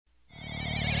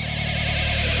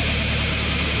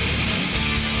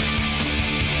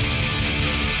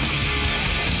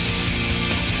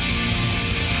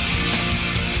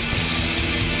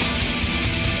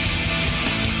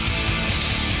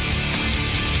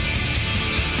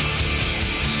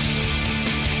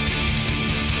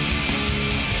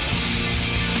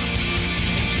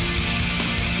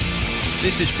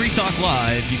This is Free Talk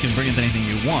Live. You can bring up anything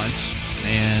you want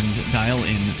and dial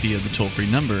in via the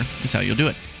toll-free number is how you'll do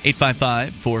it.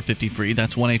 855-450-FREE.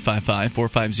 That's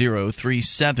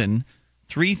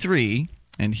 1-855-450-3733.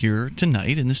 And here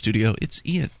tonight in the studio, it's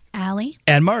Ian. Allie.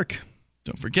 And Mark.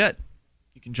 Don't forget,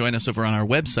 you can join us over on our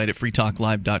website at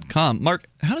freetalklive.com. Mark,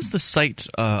 how does the site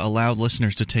allow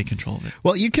listeners to take control of it?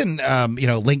 Well, you can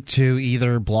link to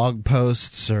either blog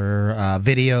posts or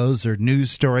videos or news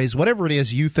stories, whatever it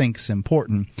is you think's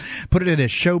important. Put it in a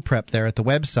show prep there at the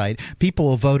website. People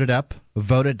will vote it up,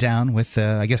 vote it down with,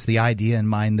 the idea in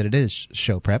mind that it is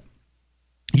show prep.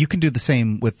 You can do the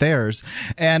same with theirs,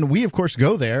 and we, of course,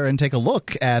 go there and take a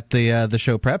look at the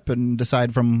show prep and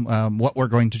decide from what we're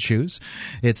going to choose.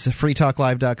 It's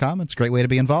freetalklive.com. It's a great way to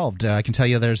be involved. I can tell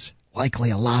you there's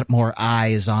likely a lot more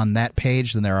eyes on that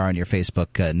page than there are on your Facebook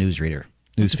newsreader.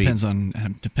 Depends on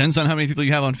how many people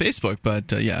you have on Facebook,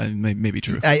 but yeah, it may be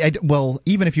true. Well,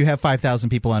 even if you have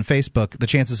 5,000 people on Facebook, the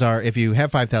chances are if you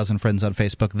have 5,000 friends on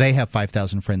Facebook, they have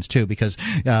 5,000 friends too, because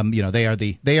they are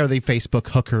the Facebook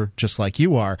hooker just like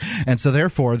you are, and so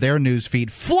therefore their news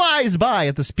feed flies by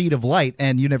at the speed of light,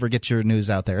 and you never get your news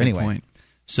out there anyway. Good point.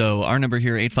 So our number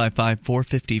here,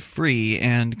 855-450-FREE,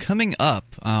 and coming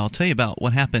up, I'll tell you about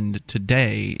what happened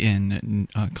today in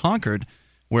Concord,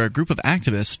 where a group of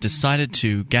activists decided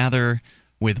to gather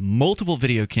with multiple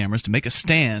video cameras to make a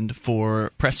stand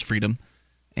for press freedom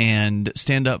and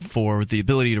stand up for the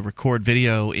ability to record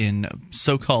video in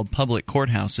so-called public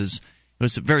courthouses. It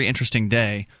was a very interesting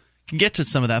day. Can get to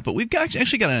some of that, but we've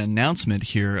actually got an announcement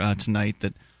here tonight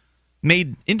that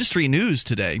made industry news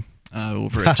today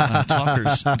over at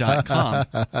talkers.com.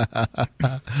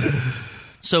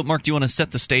 So, Mark, do you want to set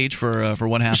the stage for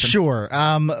what happened? Sure.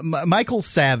 Michael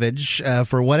Savage,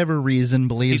 for whatever reason,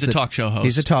 believes he's a talk show host.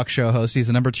 He's a talk show host. He's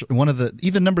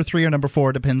either number 3 or number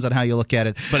 4, depends on how you look at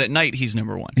it. But at night, he's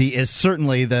number 1. He is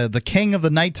certainly the king of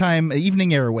the nighttime evening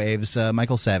airwaves,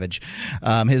 Michael Savage.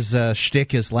 His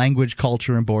shtick is language,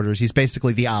 culture, and borders. He's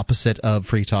basically the opposite of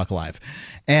Free Talk Live.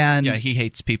 And yeah, he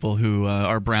hates people who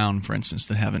are brown, for instance,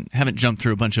 that haven't jumped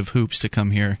through a bunch of hoops to come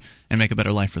here and make a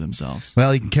better life for themselves.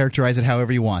 Well, you can characterize it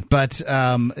however you want. But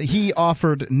he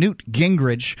offered Newt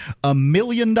Gingrich $1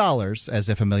 million, as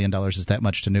if $1 million is that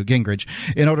much to Newt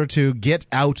Gingrich, in order to get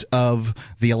out of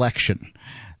the election.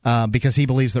 Because he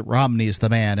believes that Romney is the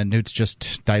man and Newt's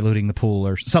just diluting the pool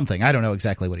or something. I don't know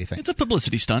exactly what he thinks. It's a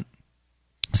publicity stunt.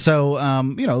 So,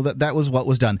 that was what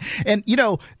was done. And,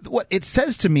 what it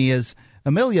says to me is,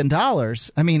 $1 million. I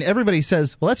mean, everybody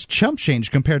says, well, that's chump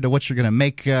change compared to what you're going to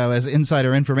make as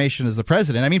insider information as the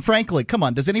president. I mean, frankly, come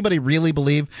on. Does anybody really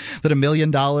believe that $1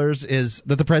 million is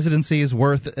that the presidency is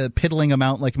worth a piddling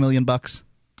amount like $1 million?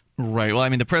 Right. Well, I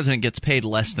mean, the president gets paid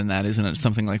less than that, isn't it?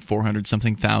 Something like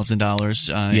 $400-something thousand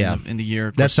in the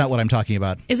year. That's not what I'm talking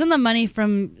about. Isn't the money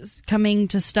from coming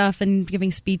to stuff and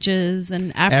giving speeches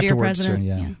and after you're president?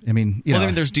 Yeah. I mean,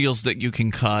 there's deals that you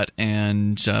can cut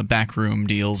and backroom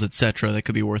deals, etc., that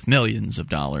could be worth millions of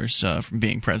dollars from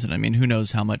being president. I mean, who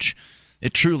knows how much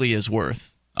it truly is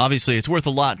worth? Obviously, it's worth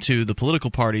a lot to the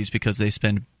political parties because they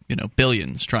spend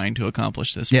billions trying to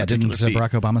accomplish this. Yeah, didn't feat.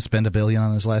 Barack Obama spend $1 billion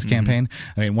on his last campaign?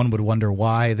 I mean, one would wonder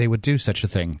why they would do such a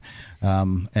thing.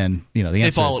 And the answer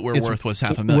if all it were worth was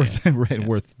 $500,000,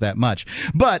 worth that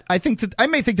much. But I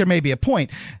may think there may be a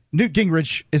point. Newt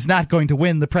Gingrich is not going to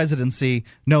win the presidency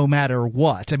no matter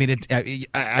what. I mean,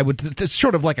 it's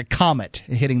sort of like a comet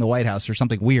hitting the White House or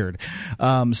something weird. So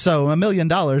 $1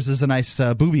 million is a nice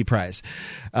booby prize,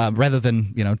 rather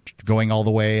than going all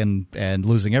the way and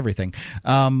losing everything.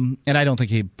 And I don't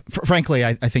think frankly,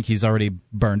 I think he's already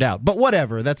burned out. But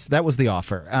whatever, that was the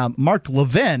offer. Mark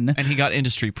Levin, and he got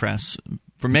industry press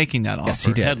for making that offer. Yes,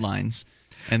 he did. Headlines.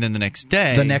 And then the next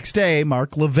day,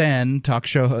 Mark Levin,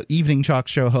 evening talk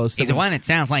show host. He's the one that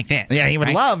sounds like this. Yeah, he would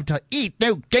love to eat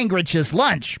Newt Gingrich's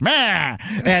lunch.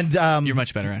 And you're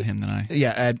much better at him than I.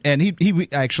 Yeah, and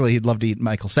he'd love to eat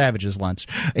Michael Savage's lunch.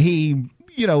 He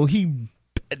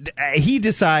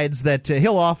decides that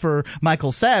he'll offer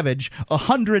Michael Savage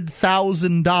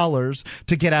 $100,000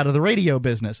 to get out of the radio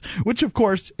business, which of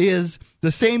course is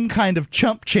the same kind of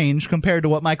chump change compared to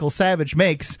what Michael Savage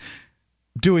makes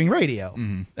doing radio.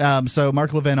 Mm-hmm. So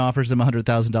Mark Levin offers him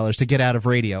 $100,000 to get out of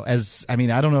radio. I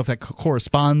don't know if that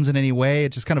corresponds in any way.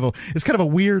 It's just kind of a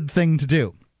weird thing to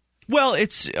do. Well,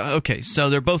 it's okay. So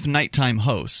they're both nighttime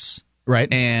hosts.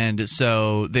 Right. And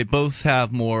so they both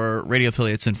have more radio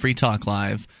affiliates than Free Talk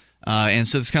Live. And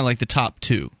so it's kind of like the top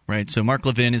two, right? So Mark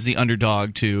Levin is the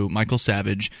underdog to Michael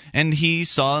Savage, and he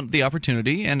saw the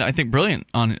opportunity, and I think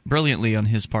brilliantly on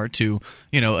his part to,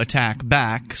 attack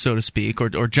back, so to speak,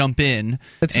 or jump in.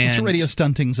 That's what radio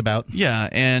stunting's about. Yeah,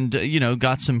 and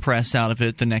got some press out of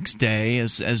it the next day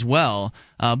as well.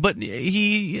 But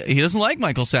he doesn't like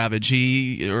Michael Savage.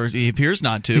 He appears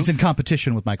not to. He's in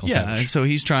competition with Michael Savage. Yeah, so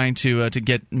he's trying to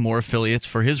get more affiliates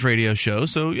for his radio show.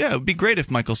 So yeah, it would be great if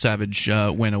Michael Savage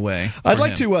went away. I'd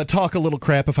like to talk a little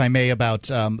crap, if I may, about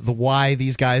the why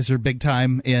these guys are big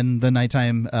time in the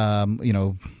nighttime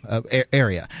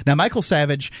area. Now, Michael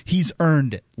Savage, he's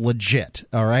earned it, legit.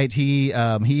 All right,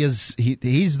 he's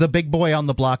the big boy on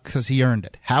the block because he earned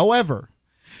it. However,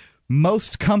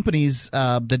 most companies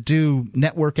that do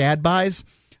network ad buys,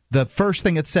 the first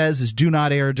thing it says is do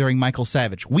not air during Michael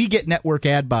Savage. We get network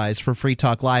ad buys for Free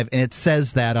Talk Live, and it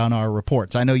says that on our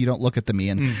reports. I know you don't look at them,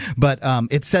 Ian, but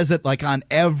it says it like on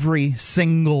every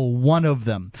single one of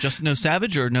them. Just no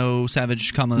Savage or no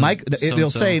Savage, it'll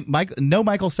say no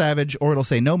Michael Savage, or it'll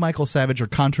say no Michael Savage or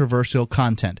controversial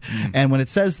content. And when it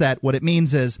says that, what it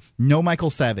means is no Michael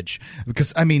Savage.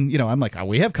 Because, I'm like,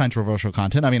 we have controversial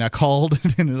content. I called,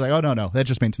 and it was like, oh, no, that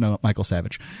just means no Michael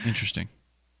Savage. Interesting.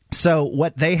 So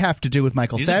what they have to do with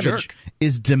Michael Savage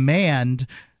is demand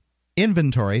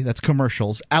inventory, that's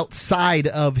commercials, outside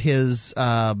of his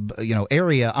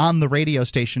area on the radio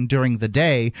station during the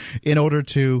day in order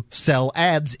to sell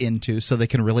ads into, so they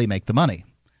can really make the money.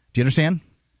 Do you understand?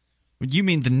 You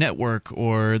mean the network,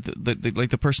 or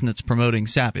the person that's promoting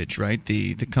Savage, right?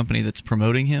 The company that's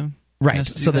promoting him? Right.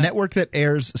 So the network that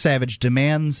airs Savage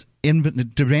demands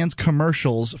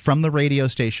commercials from the radio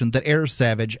station that airs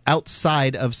Savage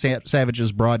outside of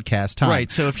Savage's broadcast time. Right.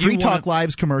 So if Free Talk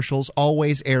Live's commercials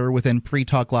always air within Free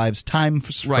Talk Live's time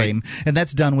frame, and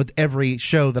that's done with every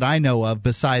show that I know of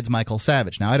besides Michael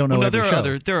Savage. Now, I don't know every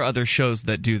show. There are other shows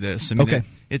that do this. Okay.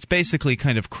 It's basically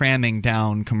kind of cramming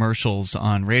down commercials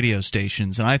on radio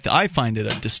stations, and I find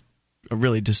it a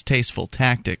really distasteful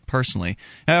tactic personally.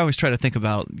 I always try to think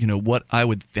about, how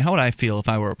would I feel if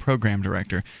I were a program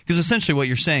director? Because essentially what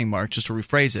you're saying, Mark, just to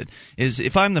rephrase it, is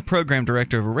if I'm the program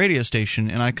director of a radio station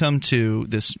and I come to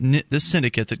this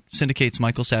syndicate that syndicates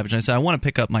Michael Savage, and I say, I want to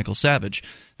pick up Michael Savage.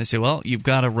 They say, well, you've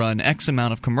got to run X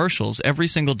amount of commercials every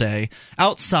single day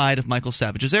outside of Michael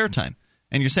Savage's airtime.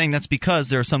 And you're saying that's because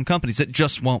there are some companies that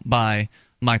just won't buy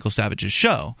Michael Savage's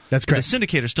show. That's correct. The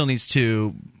syndicator still needs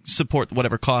to support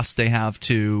whatever costs they have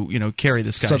to, carry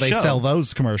this guy's show. So they sell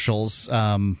those commercials,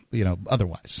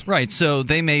 otherwise. Right. So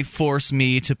they may force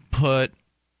me to put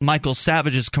Michael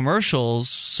Savage's commercials,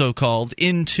 so-called,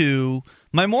 into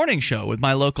my morning show with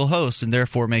my local host, and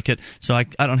therefore make it so I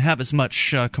don't have as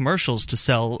much commercials to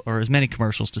sell, or as many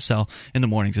commercials to sell in the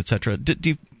mornings, etc.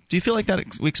 Do you feel like that?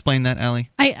 We explained that,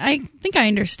 Allie? I think I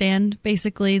understand,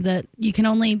 basically, that you can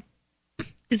only...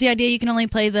 Is the idea you can only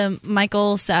play the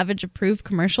Michael Savage approved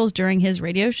commercials during his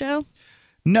radio show?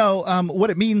 No, what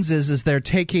it means is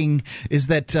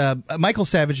that Michael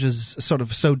Savage is sort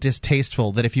of so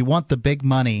distasteful that if you want the big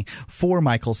money for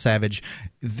Michael Savage,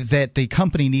 that the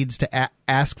company needs to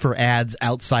ask for ads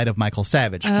outside of Michael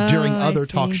Savage during other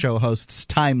talk show hosts'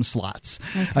 time slots.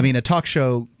 Okay. A talk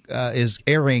show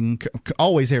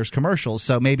always airs commercials,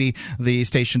 so maybe the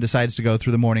station decides to go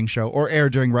through the morning show or air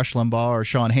during Rush Limbaugh or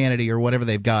Sean Hannity or whatever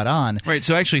they've got on. Right,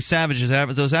 so actually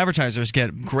those advertisers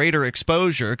get greater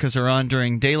exposure because they're on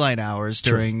during daylight hours,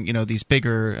 during these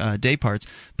bigger day parts,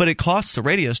 but it costs the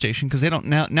radio station because they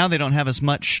don't have as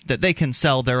much that they can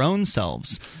sell their own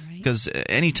selves. Because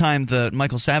anytime the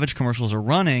Michael Savage commercials are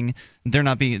running, they're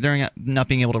not being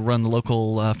able to run the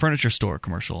local furniture store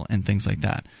commercial and things like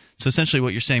that. So essentially,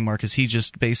 what you're saying, Mark, is he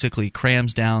just basically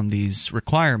crams down these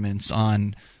requirements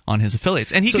on his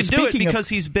affiliates, and he can do it because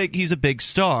he's big. He's a big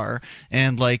star,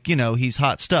 and he's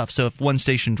hot stuff. So if one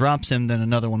station drops him, then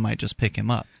another one might just pick him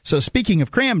up. So speaking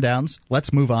of cram downs,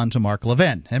 let's move on to Mark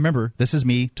Levin. And remember, this is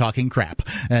me talking crap,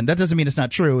 and that doesn't mean it's not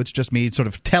true. It's just me sort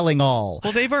of telling all.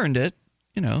 Well, they've earned it.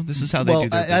 This is how they do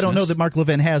their business. I don't know that Mark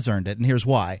Levin has earned it, and here's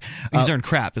why. He's earned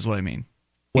crap, is what I mean.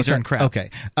 He's earned crap. Okay.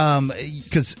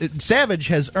 Because Savage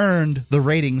has earned the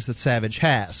ratings that Savage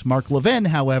has. Mark Levin,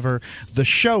 however, the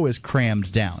show is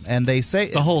crammed down. And they say...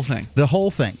 The whole thing. The whole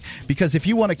thing. Because if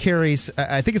you want to carry...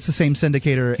 I think it's the same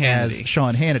syndicator as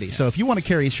Sean Hannity. Yeah. So if you want to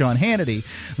carry Sean Hannity,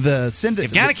 the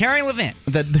syndicate... You've got to carry Levin.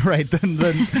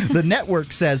 The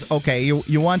network says, okay,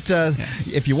 you want...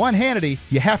 If you want Hannity,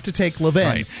 you have to take Levin.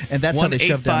 Right. And that's how they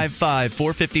shove down...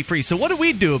 1-855-450-FREE. So what do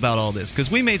we do about all this? Because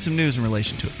we made some news in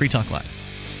relation to it. Free Talk Live.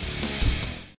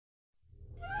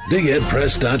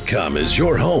 BigHeadPress.com is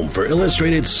your home for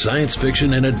illustrated science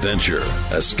fiction and adventure.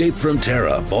 Escape from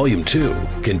Terra, Volume 2,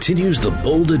 continues the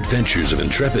bold adventures of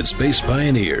intrepid space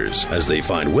pioneers as they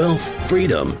find wealth,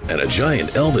 freedom, and a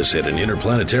giant Elvis hit in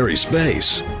interplanetary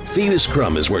space. Phoebus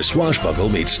Crumb is where swashbuckle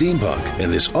meets steampunk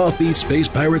in this offbeat space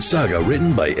pirate saga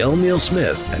written by L. Neil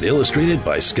Smith and illustrated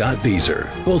by Scott Beezer.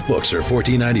 Both books are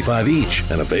 $14.95 each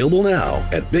and available now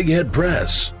at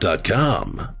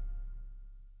BigHeadPress.com.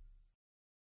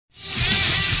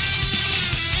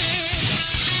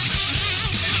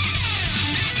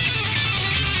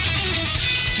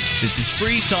 This is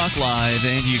Free Talk Live,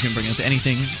 and you can bring up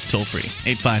anything toll-free.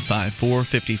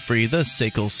 855-450-FREE, the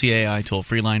SACL CAI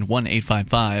toll-free line,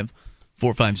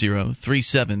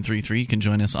 1-855-450-3733. You can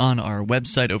join us on our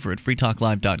website over at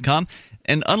freetalklive.com.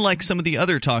 And unlike some of the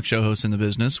other talk show hosts in the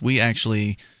business, we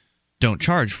actually don't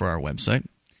charge for our website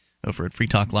over at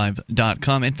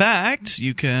freetalklive.com. In fact,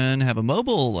 you can have a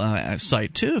mobile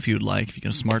site too if you'd like. If you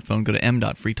got a smartphone, go to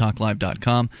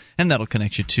m.freetalklive.com, and that'll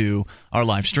connect you to our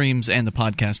live streams and the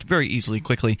podcast very easily,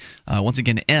 quickly. Once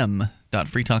again,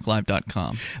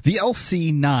 m.freetalklive.com. The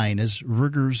LC9 is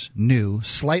Ruger's new,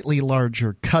 slightly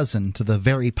larger cousin to the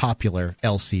very popular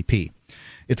LCP.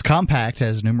 It's compact,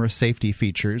 has numerous safety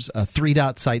features, a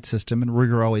 3-dot sight system, and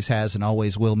Ruger always has and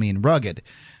always will mean rugged.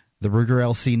 The Ruger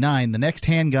LC9, the next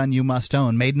handgun you must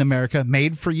own. Made in America,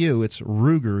 made for you. It's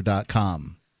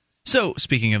Ruger.com. So,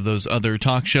 speaking of those other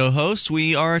talk show hosts,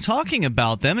 we are talking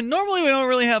about them, and normally we don't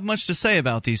really have much to say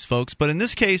about these folks, but in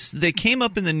this case, they came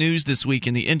up in the news this week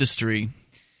in the industry,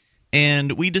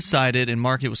 and we decided, and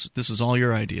Mark, this was all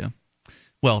your idea.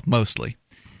 Well, mostly.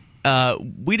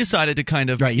 We decided to kind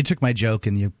of... Right, you took my joke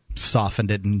and you softened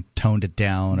it and toned it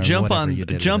down, or whatever you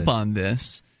did. Jump on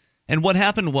this. And what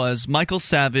happened was Michael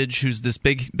Savage, who's this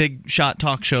big shot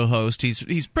talk show host,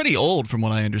 he's pretty old from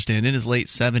what I understand, in his late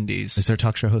 70s. Is there a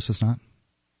talk show host that's not?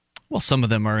 Well, some of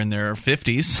them are in their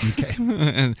 50s. Okay.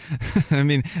 And, I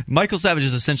mean, Michael Savage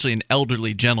is essentially an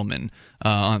elderly gentleman,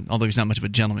 although he's not much of a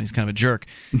gentleman. He's kind of a jerk.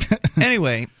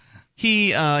 Anyway,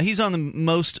 he's on the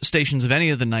most stations of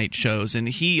any of the night shows, and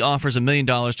he offers $1 million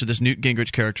to this Newt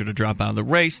Gingrich character to drop out of the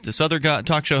race. This other guy,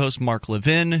 talk show host, Mark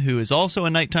Levin, who is also a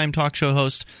nighttime talk show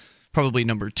host, probably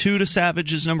number 2 to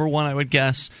Savage is number 1, I would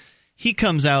guess. He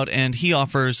comes out and he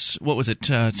offers, what was it,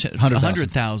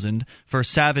 $100,000 for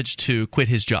Savage to quit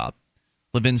his job.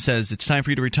 Levin says, it's time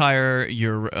for you to retire.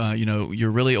 You're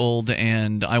really old,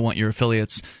 and I want your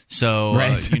affiliates. So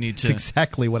you need to. That's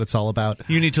exactly what it's all about.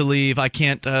 You need to leave. I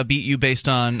can't beat you based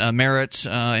on merit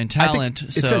and talent.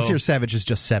 It says here Savage is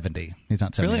just 70. He's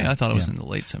not 70. Really? I thought it was in the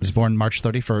late 70s. He was born March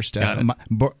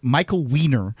 31st. Michael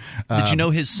Weiner. Did you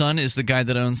know his son is the guy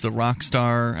that owns the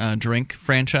Rockstar drink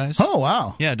franchise? Oh,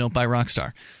 wow. Yeah, don't buy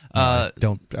Rockstar.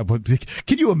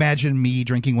 Can you imagine me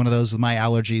drinking one of those with my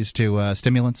allergies to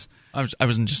stimulants? I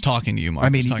wasn't just talking to you, Mark. I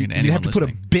mean, I was talking to you'd have to listening.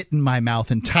 put a bit in my mouth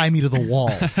and tie me to the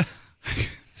wall.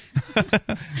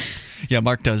 Yeah,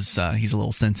 Mark does. He's a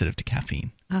little sensitive to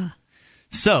caffeine.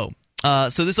 So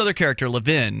this other character,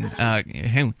 Levin,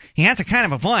 he has a kind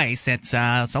of a voice that's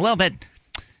it's a little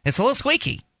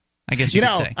squeaky, I guess you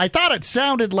could say. I thought it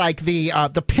sounded like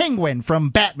the penguin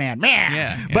from Batman.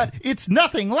 Yeah. But it's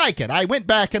nothing like it. I went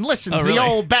back and listened to the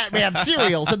old Batman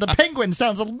serials, and the penguin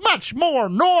sounds much more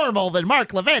normal than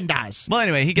Mark Levin does. Well,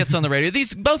 anyway, he gets on the radio.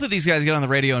 Both of these guys get on the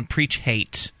radio and preach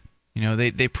hate.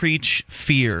 They preach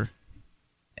fear.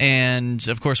 And,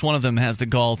 of course, one of them has the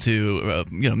gall to,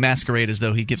 masquerade as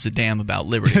though he gives a damn about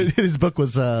liberty. His book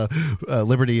was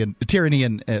Liberty and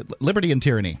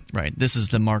Tyranny. Right. This is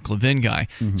the Mark Levin guy.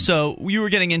 Mm-hmm. So you were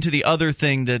getting into the other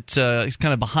thing that is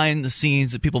kind of behind the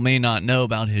scenes that people may not know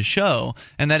about his show,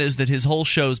 and that is that his whole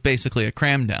show is basically a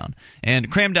cram down.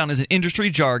 And cram down is an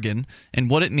industry jargon, and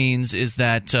what it means is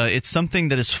that it's something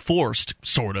that is forced,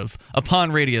 sort of,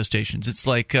 upon radio stations. It's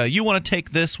like, you want to take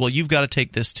this, well, you've got to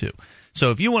take this too.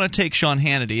 So if you want to take Sean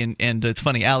Hannity, and it's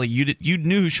funny, Allie, you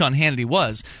knew who Sean Hannity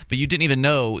was, but you didn't even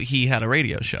know he had a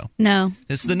radio show. No.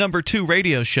 It's the number 2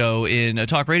 radio show in a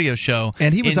talk radio show.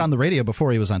 And he was on the radio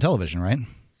before he was on television, right?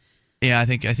 Yeah, I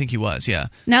think he was, yeah.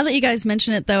 Now that you guys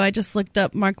mention it, though, I just looked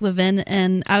up Mark Levin,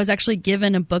 and I was actually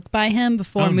given a book by him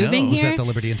before moving here. Was that the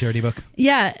Liberty and Tyranny book?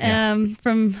 Yeah,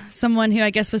 from someone who I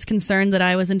guess was concerned that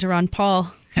I was into Ron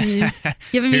Paul. He's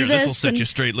giving me Here, this. This'll set you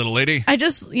straight, little lady. I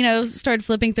just, started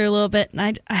flipping through a little bit,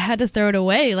 and I had to throw it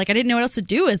away. Like, I didn't know what else to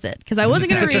do with it, because I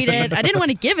wasn't going to read it. I didn't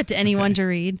want to give it to anyone to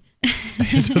read.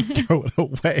 to throw it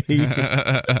away.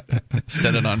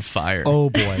 Set it on fire. Oh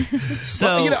boy! So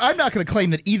well, I'm not going to claim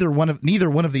that neither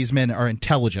one of these men are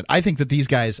intelligent. I think that these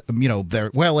guys,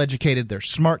 they're well educated. They're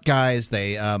smart guys.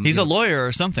 He's a lawyer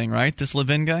or something, right? This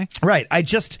Levin guy, right?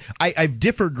 I've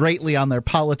differed greatly on their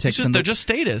politics. They're just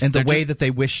statists, and the way that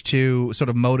they wish to sort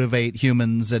of motivate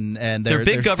humans and their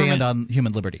stand on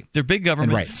human liberty. They're big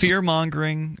government, fear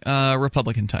mongering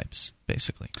Republican types,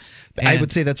 basically. I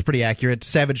would say that's pretty accurate.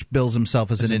 Savage bills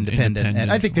himself as an independent,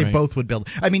 and I think they both would build.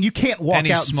 I mean, you can't walk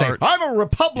out and say, I'm a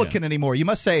Republican anymore. You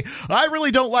must say, I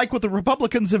really don't like what the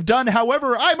Republicans have done.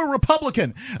 However, I'm a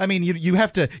Republican. I mean, you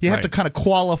have to kind of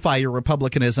qualify your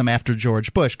Republicanism after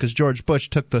George Bush, because George Bush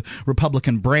took the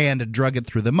Republican brand and drug it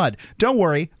through the mud. Don't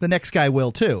worry, the next guy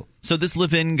will too. So this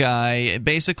Levin guy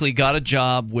basically got a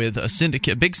job with a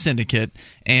syndicate, big syndicate,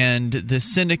 and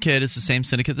this syndicate is the same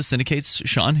syndicate that syndicates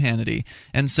Sean Hannity.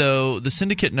 And so the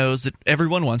syndicate knows that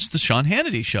everyone wants the Sean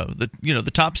Hannity show.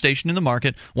 The top station in the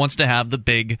market wants to have the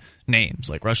big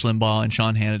names like Rush Limbaugh and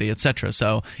Sean Hannity, etc.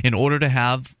 So in order to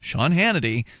have Sean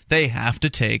Hannity, they have to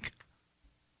take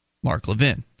Mark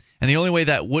Levin. And the only way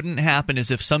that wouldn't happen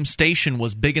is if some station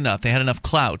was big enough, they had enough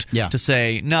clout to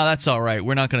say, no, that's all right,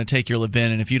 we're not going to take your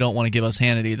Levin, and if you don't want to give us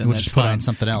Hannity, then we'll that's just put fine. on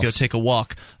something else. Go take a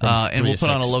walk, and we'll put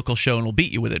on a local show, and we'll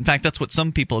beat you with it. In fact, that's what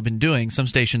some people have been doing. Some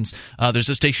stations, there's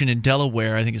a station in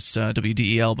Delaware, I think it's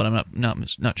WDEL, but I'm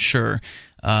not sure.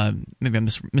 Maybe I'm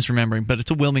misremembering, but it's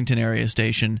a Wilmington area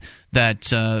station that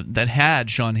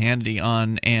had Sean Hannity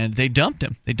on, and they dumped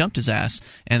him. They dumped his ass,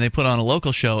 and they put on a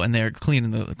local show, and they're cleaning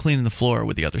the floor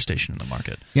with the other station in the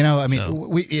market.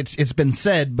 It's been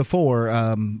said before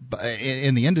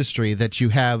in the industry that you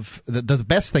have the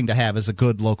best thing to have is a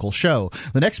good local show.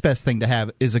 The next best thing to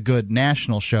have is a good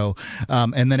national show,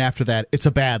 and then after that, it's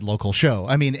a bad local show.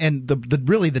 I mean, and the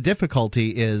difficulty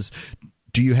is,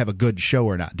 do you have a good show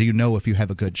or not? Do you know if you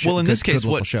have a good show? Well, in this case,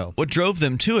 what drove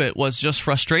them to it was just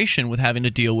frustration with having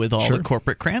to deal with all the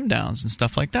corporate cram downs and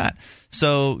stuff like that.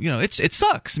 So, it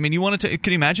sucks. I mean, can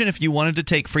you imagine if you wanted to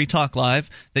take Free Talk Live,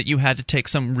 that you had to take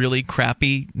some really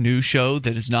crappy new show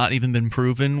that has not even been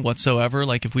proven whatsoever?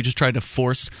 Like if we just tried to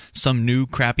force some new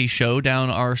crappy show down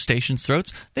our station's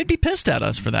throats, they'd be pissed at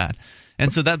us for that.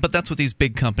 And so but that's what these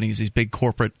big companies, these big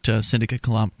corporate syndicate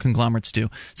conglomerates do.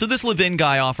 So this Levin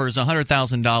guy offers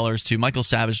 $100,000 to Michael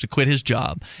Savage to quit his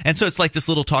job. And so it's like this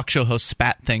little talk show host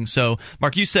spat thing. So,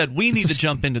 Mark, you said we need to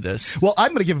jump into this. Well, I'm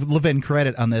going to give Levin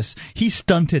credit on this. He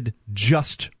stunted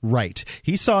just right.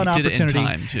 He saw an opportunity,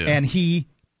 and he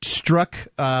struck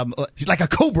he's like a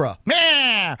cobra,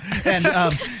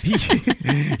 and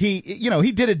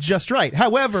he did it just right.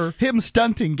 However, him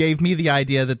stunting gave me the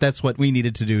idea that that's what we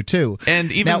needed to do too.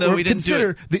 And even though we didn't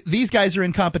do it, these guys are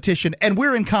in competition, and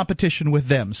we're in competition with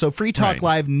them. So Free Talk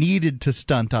Live needed to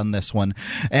stunt on this one,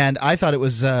 and I thought it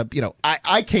was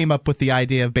I came up with the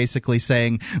idea of basically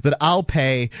saying that I'll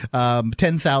pay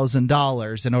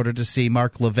 $10,000 in order to see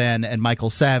Mark Levin and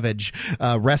Michael Savage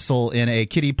wrestle in a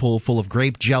kiddie pool full of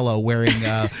grape Jello, wearing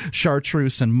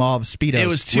chartreuse and mauve Speedos. It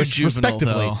was too juvenile,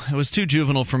 though. It was too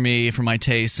juvenile for me, for my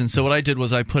taste. And so what I did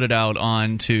was I put it out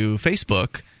onto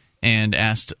Facebook and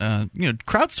asked,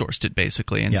 crowdsourced it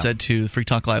basically, and said to Free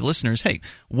Talk Live listeners, hey,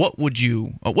 what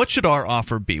should our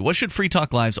offer be? What should Free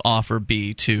Talk Live's offer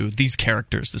be to these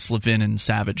characters, this Levin and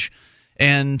Savage?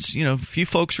 And, a few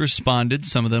folks responded,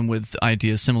 some of them with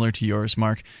ideas similar to yours,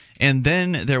 Mark. And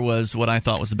then there was what I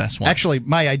thought was the best one. Actually,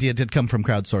 my idea did come from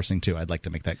crowdsourcing, too. I'd like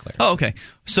to make that clear. Oh, okay.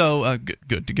 So,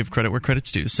 good to give credit where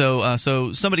credit's due. So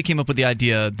somebody came up with the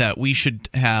idea that we should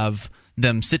have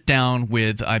them sit down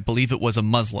with, I believe it was a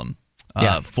Muslim,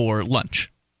 for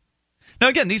lunch. Now,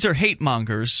 again, these are hate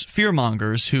mongers, fear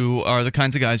mongers, who are the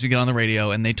kinds of guys who get on the radio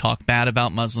and they talk bad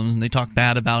about Muslims and they talk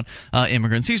bad about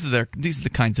immigrants. These are the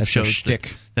kinds of shows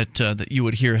that you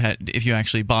would hear if you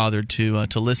actually bothered to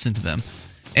listen to them.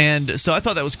 And so I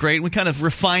thought that was great. We kind of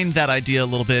refined that idea a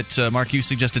little bit. Mark, you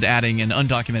suggested adding an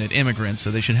undocumented immigrant,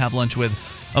 so they should have lunch with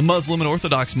a Muslim, an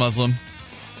Orthodox Muslim,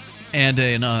 and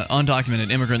an undocumented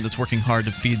immigrant that's working hard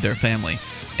to feed their family.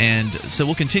 And so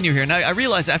we'll continue here. And I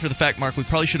realized after the fact, Mark, we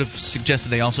probably should have suggested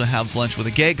they also have lunch with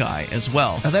a gay guy as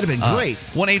well. Oh, that'd have been great.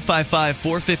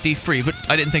 1-855-450-FREE. But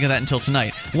I didn't think of that until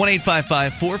tonight.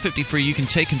 1-855-450-FREE. You can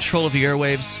take control of the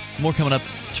airwaves. More coming up.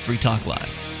 It's Free Talk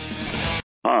Live.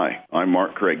 Hi, I'm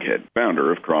Mark Craighead,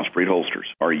 founder of Crossbreed Holsters.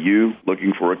 Are you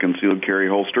looking for a concealed carry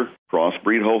holster?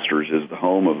 Crossbreed Holsters is the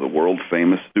home of the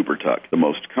world-famous Super Tuck, the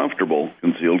most comfortable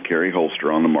concealed carry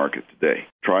holster on the market today.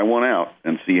 Try one out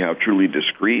and see how truly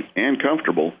discreet and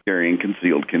comfortable carrying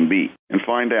concealed can be, and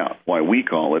find out why we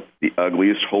call it the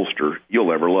ugliest holster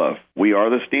you'll ever love. We are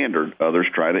the standard others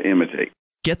try to imitate.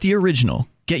 Get the original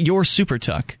Get your Super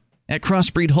Tuck at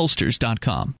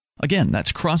crossbreedholsters.com. Again,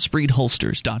 that's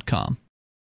crossbreedholsters.com.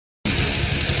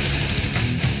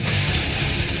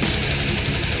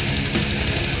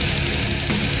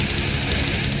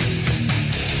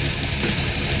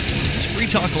 Free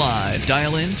Talk Live.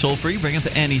 Dial in, toll free, bring up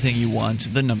anything you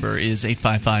want. The number is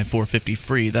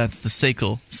 855-450-FREE. That's the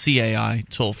SACL CAI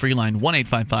toll free line,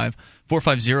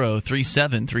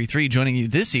 1-855-450-3733. Joining you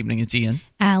this evening, it's Ian,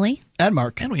 Allie, and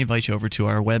Mark. And we invite you over to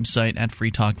our website at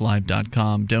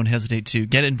freetalklive.com. Don't hesitate to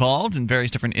get involved in various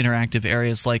different interactive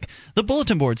areas like the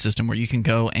bulletin board system, where you can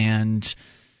go and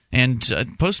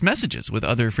post messages with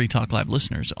other Free Talk Live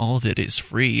listeners. All of it is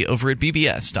free over at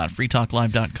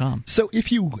bbs.freetalklive.com. So if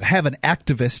you have an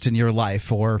activist in your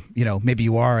life, or maybe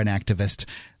you are an activist,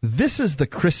 this is the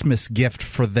Christmas gift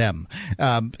for them.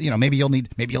 Maybe you'll need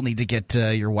to get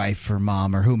your wife or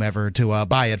mom or whomever to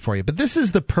buy it for you. But this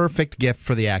is the perfect gift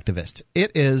for the activist.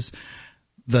 It is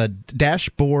the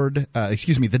dashboard, the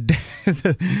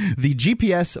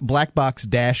GPS black box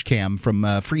dash cam from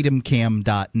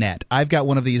freedomcam.net. I've got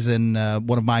one of these in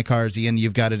one of my cars. Ian,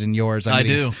 you've got it in yours. I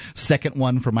do. A second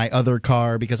one for my other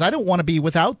car because I don't want to be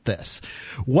without this.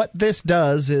 What this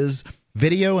does is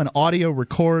video and audio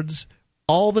records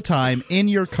all the time in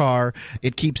your car.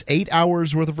 It keeps 8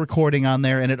 hours worth of recording on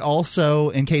there, and it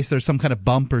also, in case there's some kind of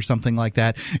bump or something like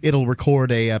that, it'll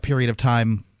record a period of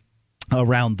time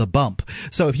around the bump.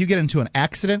 So if you get into an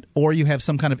accident or you have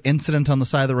some kind of incident on the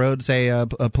side of the road, say a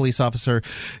police officer,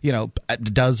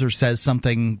 does or says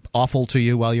something awful to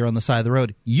you while you're on the side of the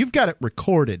road, you've got it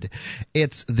recorded.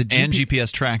 It's the and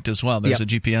GPS tracked as well. There's a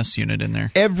GPS unit in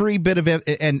there. Every bit of it,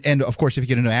 and of course, if you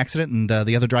get into an accident and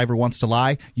the other driver wants to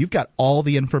lie, you've got all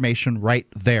the information right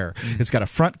there. Mm-hmm. It's got a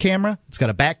front camera, it's got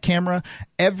a back camera,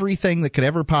 everything that could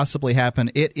ever possibly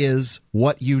happen. It is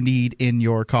what you need in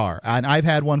your car. And I've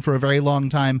had one for a very long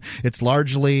time. It's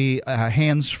largely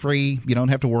hands-free. You don't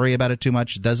have to worry about it too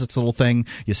much. It does its little thing.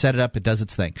 You set it up, it does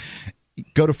its thing.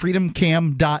 Go to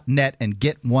freedomcam.net and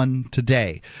get one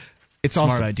today. It's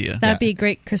Smart awesome. idea. That'd be a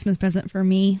great Christmas present for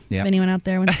me. If anyone out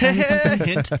there wants to tell me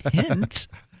something. Hint.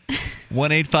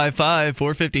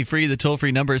 1-855-450-FREE, the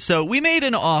toll-free number. So we made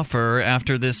an offer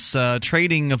after this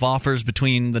trading of offers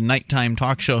between the nighttime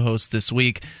talk show hosts this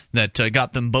week that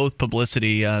got them both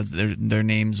publicity. Their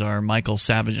names are Michael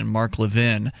Savage and Mark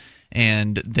Levin,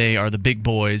 and they are the big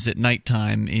boys at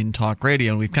nighttime in talk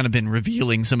radio. And we've kind of been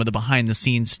revealing some of the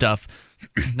behind-the-scenes stuff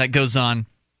that goes on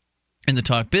in the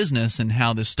talk business and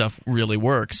how this stuff really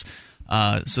works.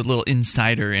 So a little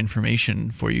insider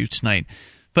information for you tonight.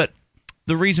 But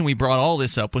the reason we brought all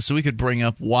this up was so we could bring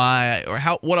up why or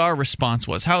what our response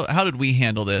was. How did we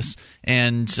handle this?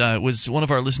 And it was one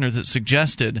of our listeners that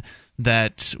suggested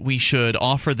that we should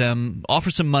offer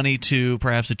some money to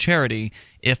perhaps a charity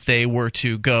if they were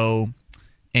to go.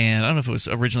 And I don't know if it was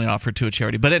originally offered to a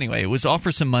charity, but anyway, it was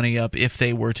offer some money up if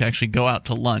they were to actually go out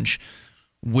to lunch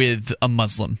with a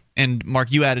Muslim. And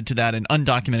Mark, you added to that an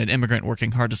undocumented immigrant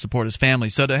working hard to support his family.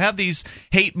 So to have these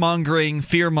hate-mongering,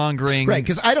 fear-mongering... Right,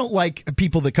 because I don't like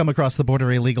people that come across the border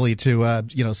illegally to,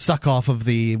 suck off of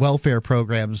the welfare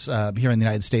programs here in the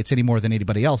United States any more than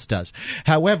anybody else does.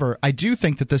 However, I do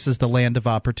think that this is the land of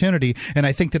opportunity, and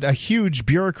I think that a huge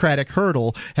bureaucratic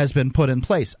hurdle has been put in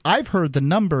place. I've heard the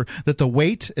number that the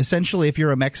wait, essentially, if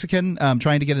you're a Mexican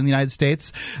trying to get in the United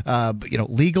States,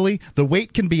 legally, the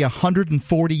wait can be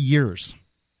 140 years.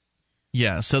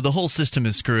 Yeah, so the whole system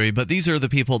is screwy, but these are the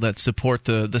people that support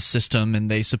the system, and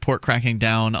they support cracking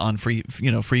down on free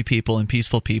people and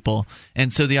peaceful people.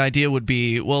 And so the idea would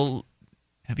be, well,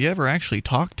 have you ever actually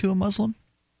talked to a Muslim?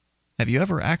 Have you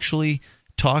ever actually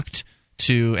talked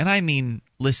to, and I mean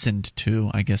listened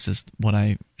to, I guess is what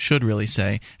I should really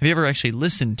say. Have you ever actually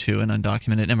listened to an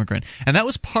undocumented immigrant? And that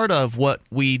was part of what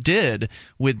we did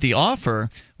with the offer,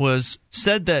 was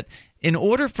said that in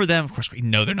order for them, of course we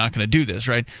know they're not going to do this,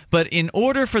 right? But in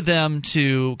order for them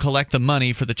to collect the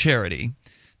money for the charity,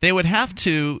 they would have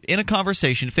to, in a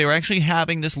conversation, if they were actually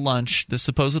having this lunch, this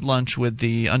supposed lunch with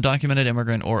the undocumented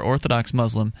immigrant or Orthodox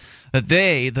Muslim, that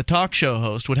they, the talk show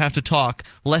host, would have to talk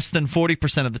less than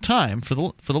 40% of the time for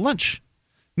the lunch.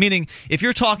 Meaning, if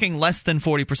you're talking less than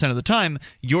 40% of the time,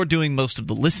 you're doing most of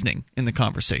the listening in the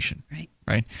conversation.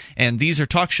 Right? And these are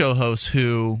talk show hosts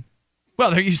who...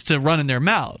 well, they're used to running their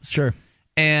mouths. Sure.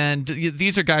 And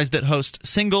these are guys that host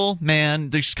single man.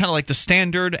 They're just kind of like the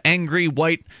standard angry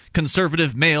white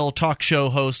conservative male talk show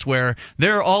host where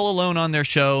they're all alone on their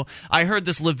show. I heard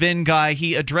this Levin guy,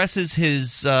 he addresses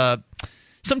his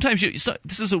sometimes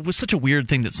this is such a weird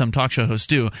thing that some talk show hosts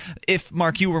do. If,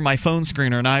 Mark, you were my phone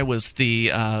screener and I was the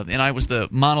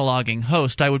monologuing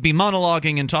host, I would be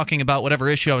monologuing and talking about whatever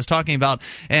issue I was talking about,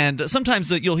 and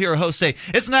sometimes you'll hear a host say,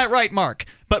 "Isn't that right, Mark?"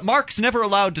 But Mark's never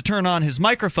allowed to turn on his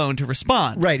microphone to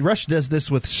respond. Right. Rush does this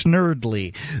with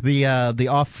Snurdly. The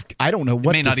off. I don't know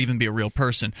what. It may not even be a real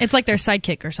person. It's like their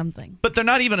sidekick or something. But they're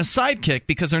not even a sidekick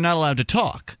because they're not allowed to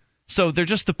talk. So they're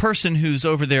just the person who's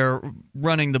over there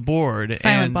running the board.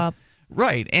 Silent Bob.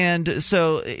 Right. And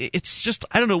so it's just,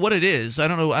 I don't know what it is. I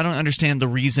don't know. I don't understand the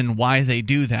reason why they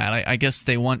do that. I guess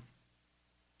they want.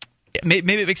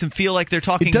 Maybe it makes them feel like they're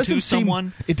talking to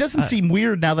someone. It doesn't seem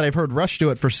weird now that I've heard Rush do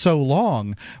it for so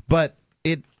long, but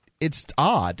it's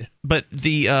odd. But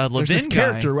the Levin this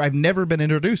character I've never been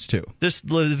introduced to. This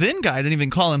Levin guy didn't even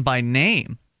call him by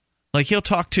name. Like, he'll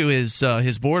talk to his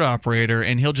board operator,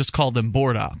 and he'll just call them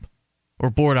board op or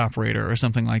board operator or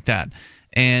something like that.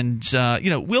 And,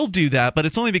 we'll do that, but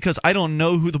it's only because I don't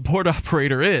know who the board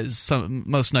operator is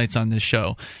most nights on this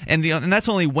show. And that's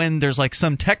only when there's like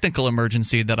some technical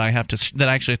emergency that I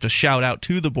actually have to shout out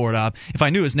to the board op. If I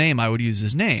knew his name, I would use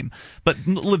his name. But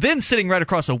Levin's sitting right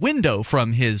across a window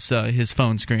from his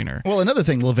phone screener. Well, another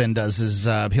thing Levin does is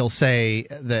he'll say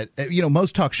that,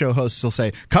 most talk show hosts will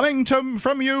say, "Coming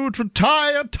from you to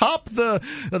tie atop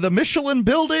the Michelin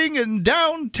building in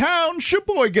downtown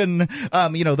Sheboygan."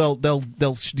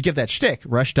 They'll give that shtick.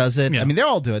 Rush does it. Yeah. I mean, they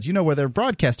all do it. Where they're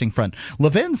broadcasting from.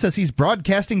 Levin says he's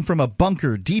broadcasting from a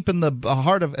bunker deep in the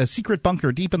heart of a secret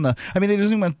bunker deep in the. I mean, he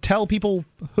doesn't even tell people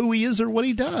who he is or what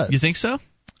he does. You think so?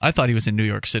 I thought he was in New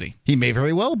York City. He may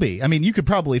very well be. I mean, you could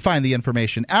probably find the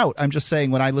information out. I'm just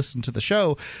saying, when I listen to the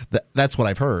show, that's what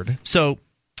I've heard. So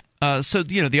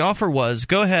the offer was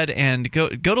go ahead and go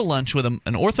to lunch with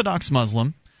an Orthodox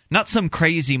Muslim. Not some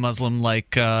crazy Muslim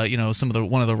like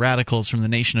one of the radicals from the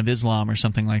Nation of Islam or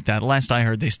something like that. Last I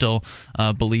heard, they still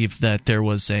believe that there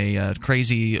was a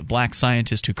crazy black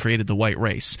scientist who created the white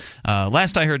race.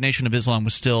 Last I heard, Nation of Islam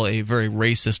was still a very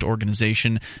racist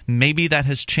organization. Maybe that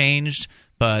has changed,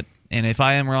 and if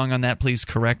I am wrong on that, please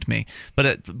correct me.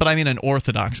 But I mean an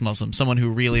Orthodox Muslim, someone who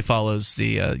really follows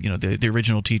the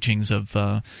original teachings of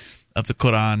the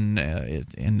Quran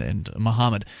and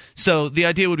Muhammad. So the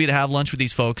idea would be to have lunch with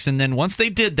these folks, and then once they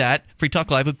did that, Free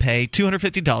Talk Live would pay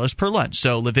 $250 per lunch.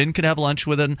 So Levin could have lunch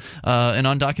with an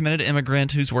undocumented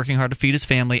immigrant who's working hard to feed his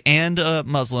family and a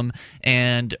Muslim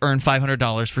and earn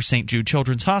 $500 for St. Jude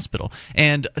Children's Hospital.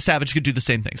 And Savage could do the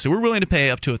same thing. So we're willing to pay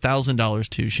up to $1,000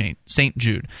 to St.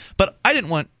 Jude. But I didn't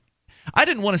want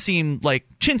to seem like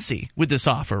chintzy with this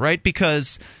offer, right?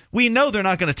 Because we know they're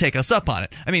not going to take us up on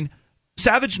it. I mean,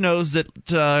 Savage knows that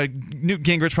Newt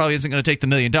Gingrich probably isn't going to take the $1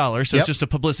 million, so it's just a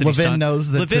publicity stunt.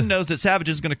 Levin knows that Savage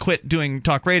is going to quit doing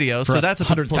talk radio, so that's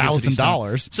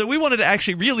 $100,000. So we wanted to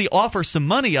actually really offer some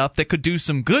money up that could do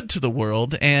some good to the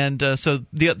world, and so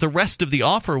the rest of the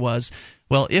offer was,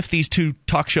 well, if these two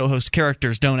talk show host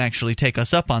characters don't actually take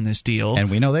us up on this deal, and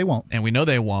we know they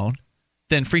won't,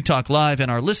 then Free Talk Live and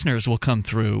our listeners will come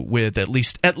through with at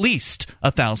least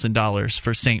 $1,000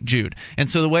 for St. Jude. And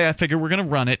so the way I figure we're going to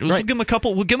run it, we'll give them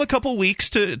a couple weeks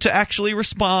to actually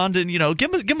respond, and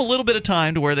give them a little bit of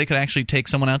time to where they could actually take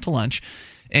someone out to lunch.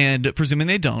 And presuming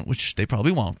they don't, which they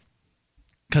probably won't,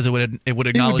 because it would acknowledge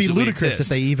it would be ludicrous if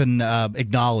they even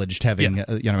acknowledged having.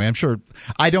 Yeah. I'm sure.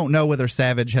 I don't know whether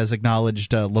Savage has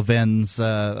acknowledged Levin's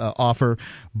offer,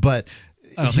 but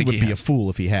he would be a fool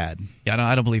if he had. Yeah, no,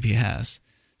 I don't believe he has.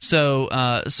 So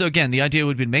again, the idea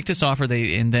would be to make this offer,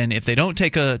 and then if they don't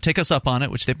take us up on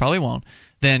it, which they probably won't,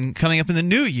 then coming up in the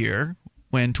new year,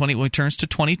 when it turns to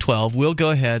 2012, we'll go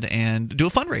ahead and do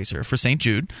a fundraiser for St.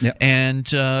 Jude,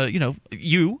 and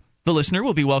you, the listener,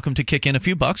 will be welcome to kick in a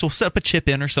few bucks. We'll set up a chip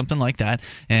in or something like that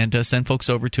and send folks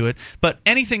over to it. But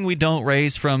anything we don't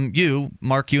raise from you,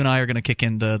 Mark, you and I are going to kick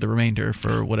in the remainder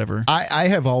for whatever. I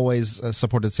have always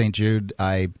supported St. Jude.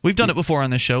 We've done it before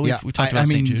on this show. We've talked about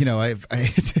St. Jude.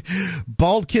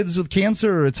 Bald kids with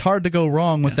cancer, it's hard to go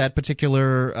wrong with that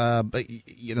particular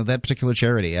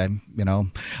charity.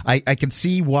 I can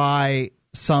see why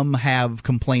some have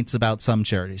complaints about some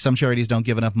charities. Some charities don't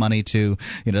give enough money to,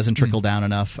 doesn't trickle down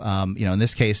enough. In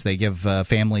this case, they give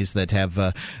families that have,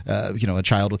 a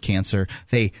child with cancer,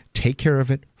 they take care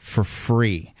of it for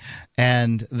free.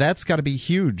 And that's got to be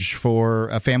huge for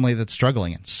a family that's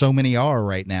struggling. And so many are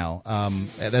right now.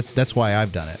 That's why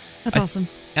I've done it. That's awesome.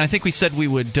 And I think we said we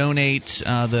would donate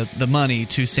the money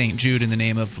to St. Jude in the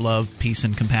name of love, peace,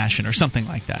 and compassion, or something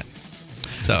like that.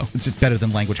 So it's better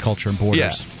than language, culture, and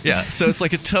borders. Yeah. So it's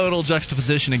like a total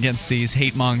juxtaposition against these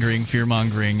hate-mongering,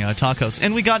 fear-mongering talk hosts.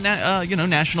 And we got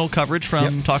national coverage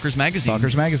from Talkers Magazine.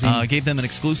 Talkers Magazine gave them an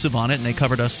exclusive on it, and they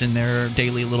covered us in their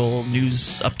daily little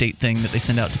news update thing that they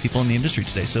send out to people in the industry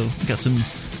today. So we got some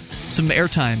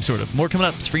airtime, sort of. More coming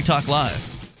up. It's Free Talk Live.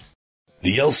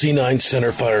 The LC9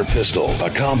 Centerfire Pistol, a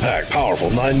compact,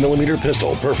 powerful 9mm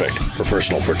pistol, perfect for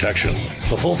personal protection.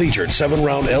 The full-featured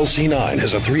 7-round LC9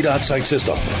 has a 3-dot sight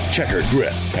system, checkered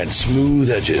grip, and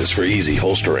smooth edges for easy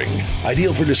holstering.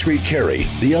 Ideal for discreet carry,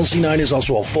 the LC9 is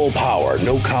also a full-power,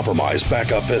 no-compromise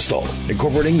backup pistol,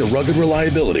 incorporating the rugged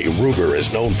reliability Ruger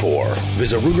is known for.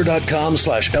 Visit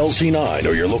Ruger.com/LC9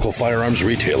 or your local firearms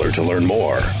retailer to learn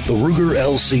more. The Ruger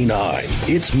LC9.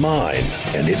 It's mine,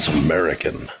 and it's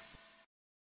American.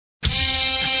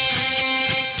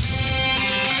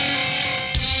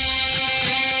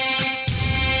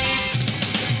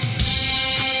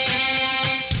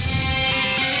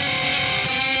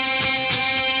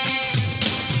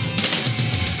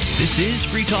 This is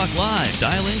Free Talk Live.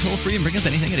 Dial in toll-free and bring up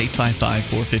anything at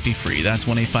 855-450-FREE. That's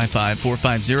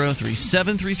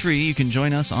 1-855-450-3733. You can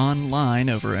join us online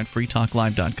over at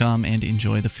freetalklive.com and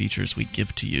enjoy the features we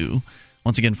give to you.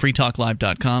 Once again,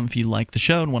 freetalklive.com. If you like the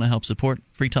show and want to help support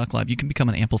Free Talk Live, you can become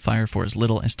an amplifier for as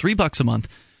little as $3 a month.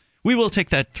 We will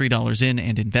take that $3 in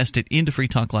and invest it into Free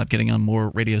Talk Live, getting on more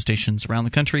radio stations around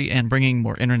the country and bringing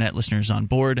more internet listeners on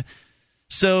board,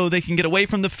 so they can get away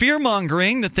from the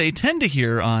fear-mongering that they tend to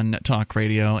hear on talk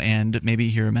radio and maybe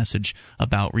hear a message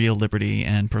about real liberty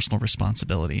and personal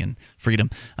responsibility and freedom.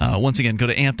 Once again, go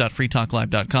to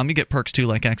amp.freetalklive.com. You get perks, too,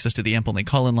 like access to the AMP-only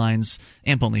call-in lines,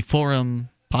 AMP-only forum,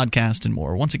 podcast, and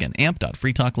more. Once again,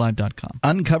 amp.freetalklive.com.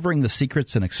 Uncovering the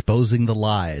secrets and exposing the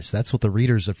lies. That's what the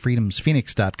readers of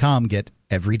freedomsphoenix.com get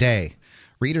every day.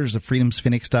 Readers of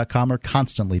freedomsphoenix.com are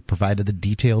constantly provided the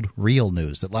detailed, real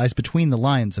news that lies between the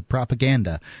lines of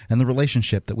propaganda and the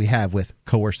relationship that we have with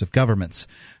coercive governments.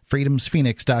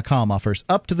 freedomsphoenix.com offers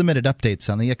up-to-the-minute updates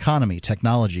on the economy,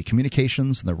 technology,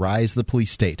 communications, and the rise of the police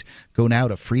state. Go now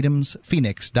to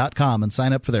freedomsphoenix.com and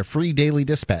sign up for their free daily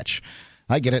dispatch.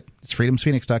 I get it. It's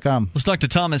freedomsphoenix.com. Let's talk to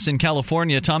Thomas in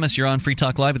California. Thomas, you're on Free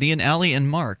Talk Live with Ian, Allie, and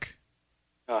Mark.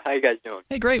 How you guys doing?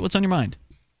 Hey, great. What's on your mind?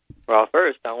 Well,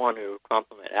 first, I want to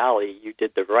compliment Allie. You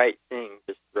did the right thing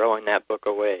just throwing that book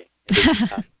away. It's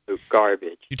absolute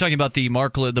garbage. You're talking about the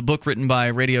book written by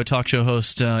radio talk show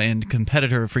host and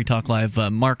competitor of Free Talk Live,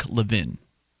 Mark Levin.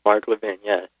 Mark Levin,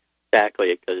 yes,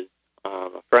 exactly, because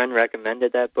a friend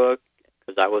recommended that book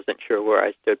because I wasn't sure where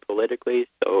I stood politically,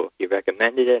 so he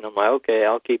recommended it, and I'm like, okay,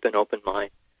 I'll keep an open mind.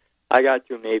 I got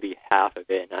through maybe half of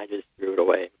it, and I just threw it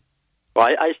away. Well,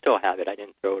 I still have it. I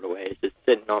didn't throw it away. It's just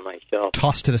sitting on my shelf.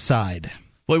 Tossed it aside.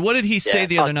 Boy, what did he say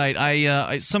the other night?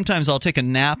 I sometimes I'll take a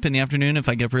nap in the afternoon. If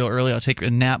I get up real early, I'll take a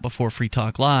nap before Free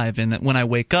Talk Live. And when I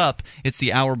wake up, it's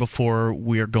the hour before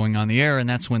we're going on the air, and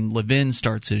that's when Levin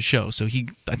starts his show. So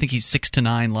I think he's 6 to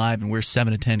 9 live, and we're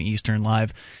 7 to 10 Eastern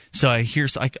live. So I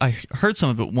heard some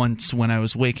of it once when I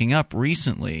was waking up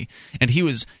recently, and he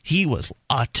was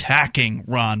attacking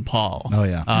Ron Paul. Oh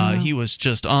yeah, he was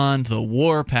just on the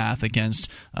warpath against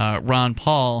Ron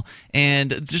Paul,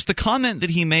 and just the comment that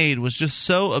he made was just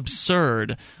so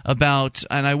absurd about.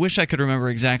 And I wish I could remember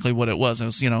exactly what it was. I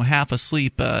was half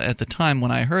asleep at the time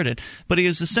when I heard it, but he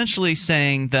was essentially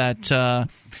saying that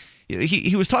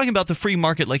he was talking about the free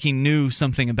market like he knew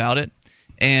something about it.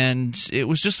 And it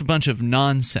was just a bunch of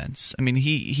nonsense. I mean,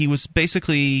 he was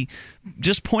basically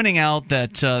just pointing out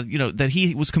that that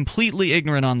he was completely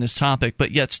ignorant on this topic, but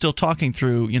yet still talking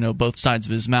through both sides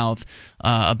of his mouth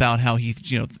about how he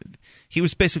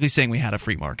was basically saying we had a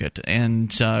free market,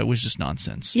 and it was just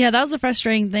nonsense. Yeah, that was the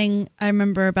frustrating thing I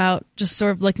remember about just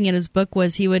sort of looking at his book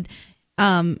was he would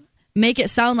make it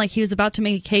sound like he was about to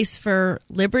make a case for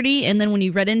liberty, and then when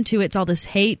you read into it, it's all this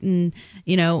hate and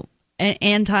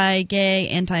anti-gay,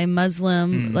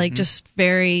 anti-Muslim, like just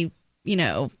very,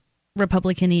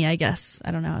 Republican-y, I guess.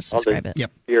 I don't know how to describe it.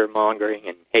 Yep. Fear-mongering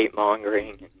and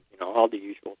hate-mongering and, all the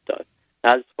usual stuff.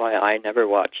 That's why I never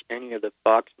watch any of the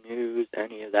Fox News,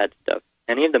 any of that stuff.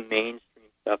 Any of the mainstream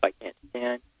stuff I can't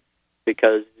stand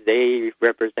because they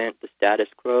represent the status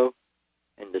quo,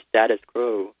 and the status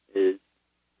quo is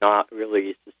not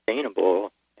really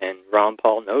sustainable, and Ron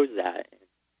Paul knows that.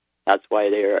 That's why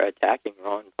they're attacking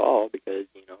Ron Paul because,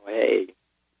 hey,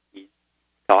 he's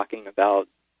talking about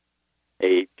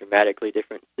a dramatically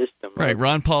different system. Right.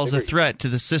 Ron Paul's a threat to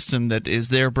the system that is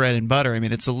their bread and butter. I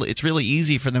mean, it's really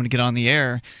easy for them to get on the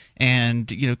air and,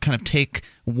 kind of take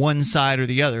one side or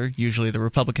the other, usually the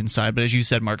Republican side. But as you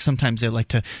said, Mark, sometimes they like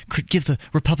to give the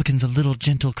Republicans a little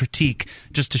gentle critique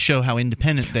just to show how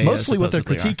independent they are. Mostly what their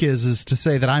critique is to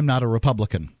say that I'm not a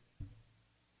Republican.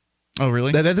 Oh,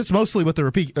 really? That's mostly what the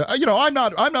repeat. I'm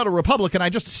not a Republican. I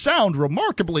just sound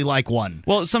remarkably like one.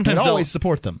 Well, sometimes they'll always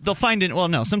support them.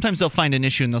 Sometimes they'll find an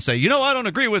issue and they'll say, I don't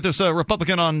agree with this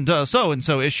Republican on so and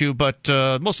so issue, but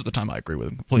most of the time I agree with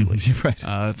him completely.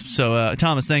 Right. So,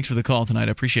 Thomas, thanks for the call tonight.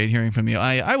 I appreciate hearing from you.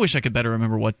 I wish I could better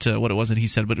remember what it was that he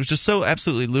said, but it was just so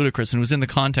absolutely ludicrous, and it was in the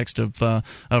context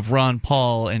of Ron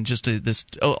Paul and just this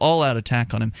all-out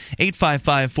attack on him.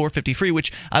 855-450-FREE,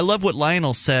 which I love what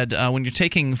Lionel said. When you're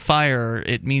taking fire,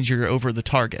 it means you're over the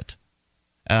target.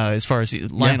 As far as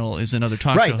Lionel is another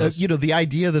talk show host. The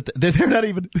idea that they're not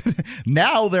even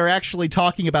now they're actually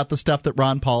talking about the stuff that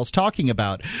Ron Paul's talking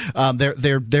about.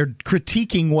 They're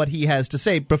critiquing what he has to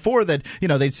say. Before that,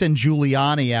 they'd send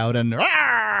Giuliani out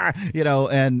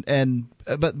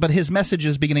but his message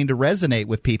is beginning to resonate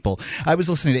with people. I was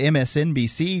listening to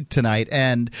MSNBC tonight,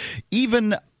 and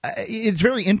even it's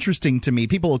very interesting to me.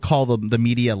 People will call the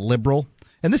media liberal.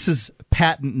 And this is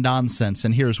patent nonsense,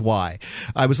 and here's why.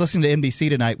 I was listening to MSNBC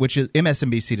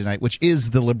tonight, which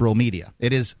is the liberal media.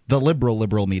 It is the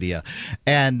liberal media.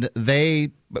 And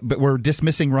they were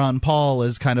dismissing Ron Paul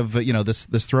as kind of,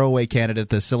 this throwaway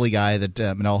candidate, the silly guy that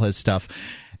and all his stuff.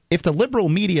 If the liberal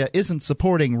media isn't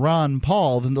supporting Ron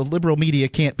Paul, then the liberal media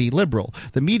can't be liberal.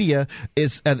 The media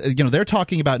is, they're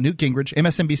talking about Newt Gingrich.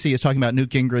 MSNBC is talking about Newt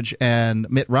Gingrich and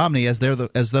Mitt Romney as though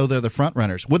they're the front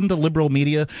runners. Wouldn't the liberal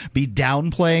media be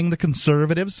downplaying the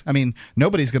conservatives? I mean,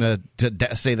 nobody's going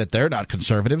to say that they're not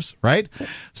conservatives, right?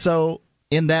 So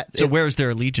where is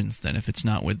their allegiance then if it's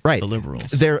not with the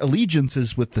liberals? Their allegiance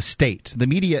is with the state. The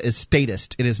media is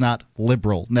statist. It is not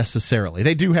liberal necessarily.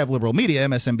 They do have liberal media.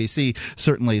 MSNBC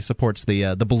certainly supports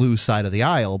the blue side of the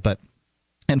aisle,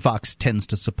 and Fox tends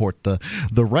to support the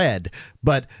red.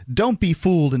 But don't be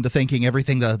fooled into thinking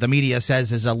everything the media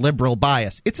says is a liberal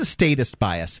bias. It's a statist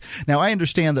bias. Now, I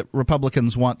understand that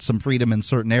Republicans want some freedom in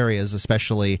certain areas,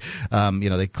 especially,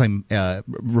 they claim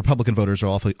Republican voters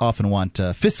often want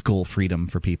fiscal freedom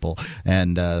for people.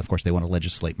 And, of course, they want to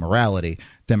legislate morality.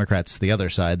 Democrats, the other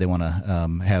side, they want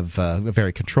to have a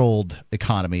very controlled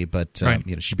economy, but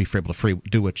should be able to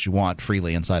do what you want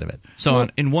freely inside of it. So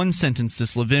in one sentence,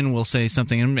 this Levin will say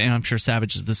something, and I'm sure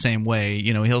Savage is the same way.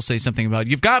 He'll say something about,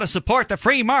 you've got to support the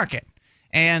free market.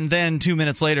 And then 2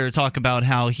 minutes later talk about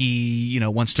how he,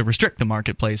 wants to restrict the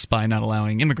marketplace by not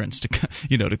allowing immigrants to,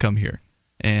 to come here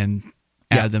and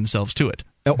add themselves to it.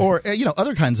 Or,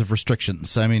 other kinds of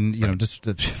restrictions. I mean, just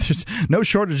there's no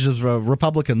shortage of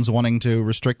Republicans wanting to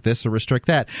restrict this or restrict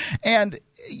that. And,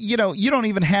 you don't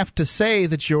even have to say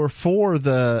that you're for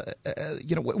the,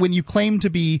 when you claim to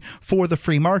be for the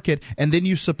free market and then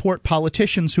you support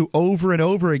politicians who over and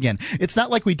over again. It's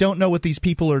not like we don't know what these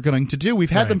people are going to do.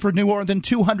 We've had them for more than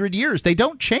 200 years. They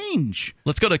don't change.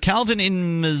 Let's go to Calvin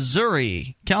in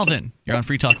Missouri. Calvin, you're on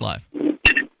Free Talk Live.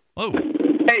 Whoa.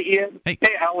 Hey, Ian. Hey,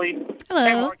 Allie. Hello.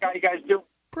 Hey, Mark. How you guys doing?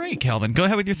 Great, Calvin. Go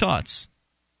ahead with your thoughts.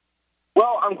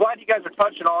 Well, I'm glad you guys are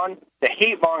touching on the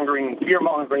hate-mongering,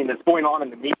 fear-mongering that's going on in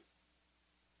the media.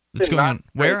 That's going on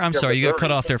where? I'm sorry, you got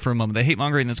cut off there for a moment. The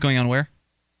hate-mongering that's going on where?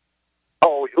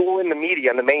 Oh, in the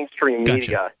media, in the mainstream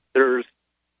media. Here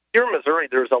in Missouri,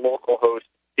 there's a local host,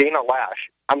 Dana Lash.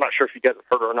 I'm not sure if you guys have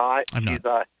heard her or not. She's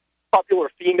a popular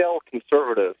female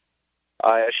conservative,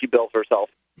 as she bills herself.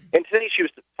 And today she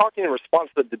was talking in response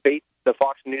to the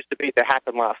Fox News debate that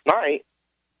happened last night,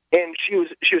 and she was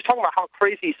talking about how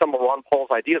crazy some of Ron Paul's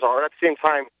ideas are, at the same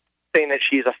time saying that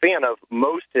she's a fan of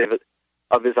most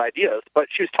of his ideas. But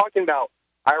she was talking about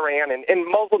Iran and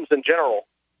Muslims in general,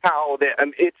 how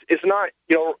it's not,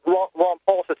 Ron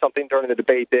Paul said something during the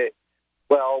debate that,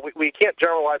 well, we can't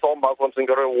generalize all Muslims and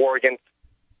go to war against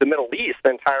the Middle East,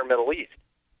 the entire Middle East.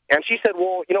 And she said,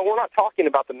 well, we're not talking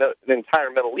about the entire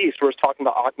Middle East. We're just talking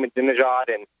about Ahmadinejad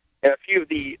and a few of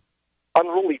the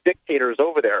unruly dictators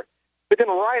over there. But then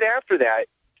right after that,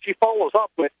 she follows up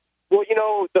with, well,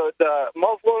 the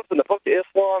Muslims and the Book of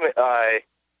Islam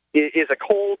is a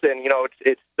cult, and,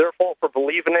 it's their fault for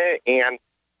believing it. And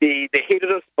They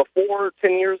hated us before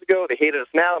 10 years ago. They hated us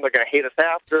now, and they're going to hate us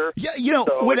after. Yeah,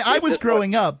 when I was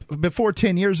growing up, before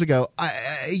 10 years ago,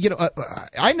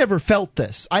 I never felt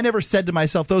this. I never said to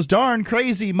myself, those darn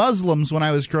crazy Muslims when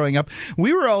I was growing up.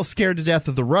 We were all scared to death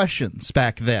of the Russians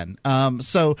back then.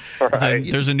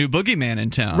 There's a new boogeyman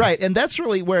in town. Right, and that's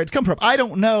really where it's come from. I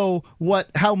don't know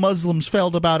how Muslims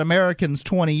felt about Americans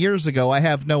 20 years ago. I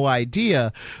have no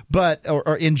idea, but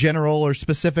or in general or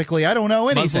specifically, I don't know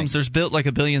anything. Muslims, there's built like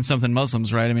a billion something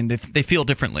Muslims, right? I mean, they feel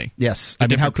differently. Yes, I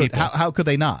mean, how could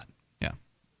they not? Yeah,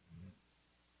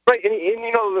 right. And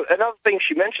another thing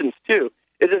she mentions too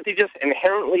is that they just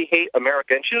inherently hate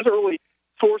America, and she doesn't really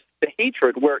source the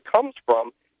hatred where it comes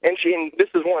from. And this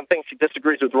is one of the things she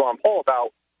disagrees with Ron Paul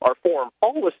about our foreign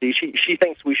policy. She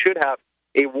thinks we should have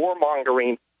a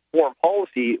warmongering foreign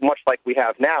policy, much like we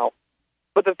have now.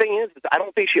 But the thing is I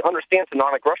don't think she understands the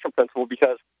non-aggression principle,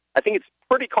 because I think it's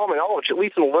pretty common knowledge, at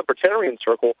least in the libertarian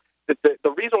circle, that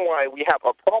the reason why we have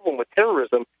a problem with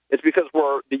terrorism is because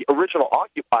we're the original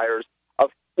occupiers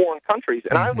of foreign countries.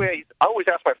 And I always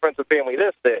ask my friends and family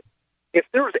this, that if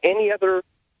there was any other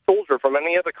soldier from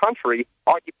any other country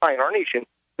occupying our nation,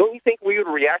 don't you think we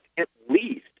would react at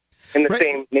least in the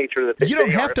same nature that they You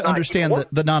don't have to understand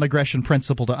the non-aggression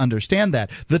principle to understand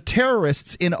that. The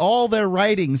terrorists, in all their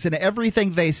writings and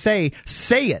everything they say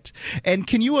it. And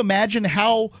can you imagine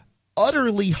how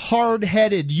utterly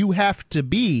hard-headed you have to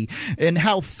be and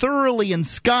how thoroughly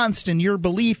ensconced in your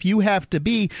belief you have to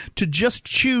be to just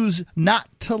choose not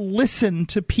to listen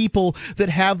to people that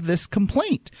have this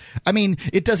complaint? I mean,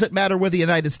 it doesn't matter whether the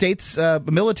United States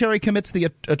military commits the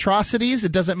atrocities.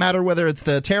 It doesn't matter whether it's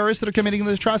the terrorists that are committing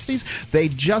the atrocities. They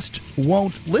just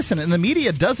won't listen, and the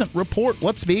media doesn't report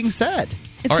what's being said.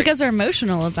 It's because they're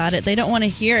emotional about it. They don't want to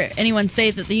hear anyone say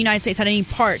that the United States had any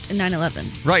part in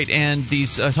 9/11. Right, and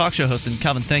these talk show hosts, and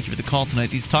Calvin, thank you for the call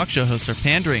tonight, these talk show hosts are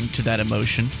pandering to that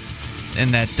emotion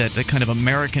and that kind of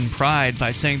American pride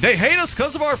by saying they hate us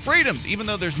because of our freedoms, even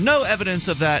though there's no evidence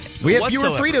of that We have whatsoever.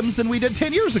 fewer freedoms than we did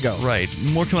 10 years ago. Right.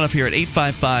 More coming up here at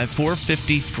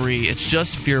 855-450-FREE. It's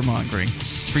just fear-mongering.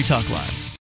 It's Free Talk Live.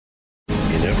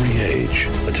 In every age,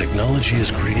 a technology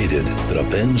is created that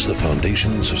upends the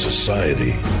foundations of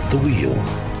society. The wheel,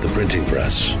 the printing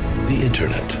press, the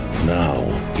internet. Now,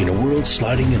 in a world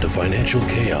sliding into financial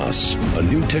chaos, a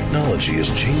new technology is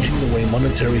changing the way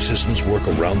monetary systems work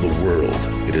around the world.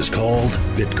 It is called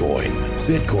Bitcoin.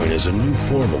 Bitcoin is a new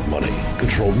form of money,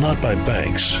 controlled not by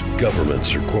banks,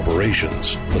 governments, or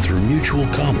corporations, but through mutual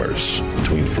commerce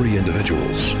between free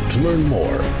individuals. To learn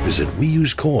more, visit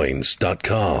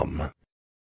weusecoins.com.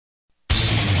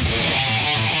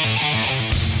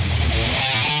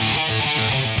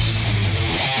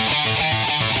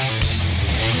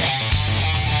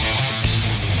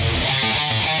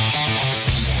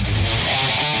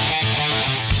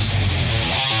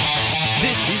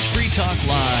 This is Free Talk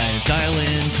Live. Dial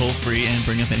in, toll free, and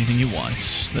bring up anything you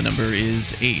want. The number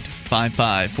is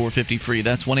 855-450-FREE.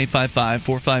 That's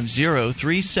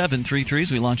 1-855-450-3733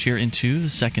 as we launch here into the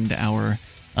second hour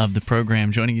of the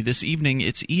program. Joining you this evening,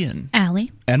 it's Ian.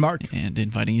 Allie. And Mark. And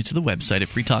inviting you to the website at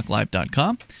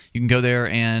freetalklive.com. You can go there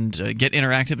and get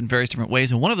interactive in various different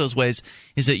ways. And one of those ways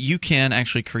is that you can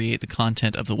actually create the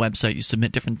content of the website. You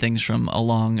submit different things from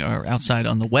along or outside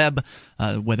on the web,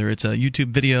 whether it's a YouTube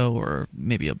video or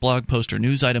maybe a blog post or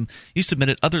news item. You submit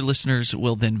it. Other listeners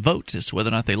will then vote as to whether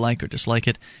or not they like or dislike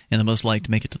it. And the most liked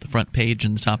make it to the front page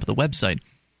and the top of the website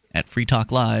at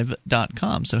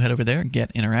freetalklive.com. So head over there and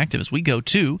get interactive. As we go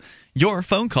to your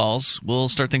phone calls, we'll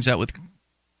start things out with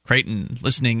Creighton,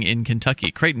 listening in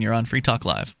Kentucky. Creighton, you're on Free Talk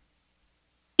Live.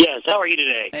 Yes, how are you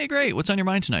today? Hey, great. What's on your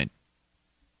mind tonight?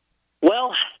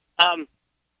 Well, I'm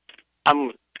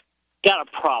got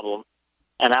a problem,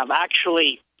 and I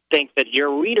actually think that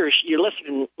your readers, your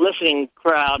listening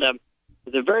crowd,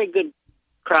 is a very good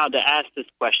crowd to ask this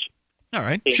question. All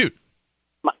right, shoot.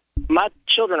 My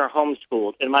children are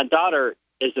homeschooled, and my daughter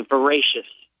is a voracious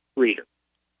reader.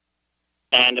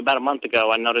 And about a month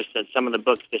ago, I noticed that some of the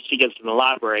books that she gets from the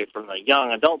library from the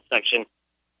young adult section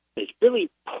is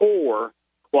really poor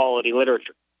quality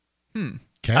literature.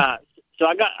 Okay. So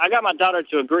I got my daughter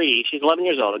to agree. She's 11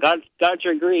 years old. I got her to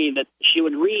agree that she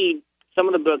would read some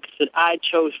of the books that I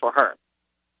chose for her.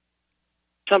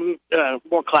 Some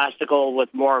more classical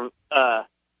with more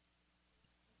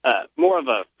of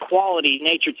a quality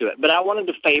nature to it. But I wanted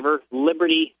to favor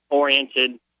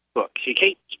liberty-oriented books. You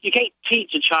can't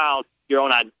teach a child your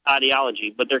own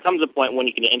ideology, but there comes a point when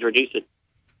you can introduce it,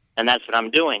 and that's what I'm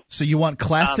doing. So you want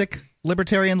classic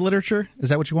libertarian literature? Is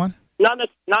that what you want? Not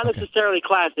necessarily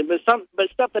classic, but stuff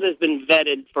that has been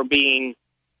vetted for being,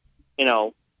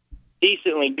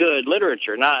 decently good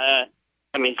literature. Not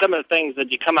I mean, some of the things that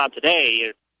you come out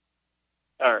today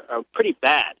are pretty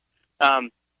bad. To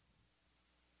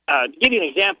give you an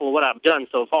example of what I've done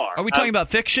so far. Are we talking about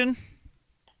fiction?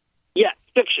 Yeah,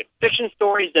 fiction. Fiction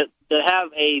stories that have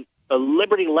a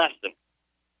liberty lesson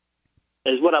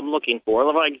is what I'm looking for.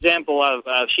 For example,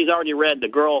 she's already read The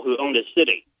Girl Who Owned a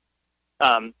City.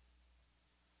 And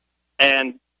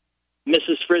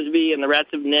Mrs. Frisbee and the Rats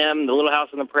of Nim, The Little House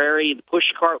on the Prairie, The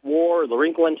Pushcart War, The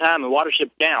Wrinkle in Time, and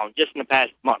Watership Down just in the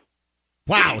past month.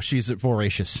 Wow, she's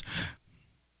voracious.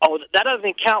 Oh, that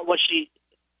doesn't count what she...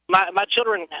 My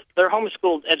children, their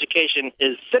homeschooled education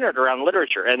is centered around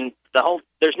literature, and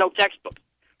there's no textbook.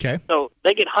 Okay. So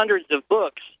they get hundreds of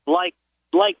books like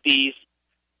these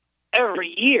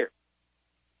every year,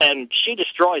 and she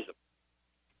destroys them.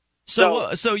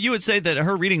 So you would say that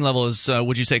her reading level is,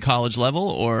 would you say college level,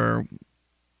 or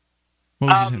what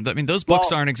would you say? I mean, those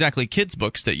books aren't exactly kids'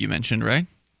 books that you mentioned, right?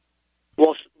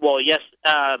 Well, yes.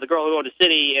 The Girl Who Owned a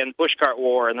City and Pushcart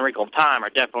War and The Wrinkle in Time are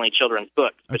definitely children's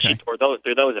books, but she tore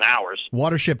through those in hours.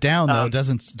 Watership Down, though,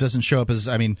 doesn't show up as,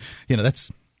 I mean,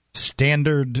 that's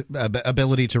standard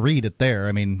ability to read it there.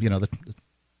 I mean,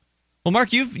 Well,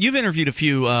 Mark, you've interviewed a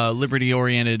few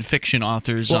liberty-oriented fiction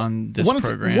authors on this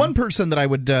program. One person that I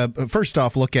would first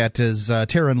off look at is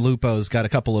Taryn Lupo's got a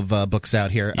couple of books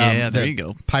out here. There you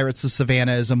go. Pirates of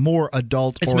Savannah is a more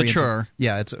adult-oriented. It's mature.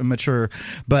 Yeah, it's mature,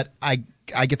 but I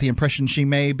get the impression she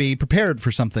may be prepared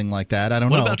for something like that. I don't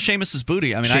know. What about Seamus's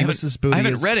Booty? I mean, I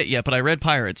haven't read it yet, but I read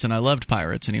Pirates, and I loved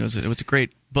Pirates, and it was a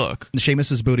great book.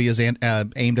 Seamus's Booty is aimed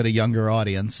at a younger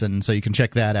audience, and so you can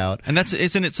check that out. And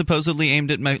isn't it supposedly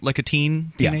aimed at like a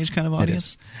teenage kind of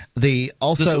audience? It is.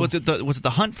 Was it the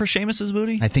hunt for Seamus's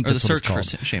Booty? I think that's the what search it's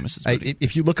called. for Seamus's Booty.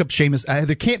 If you look up Seamus,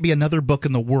 there can't be another book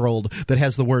in the world that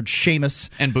has the word Seamus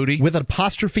and booty with an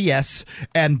apostrophe S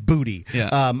and booty,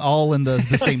 all in the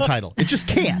same title. It just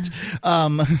can't.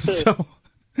 So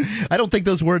I don't think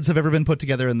those words have ever been put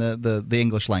together in the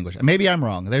English language. Maybe I'm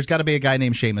wrong. There's got to be a guy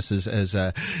named Seamus has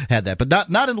had that, but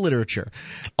not in literature.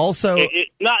 Also,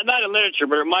 not in literature,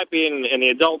 but it might be in the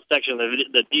adult section of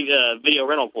the video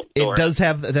rental store. It does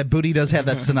have that. Booty does have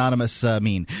that synonymous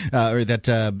mean or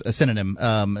that synonym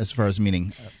as far as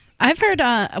meaning. I've heard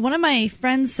one of my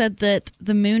friends said that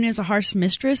The Moon is a Harsh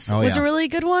Mistress was a really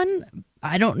good one.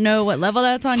 I don't know what level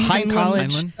that's on. He's in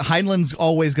college. Heinlein's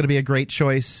always going to be a great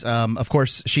choice. Of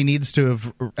course, she needs to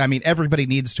have. I mean, everybody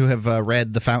needs to have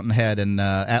read The Fountainhead and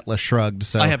Atlas Shrugged.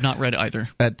 So I have not read either.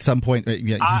 At some point,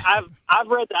 I've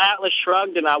read the Atlas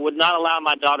Shrugged, and I would not allow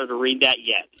my daughter to read that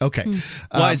yet. Okay,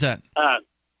 why is that?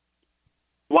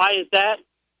 Why is that?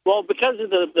 Well, because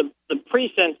of the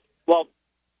precinct. Well,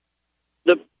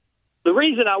 the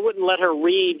reason I wouldn't let her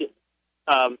read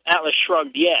Atlas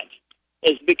Shrugged yet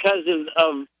is because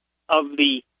of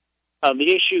the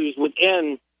issues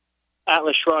within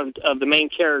Atlas Shrugged of the main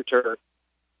character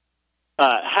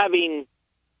having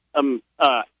extramarital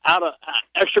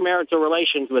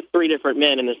relations with three different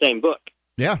men in the same book.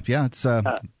 Yeah, it's. So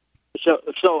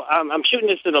I'm shooting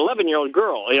this at an 11-year-old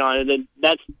girl.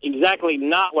 That's exactly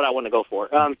not what I want to go for.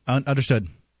 Understood.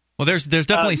 Well, there's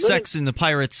definitely sex in the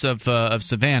Pirates of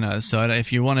Savannah. So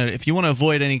if you want to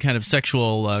avoid any kind of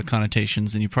sexual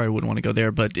connotations, then you probably wouldn't want to go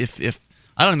there. But if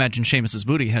I don't imagine Seamus's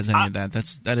Booty has any of that.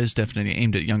 That is definitely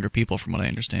aimed at younger people, from what I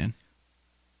understand.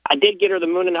 I did get her The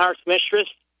Moon and Harsh Mistress,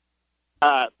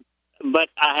 but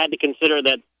I had to consider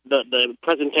that the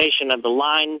presentation of the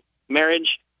line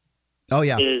marriage. Oh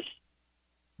yeah. is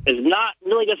not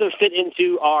really doesn't fit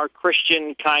into our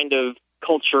Christian kind of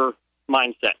culture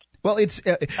mindset. Well, it's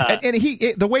and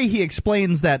the way he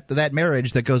explains that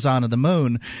marriage that goes on in the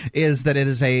moon is that it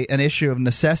is an issue of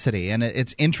necessity, and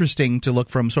it's interesting to look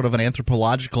from sort of an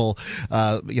anthropological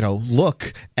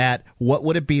look at what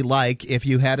would it be like if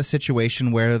you had a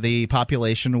situation where the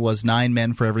population was 9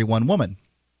 men for every 1 woman.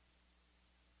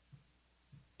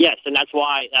 Yes, and that's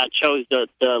why I chose to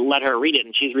let her read it,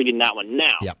 and she's reading that one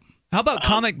now. Yep. How about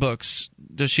comic books?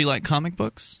 Does she like comic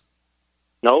books?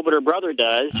 No, but her brother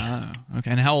does. Oh,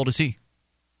 okay. And how old is he?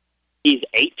 He's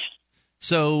 8.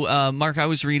 So, Mark, I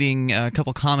was reading a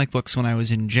couple comic books when I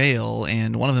was in jail,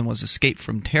 and one of them was Escape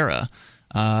from Terra.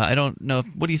 I don't know.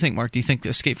 What do you think, Mark? Do you think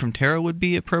Escape from Terra would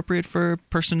be appropriate for a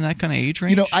person in that kind of age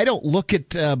range? I don't look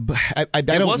at I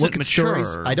don't look at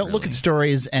stories. I don't look at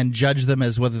stories and judge them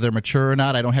as whether they're mature or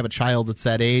not. I don't have a child that's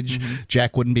that age. Mm-hmm.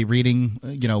 Jack wouldn't be reading.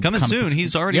 Coming soon. Books.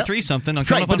 He's already 3-something.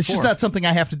 Right, but it's just not something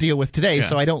I have to deal with today. Yeah.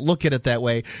 So I don't look at it that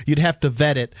way. You'd have to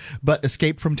vet it. But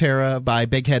Escape from Terra by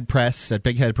Big Head Press at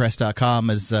BigHeadPress.com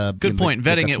is good point.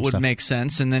 Vetting it would make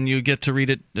sense, and then you get to read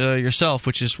it yourself,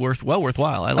 which is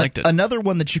worthwhile. I liked it. Another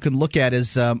one that you can look at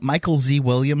is Michael Z.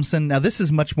 Williamson. Now, this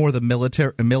is much more the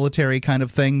military kind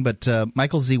of thing, but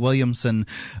Michael Z. Williamson.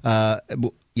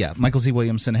 Michael Z.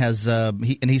 Williamson has,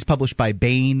 he's published by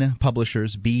Baen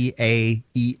Publishers,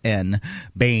 B-A-E-N,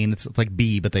 Baen. It's like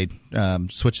B, but they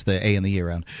switched the A and the E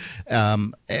around.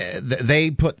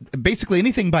 They put basically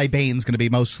anything by Baen's going to be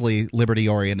mostly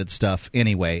liberty-oriented stuff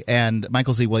anyway, and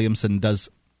Michael Z. Williamson does.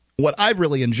 What I've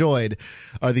really enjoyed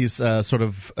are these sort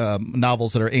of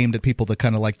novels that are aimed at people that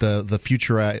kind of like the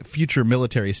future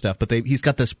military stuff. But he's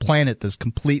got this planet that's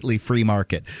completely free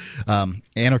market.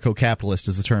 Anarcho-capitalist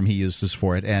is the term he uses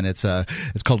for it, and it's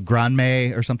called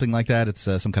Granme or something like that. It's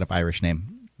some kind of Irish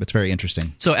name. It's very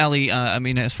interesting. So, Ali,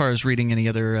 as far as reading any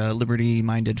other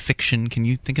liberty-minded fiction, can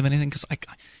you think of anything? Because I'm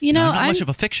not much of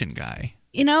a fiction guy.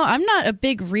 I'm not a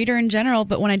big reader in general,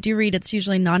 but when I do read, it's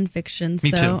usually nonfiction. Me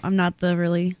too. I'm not the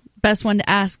really best one to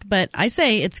ask. But I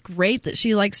say it's great that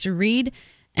she likes to read.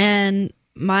 And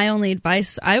my only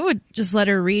advice, I would just let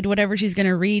her read whatever she's going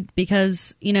to read.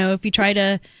 Because, if you try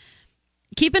to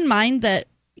keep in mind that,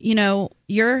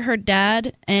 you're her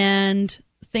dad and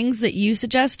things that you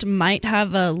suggest might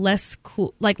have a less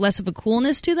of a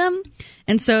coolness to them.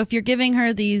 And so if you're giving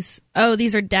her these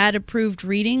are dad approved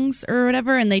readings or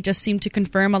whatever, and they just seem to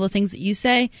confirm all the things that you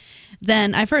say,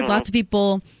 then I've heard lots of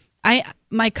people,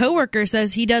 my coworker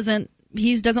says he doesn't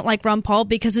like Ron Paul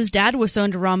because his dad was so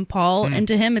into Ron Paul, and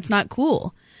to him it's not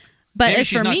cool. But maybe as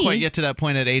she's for not me, quite yet to that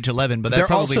point at age 11, but that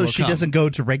probably will she come. doesn't go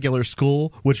to regular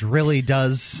school, which really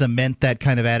does cement that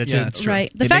kind of attitude. Yeah, that's true. Right.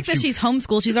 The fact that she's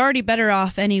homeschooled, she's already better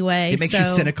off anyway. It makes you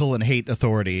cynical and hate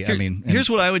authority. Here's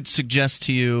what I would suggest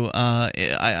to you.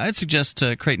 I'd suggest,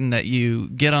 Creighton, that you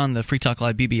get on the Free Talk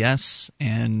Live BBS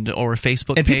or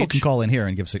Facebook page. And people can call in here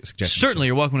and give suggestions. Certainly,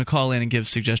 you're welcome to call in and give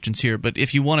suggestions here. But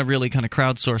if you want to really kind of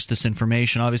crowdsource this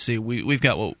information, obviously we've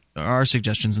got what our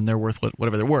suggestions, and they're worth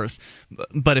whatever they're worth.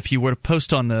 But if you were to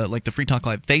post on the Free Talk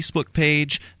Live Facebook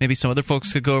page, maybe some other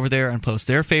folks could go over there and post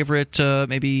their favorite,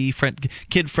 maybe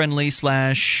kid-friendly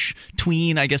 /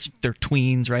 tween. I guess they're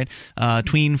tweens, right?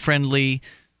 Tween-friendly,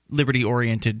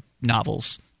 liberty-oriented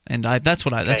novels, and that's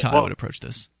how I would approach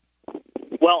this.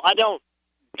 Well, I don't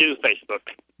do Facebook.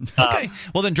 Okay,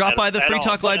 well then drop by the Free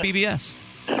Talk Live BBS.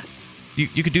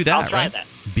 You could do that, I'll try right? that.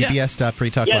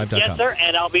 bbs.freetalklive.com. Yes, sir,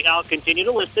 and I'll continue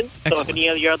to listen. Excellent. So if any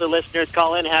of your other listeners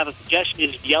call in and have a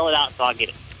suggestion, just yell it out so I'll get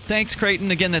it. Thanks,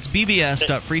 Creighton. Again, that's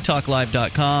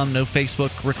bbs.freetalklive.com. No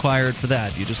Facebook required for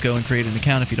that. You just go and create an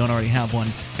account if you don't already have one.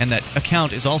 And that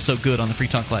account is also good on the Free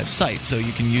Talk Live site, so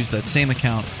you can use that same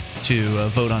account to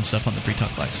vote on stuff on the Free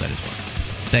Talk Live site as well.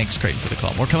 Thanks, Creighton, for the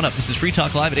call. More coming up. This is Free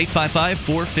Talk Live at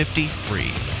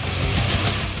 855-450-FREE.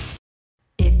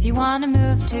 If you want to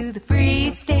move to the free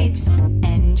state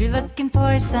and you're looking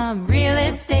for some real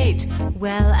estate,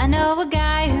 well, I know a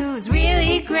guy who's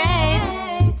really great.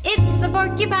 It's the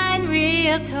Porcupine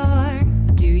Realtor.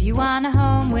 Do you want a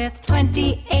home with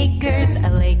 20 acres,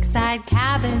 a lakeside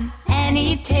cabin,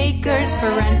 any takers for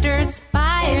renters,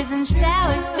 buyers, and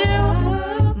sellers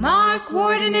too? Mark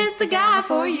Warden is the guy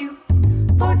for you.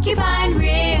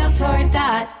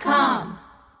 PorcupineRealtor.com.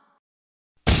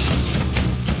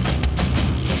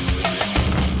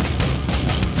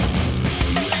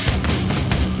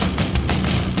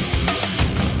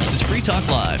 Free Talk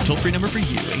Live, toll-free number for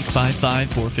you,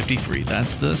 855-450-FREE.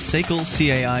 That's the SACL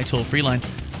CAI toll-free line,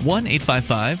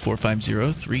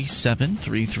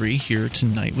 1-855-450-3733. Here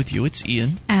tonight with you, it's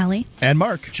Ian. Allie. And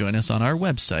Mark. Join us on our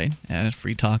website at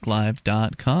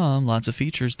freetalklive.com. Lots of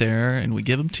features there, and we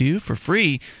give them to you for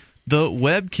free. The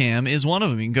webcam is one of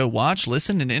them. You can go watch,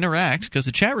 listen, and interact because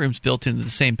the chat room's built into the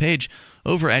same page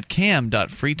over at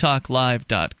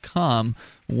cam.freetalklive.com.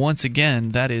 Once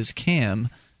again, that is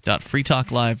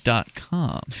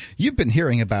cam.freetalklive.com. You've been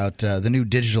hearing about the new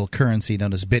digital currency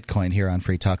known as Bitcoin here on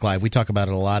Free Talk Live. We talk about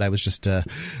it a lot. I was just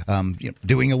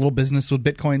doing a little business with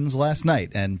Bitcoins last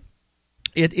night, and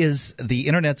it is the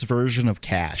Internet's version of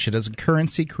cash. It is a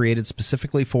currency created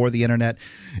specifically for the Internet.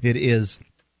 It is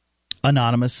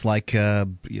anonymous, like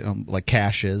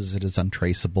cash is. It is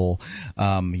untraceable.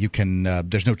 You can.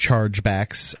 There's no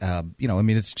chargebacks.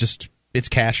 It's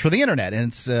cash for the Internet, and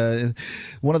it's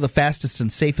one of the fastest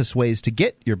and safest ways to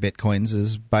get your Bitcoins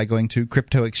is by going to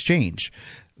Crypto Exchange.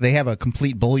 They have a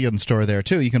complete bullion store there,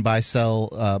 too. You can buy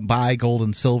gold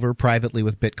and silver privately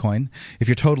with Bitcoin. If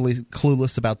you're totally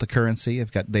clueless about the currency,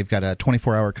 they've got a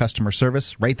 24-hour customer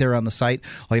service right there on the site.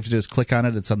 All you have to do is click on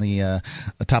it. It's on the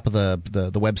top of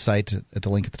the website at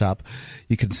the link at the top.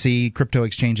 You can see Crypto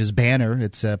Exchange's banner.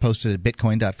 It's posted at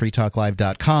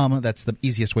bitcoin.freetalklive.com. That's the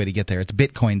easiest way to get there. It's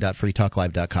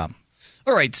bitcoin.freetalklive.com.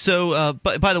 All right. So,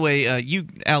 by the way, you,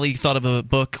 Allie, thought of a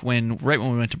book right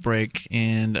when we went to break,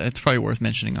 and it's probably worth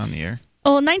mentioning on the air.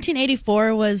 Oh,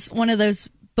 1984 was one of those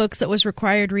books that was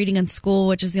required reading in school,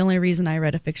 which is the only reason I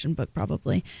read a fiction book,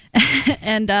 probably.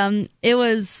 And it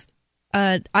was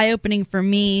eye-opening for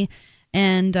me,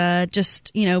 and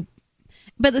just,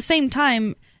 but at the same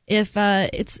time, if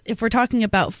we're talking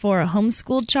about for a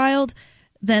homeschooled child,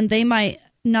 then they might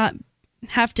not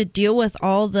have to deal with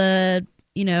all the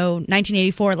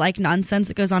 1984 like nonsense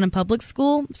that goes on in public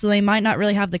school, so they might not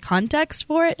really have the context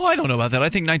for it. Well, I don't know about that. I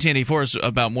think 1984 is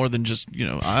about more than just,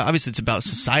 obviously it's about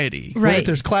society. Right. Well, if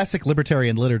there's classic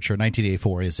libertarian literature,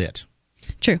 1984 is it.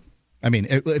 True. I mean,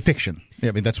 fiction. Yeah,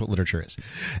 I mean, that's what literature is.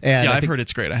 And I've heard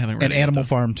it's great. I haven't read it. And Animal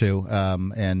Farm, too.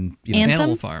 And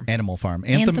Animal Farm. Animal Farm.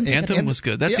 Anthem was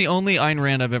good. That's the only Ayn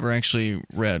Rand I've ever actually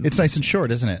read. It's nice and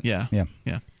short, isn't it? Yeah.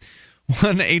 Yeah.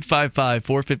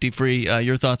 1-855-450-FREE.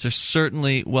 Your thoughts are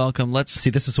certainly welcome. Let's see.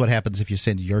 This is what happens if you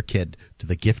send your kid to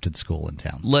the gifted school in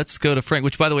town. Let's go to Frank,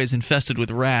 which, by the way, is infested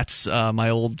with rats. My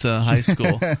old high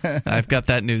school. I've got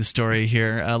that news story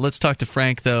here. Let's talk to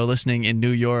Frank, though, listening in New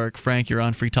York. Frank, you're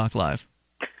on Free Talk Live.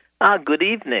 Good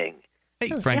evening. Hey,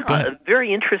 Frank. Go ahead. A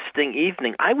very interesting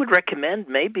evening. I would recommend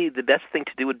maybe the best thing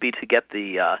to do would be to get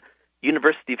the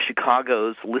University of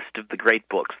Chicago's list of the great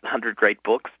books, the 100 great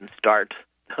books, and start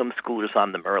homeschoolers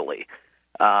on them early.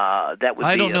 That would.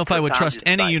 I don't know if I would trust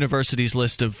any university's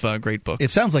list of great books. It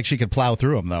sounds like she could plow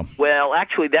through them, though. Well,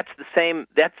 actually, that's the same.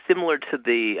 That's similar to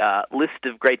the list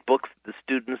of great books the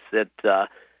students at the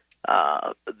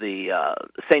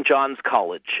St. John's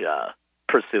College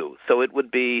pursue. So it would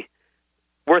be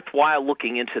worthwhile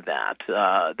looking into that.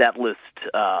 That list,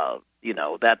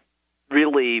 that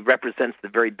really represents the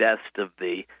very best of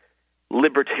the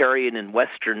libertarian and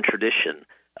Western tradition.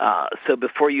 So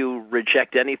before you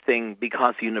reject anything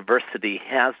because the university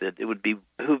has it, it would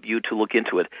behoove you to look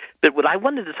into it. But what I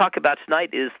wanted to talk about tonight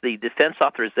is the Defense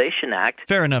Authorization Act.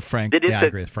 Fair enough, Frank. That is I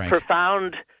agree with Frank.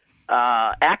 Profound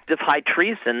act of high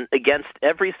treason against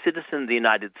every citizen of the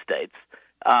United States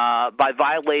by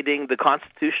violating the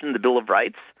Constitution and the Bill of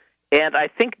Rights. And I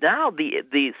think now,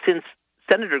 since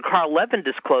Senator Carl Levin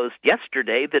disclosed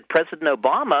yesterday that President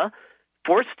Obama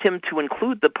forced him to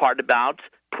include the part about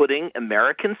putting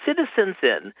American citizens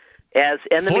in as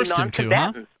enemy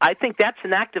non-combatants. I think that's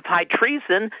an act of high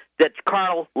treason that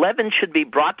Carl Levin should be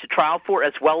brought to trial for,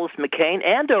 as well as McCain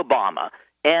and Obama.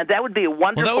 And that would be a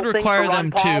wonderful thing. Well, that would require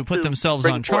them to put themselves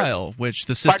on trial, forth. Which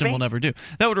the system will never do.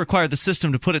 That would require the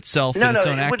system to put itself and its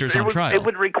own actors on trial. It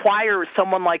would require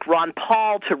someone like Ron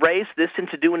Paul to raise this and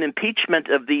to do an impeachment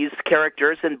of these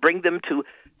characters and bring them to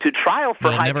trial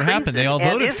for high treason. That'll never happen. They all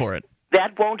voted for it.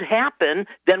 That won't happen,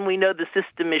 then we know the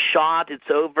system is shot,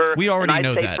 it's over. We already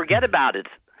know that. that. Forget about it.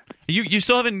 You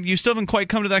still haven't quite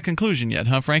come to that conclusion yet,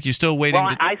 huh, Frank? You're still waiting.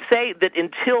 Well, I say that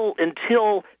until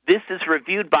this is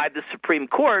reviewed by the Supreme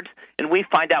Court and we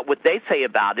find out what they say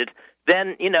about it,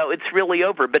 then it's really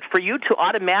over. But for you to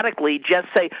automatically just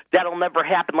say that'll never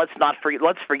happen, let's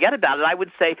forget about it, I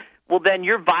would say, well, then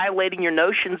you're violating your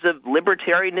notions of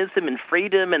libertarianism and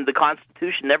freedom and the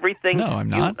Constitution, everything no, I'm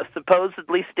not. You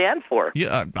supposedly stand for.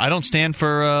 Yeah, I don't stand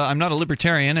for. I'm not a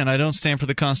libertarian, and I don't stand for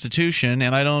the Constitution,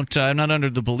 and I'm not under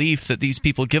the belief that these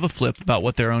people give a flip about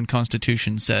what their own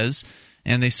Constitution says,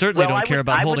 and they certainly don't care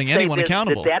about holding anyone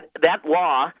accountable. That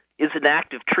law is an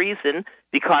act of treason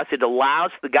because it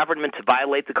allows the government to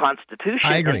violate the Constitution.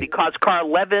 I agree. And because Carl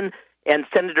Levin and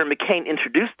Senator McCain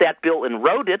introduced that bill and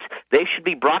wrote it, they should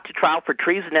be brought to trial for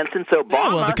treason. And since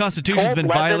Obama the Constitution's been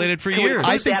violated for years.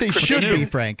 I think they should be,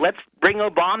 Frank. Let's bring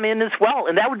Obama in as well,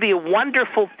 and that would be a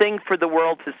wonderful thing for the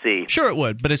world to see. Sure it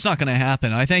would, but it's not going to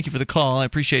happen. I thank you for the call. I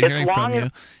appreciate hearing from you.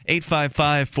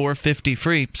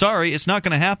 855-450-FREE. Sorry, it's not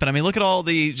going to happen. I mean, look at all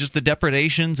the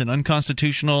depredations and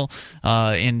unconstitutional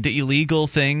and illegal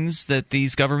things that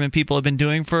these government people have been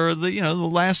doing for the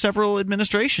last several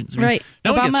administrations. I mean, right.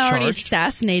 No Obama already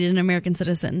assassinated an American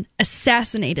citizen.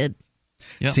 Assassinated.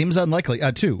 Yep. Seems unlikely.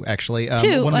 Two, actually.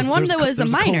 One that was a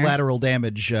minor. Collateral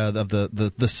damage of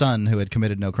the son who had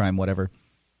committed no crime, whatever.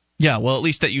 Yeah, well, at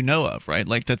least that you know of, right?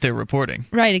 Like that they're reporting.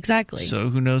 Right, exactly. So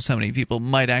who knows how many people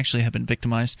might actually have been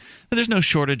victimized. But there's no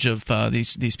shortage of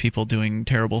these people doing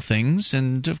terrible things.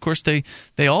 And, of course, they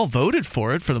all voted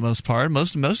for it for the most part.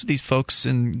 Most of these folks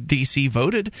in D.C.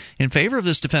 voted in favor of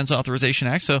this Defense Authorization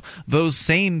Act. So those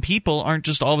same people aren't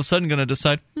just all of a sudden going to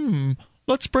decide,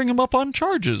 let's bring them up on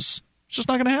charges. It's just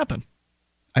not going to happen.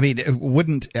 I mean, it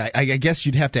wouldn't. I guess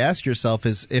you'd have to ask yourself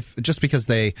is if just because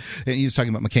he's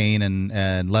talking about McCain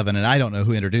and Levin, and I don't know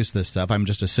who introduced this stuff. I'm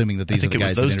just assuming that these are the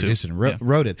guys that introduced it and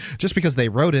wrote it. Just because they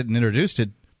wrote it and introduced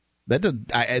it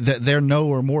They're no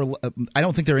or more. I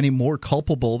don't think they're any more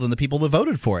culpable than the people that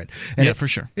voted for it. And for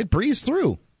sure. It breezed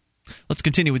through. Let's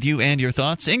continue with you and your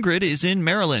thoughts. Ingrid is in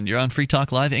Maryland. You're on Free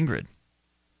Talk Live. Ingrid.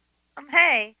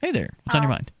 Hey. Hey there. What's on your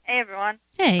mind? Hey, everyone.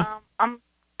 Hey. I'm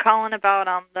calling about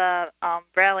the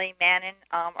Bradley Manning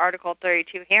Article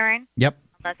 32 hearing. Yep.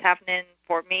 That's happening in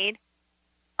Fort Meade.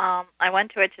 I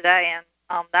went to it today, and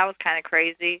that was kind of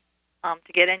crazy.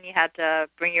 To get in, you had to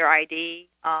bring your ID.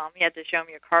 You had to show them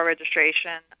your car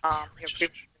registration, your proof of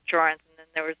insurance, and then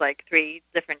there was like 3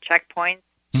 different checkpoints.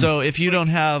 So if you don't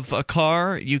have a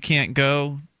car, you can't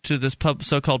go to this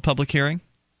so-called public hearing?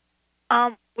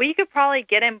 Well, you could probably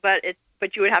get in, but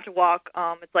you would have to walk.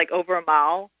 It's like over a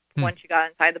mile once you got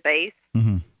inside the base.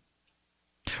 Mm-hmm.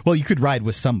 Well, you could ride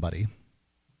with somebody.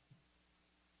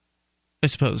 I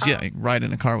suppose, yeah, ride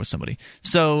in a car with somebody.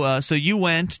 So you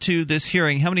went to this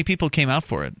hearing. How many people came out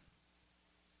for it?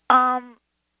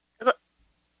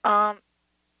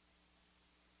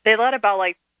 They let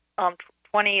about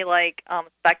 20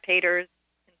 spectators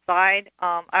inside.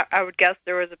 I would guess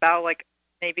there was about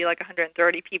maybe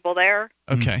 130 people there.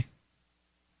 Okay.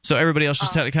 So everybody else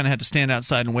just had to stand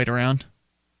outside and wait around?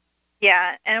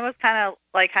 Yeah, and it was kind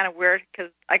of weird because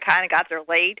I kind of got there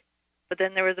late, but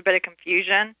then there was a bit of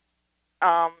confusion.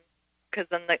 Because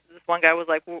then this one guy was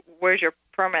like, "Where's your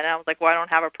permit?" And I was like, "Well, I don't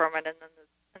have a permit." And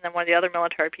then one of the other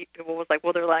military people was like,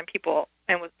 "Well, they're letting people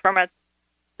in with permits."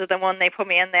 So then when they put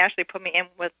me in, they actually put me in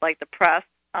with the press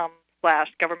 /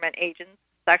 government agents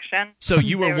section. So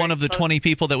you were one of the 20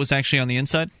 people that was actually on the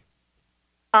inside?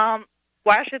 Well,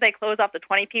 actually, they closed off the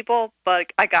 20 people,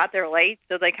 but I got there late,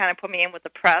 so they kind of put me in with the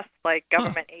press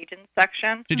government agents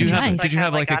section. Did you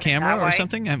have a camera or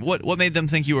something? And what made them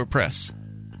think you were press?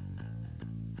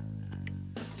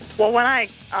 Well, when I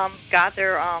got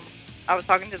there, I was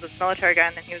talking to this military guy,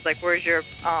 and then he was like, "Where's your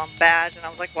badge?" And I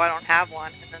was like, "Well, I don't have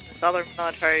one." And then this other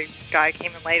military guy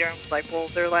came in later and was like, "Well,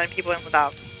 they're letting people in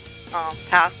without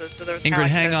passes." So there was Ingrid,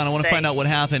 hang on. I want to find out what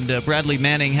happened. Bradley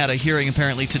Manning had a hearing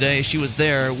apparently today. She was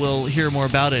there. We'll hear more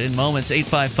about it in moments.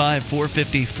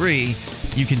 855-450-FREE.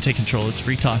 You can take control. It's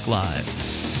Free Talk Live.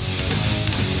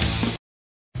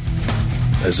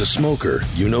 As a smoker,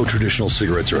 you know traditional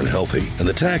cigarettes are unhealthy, and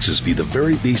the taxes feed the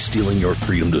very beast stealing your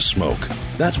freedom to smoke.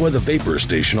 That's why the Vapor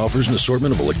Station offers an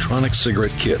assortment of electronic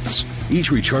cigarette kits.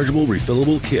 Each rechargeable,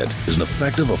 refillable kit is an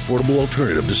effective, affordable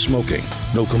alternative to smoking.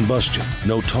 No combustion,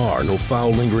 no tar, no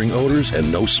foul lingering odors,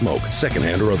 and no smoke,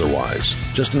 secondhand or otherwise.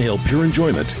 Just inhale pure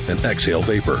enjoyment and exhale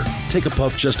vapor. Take a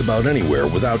puff just about anywhere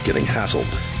without getting hassled.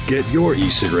 Get your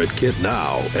e-cigarette kit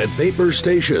now at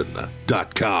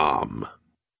vaporstation.com.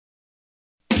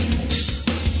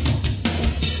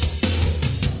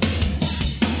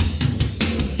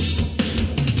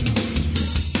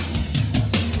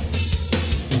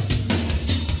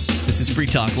 This is Free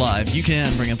Talk Live. You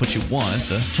can bring up what you want.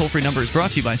 The toll-free number is brought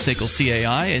to you by SACL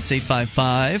CAI. It's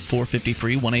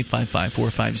 855-450-FREE,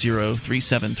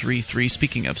 1-855-450-3733.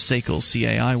 Speaking of SACL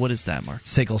CAI, what is that, Mark?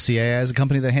 SACL CAI is a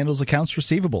company that handles accounts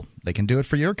receivable. They can do it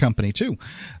for your company, too.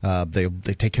 They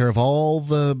take care of all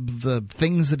the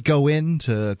things that go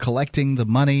into collecting the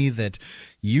money that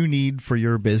you need for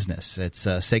your business. It's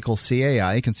SACL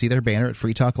CAI. You can see their banner at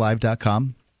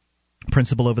freetalklive.com.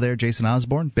 Principal over there, Jason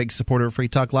Osborne, big supporter of Free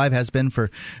Talk Live, has been for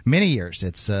many years.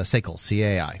 It's SACL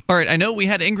CAI. All right, I know we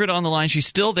had Ingrid on the line. She's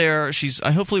still there.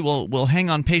 I hopefully will hang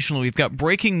on patiently. We've got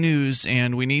breaking news,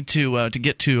 and we need to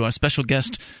get to a special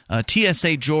guest.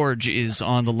 TSA George is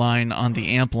on the line, on the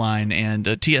AMP line,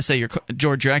 and TSA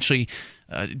George, you're actually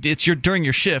during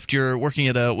your shift. You're working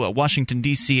at a Washington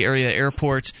D.C. area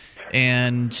airport,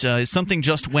 and something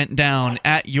just went down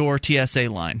at your TSA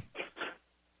line.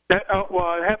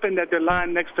 Well, it happened at the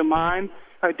line next to mine.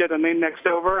 I did a name next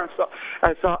over.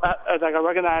 I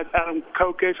recognized Adam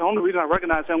Kokish. The only reason I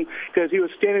recognized him because he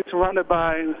was standing surrounded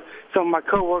by some of my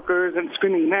coworkers and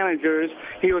screaming managers.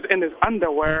 He was in his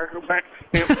underwear.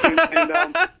 Yep.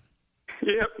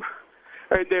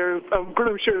 Right there, I'm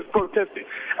pretty sure it's protesting.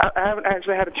 I haven't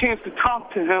actually had a chance to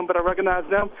talk to him, but I recognized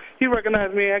him. He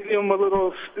recognized me. I gave him a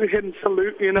little hidden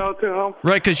salute, to him.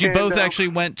 Right, because you both actually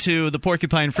went to the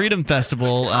Porcupine Freedom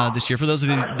Festival this year. For those of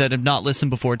you that have not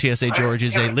listened before, TSA George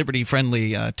is a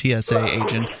liberty-friendly TSA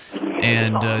agent.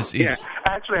 And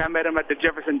actually, I met him at the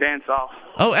Jefferson Dance-Off.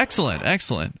 Oh, excellent.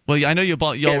 Well, I know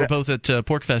y'all were both at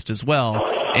PorcFest as well.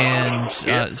 And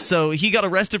so he got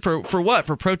arrested for what?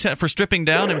 For stripping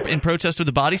down in protest of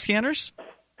the body scanners?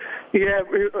 Yeah,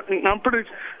 I'm pretty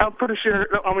sure.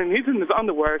 I mean, he's in his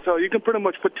underwear, so you can pretty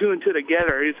much put two and two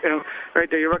together. He's right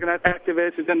there. You recognize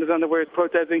activists. He's in his underwear. He's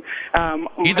protesting.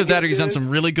 Either that, or he's on some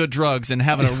really good drugs and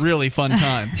having a really fun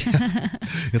time.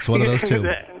 It's one of those two.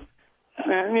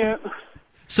 Yeah.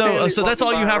 So that's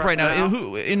all you have right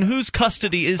now. In whose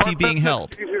custody is he being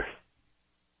held?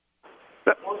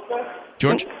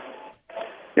 George?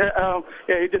 Yeah,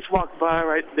 he just walked by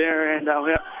right there, and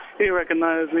he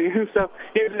recognized me. So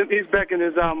he's back in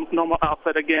his normal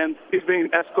outfit again. He's being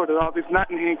escorted off. He's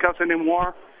not in handcuffs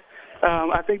anymore.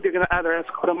 I think they're going to either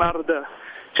escort him out of the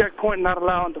checkpoint, not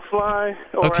allow him to fly,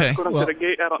 or escort him to the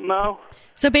gate. I don't know.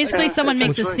 So basically, someone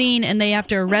makes a scene, and they have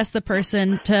to arrest the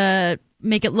person to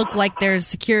make it look like there's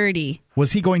security.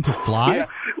 Was he going to fly? Yeah,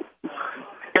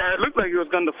 it looked like he was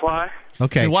going to fly.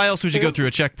 Okay. And why else would you go through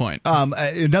a checkpoint?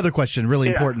 Another question, really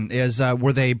important, is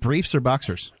were they briefs or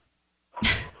boxers?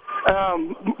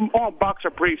 All boxer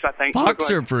briefs, I think.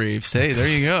 Boxer briefs. Hey, there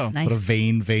you go. Nice. What a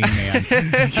vain man.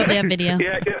 Oh, they have video.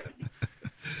 Yeah.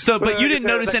 So, but you didn't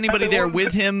notice anybody there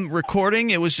with him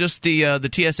recording? It was just the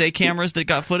TSA cameras that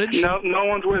got footage? No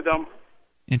one's with him.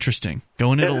 Interesting.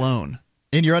 Going it alone.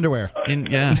 In your underwear.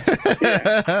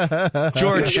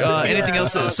 George, anything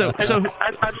else? So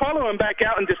I follow him back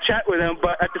out and just chat with him,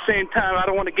 but at the same time, I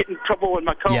don't want to get in trouble with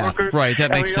my coworkers. Yeah, right.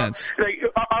 That makes sense.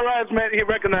 Our eyes met. He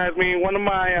recognized me. One of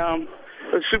my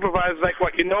supervisors like,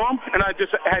 "What, you know him?" And I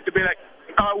just had to be like,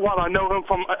 well, I know him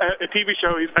from a TV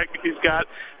show he's got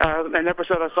an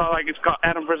episode I saw, like it's called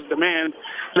Adam versus the Man.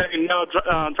 Let him know,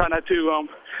 try not to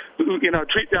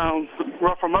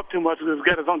rough him up too much because he's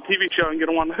got his own TV show and you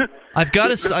don't want to. I've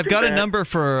got a number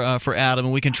for Adam,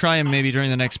 and we can try him maybe during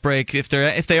the next break if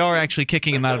they are actually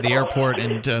kicking him out of the airport,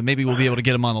 and maybe we'll be able to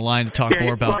get him on the line to talk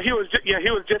more about. Well, he was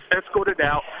just escorted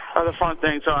out of the front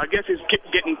thing, so I guess he's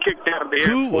getting kicked out of the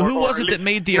airport. Who was it that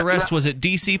made the arrest? Was it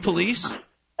D.C. police?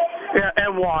 Yeah,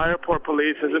 MWA, Airport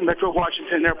Police, is it Metro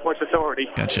Washington Airports Authority.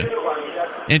 Gotcha.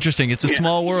 Interesting. It's a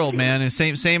small world, man.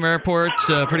 Same airport,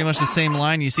 pretty much the same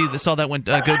line. You saw that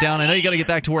go down. I know you got to get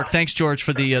back to work. Thanks, George,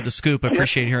 for the scoop. I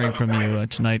appreciate hearing from you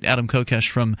tonight. Adam Kokesh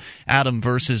from Adam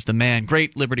versus the Man.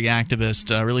 Great liberty activist,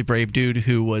 really brave dude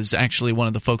who was actually one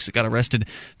of the folks that got arrested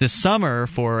this summer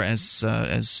for,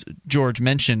 as George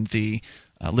mentioned, the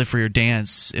Live for Your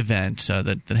Dance event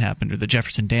that happened, or the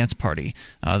Jefferson Dance Party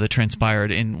that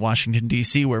transpired in Washington,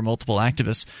 D.C., where multiple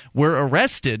activists were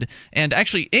arrested. And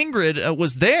actually, Ingrid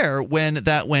was there when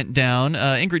that went down.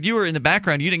 Ingrid, you were in the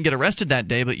background. You didn't get arrested that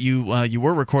day, but you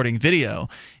were recording video.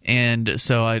 And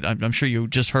so I'm sure you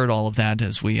just heard all of that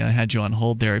as we had you on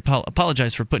hold there. I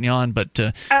apologize for putting you on, but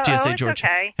TSA George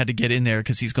had to get in there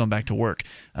because he's going back to work.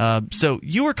 So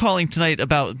you were calling tonight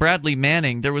about Bradley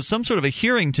Manning. There was some sort of a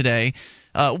hearing today.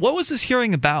 What was this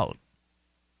hearing about?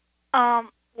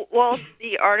 Well,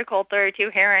 the Article 32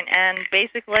 hearing, and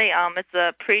basically it's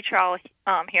a pretrial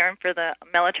hearing for the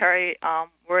military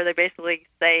where they basically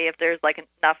say if there's like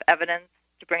enough evidence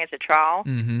to bring it to trial.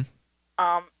 Mm-hmm.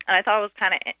 And I thought it was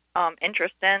kind of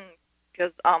interesting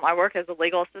because I work as a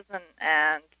legal assistant,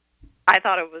 and I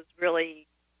thought it was really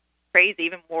crazy,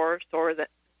 even more so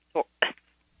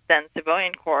than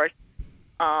civilian court.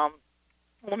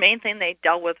 The main thing they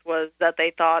dealt with was that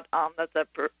they thought that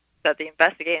the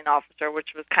investigating officer,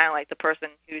 which was kind of like the person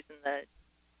who's in the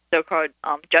so-called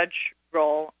judge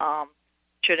role,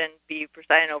 shouldn't be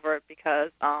presiding over it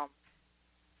because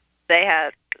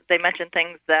they mentioned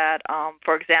things that,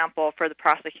 for example, for the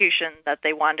prosecution, that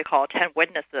they wanted to call 10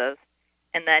 witnesses,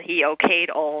 and that he okayed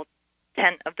all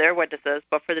 10 of their witnesses,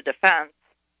 but for the defense,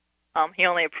 he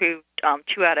only approved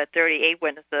 2 out of 38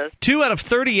 witnesses. 2 out of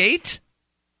 38?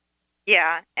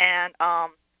 Yeah, and well,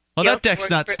 that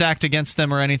deck's not stacked against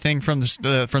them or anything from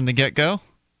the get-go.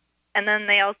 And then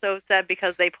they also said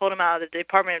because they pulled him out of the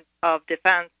Department of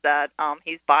Defense that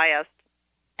he's biased.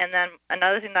 And then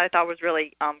another thing that I thought was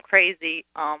really crazy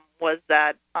was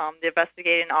that the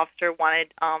investigating officer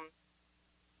wanted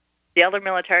the other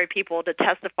military people to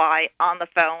testify on the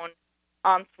phone,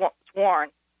 sworn.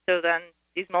 So then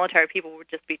these military people would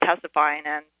just be testifying,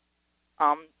 and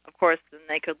of course, then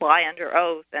they could lie under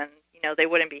oath, and they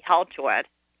wouldn't be held to it.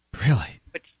 Really?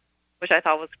 Which I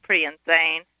thought was pretty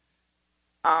insane.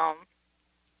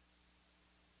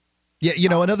 Yeah,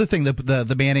 another thing that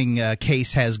the Manning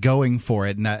case has going for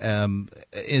it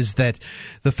is that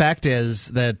the fact is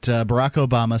that Barack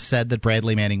Obama said that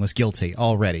Bradley Manning was guilty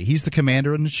already. He's the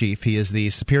commander-in-chief. He is the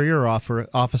superior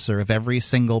officer of every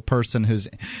single person who's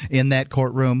in that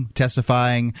courtroom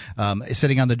testifying,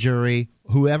 sitting on the jury.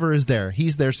 Whoever is there,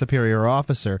 he's their superior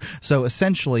officer. So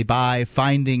essentially, by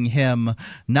finding him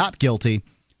not guilty,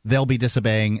 they'll be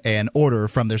disobeying an order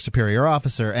from their superior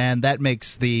officer, and that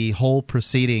makes the whole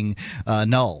proceeding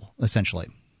null, essentially.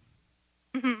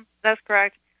 Mm-hmm. That's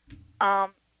correct.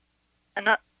 And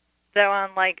though on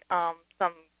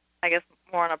some, I guess,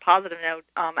 more on a positive note,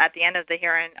 at the end of the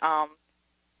hearing,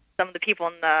 some of the people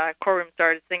in the courtroom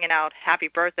started singing out "Happy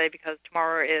Birthday" because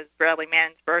tomorrow is Bradley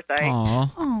Manning's birthday.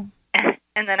 Aww.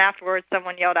 And then afterwards,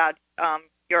 someone yelled out,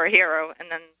 "You're a hero!"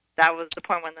 And then that was the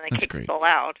point when they kicked us all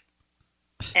out.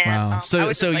 And, wow.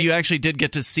 So you actually did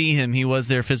get to see him. He was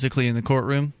there physically in the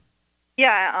courtroom?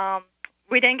 Yeah.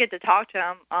 We didn't get to talk to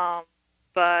him,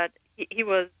 but he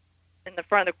was in the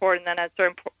front of the court, and then at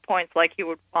certain points, like, he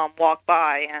would walk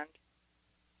by, and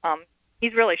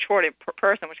he's really short in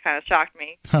person, which kind of shocked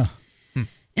me. Huh.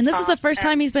 And this is the first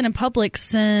time he's been in public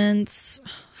since,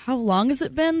 how long has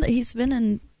it been that he's been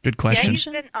in? Good question. Yeah, he's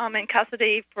been in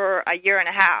custody for a year and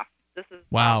a half. This is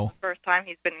wow. The first time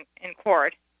he's been in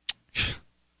court.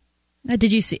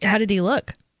 Did you see? How did he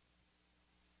look?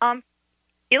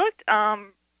 He looked, I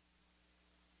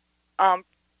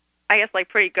guess, like,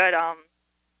 pretty good.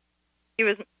 He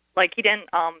was like, he didn't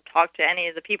talk to any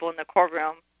of the people in the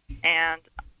courtroom, and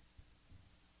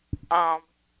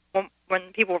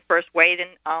when people were first waiting,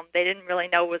 they didn't really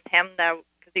know it was him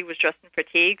because he was dressed in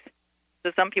fatigues.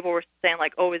 So some people were saying,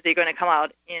 like, "Oh, is he going to come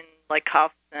out in, like,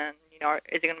 cuffs, and, you know,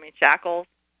 is he going to be in shackles?"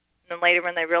 And then later,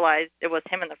 when they realized it was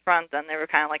him in the front, then they were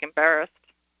kind of, like, embarrassed.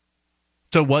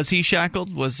 So was he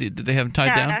shackled? Did they have him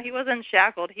tied down? No, he wasn't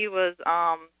shackled. He was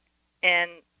in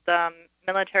the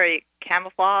military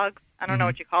camouflage. I don't know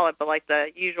what you call it, but, like,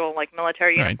 the usual, like,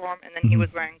 military uniform. And then he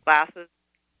was wearing glasses,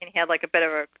 and he had, like, a bit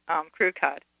of a crew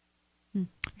cut.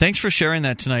 Thanks for sharing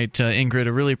that tonight, Ingrid. I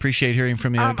really appreciate hearing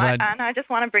from you. And I just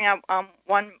want to bring up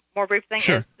one more brief thing.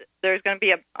 Sure. There's going to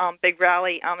be a big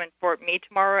rally in Fort Meade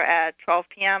tomorrow at 12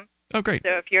 p.m. Oh, great.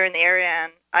 So if you're in the area,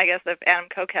 and I guess if Adam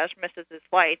Kokesh misses his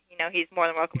flight, you know, he's more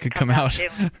than welcome to come out and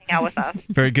hang out with us.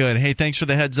 Very good. Hey, thanks for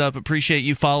the heads up. Appreciate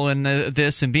you following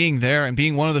this and being there and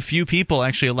being one of the few people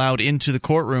actually allowed into the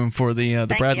courtroom for the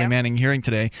Bradley Manning hearing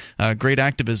today. Great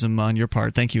activism on your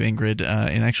part. Thank you, Ingrid.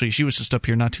 And actually, she was just up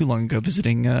here not too long ago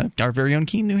visiting our very own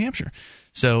Keene, New Hampshire.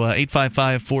 So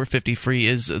 855-450-FREE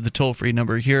is the toll-free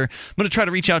number here. I'm going to try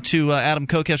to reach out to Adam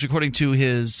Kokesh. According to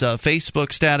his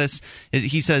Facebook status,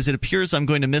 he says, "It appears I'm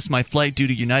going to miss my flight due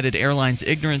to United Airlines'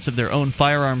 ignorance of their own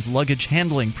firearms luggage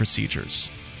handling procedures."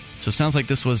 So it sounds like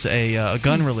this was a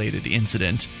gun-related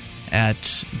incident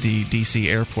at the D.C.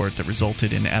 airport that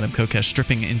resulted in Adam Kokesh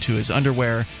stripping into his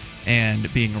underwear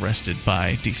and being arrested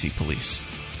by D.C. police,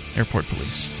 airport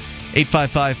police.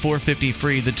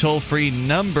 855-450-FREE, the toll-free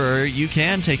number. You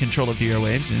can take control of the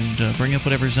airwaves and bring up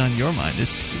whatever's on your mind.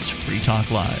 This is Free Talk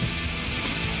Live.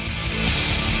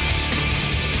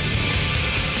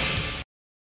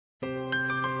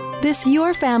 This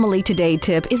Your Family Today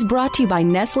tip is brought to you by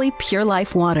Nestle Pure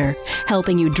Life Water,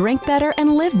 helping you drink better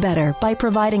and live better by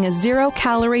providing a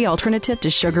zero-calorie alternative to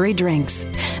sugary drinks.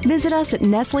 Visit us at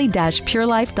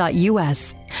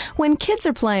nestle-purelife.us. When kids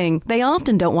are playing, they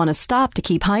often don't want to stop to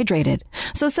keep hydrated.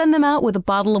 So send them out with a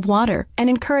bottle of water and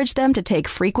encourage them to take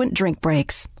frequent drink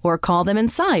breaks or call them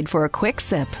inside for a quick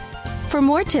sip. For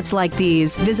more tips like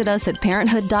these, visit us at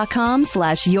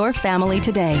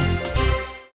parenthood.com/yourfamilytoday.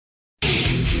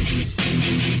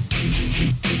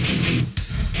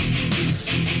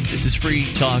 This is Free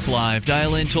Talk Live.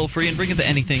 Dial in toll free and bring up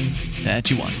anything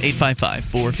that you want.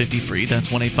 855-450-FREE. That's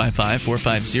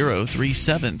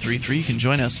 1-855-450-3733. You can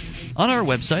join us on our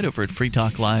website over at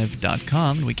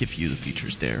freetalklive.com, and we give you the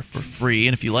features there for free.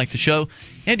 And if you like the show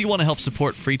and you want to help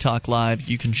support Free Talk Live,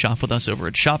 you can shop with us over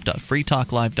at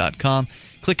shop.freetalklive.com.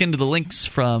 Click into the links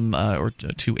from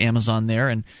to Amazon there,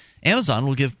 and Amazon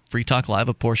will give Free Talk Live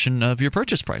a portion of your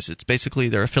purchase price. It's basically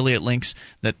their affiliate links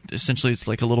that essentially it's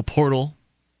like a little portal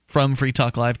from Free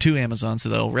Talk Live to Amazon, so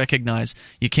they'll recognize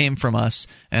you came from us,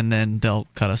 and then they'll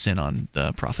cut us in on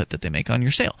the profit that they make on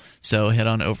your sale. So head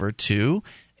on over to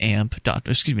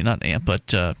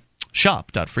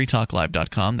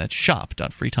shop.freetalklive.com. That's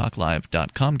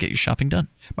shop.freetalklive.com. Get your shopping done.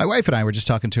 My wife and I were just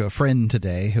talking to a friend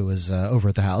today who was over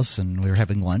at the house, and we were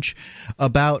having lunch,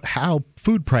 about how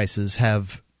food prices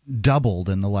have doubled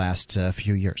in the last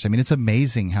few years. I mean, it's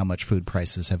amazing how much food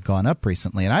prices have gone up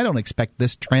recently, and I don't expect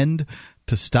this trend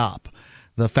to stop.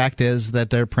 The fact is that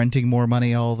they're printing more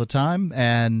money all the time,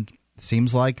 and it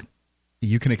seems like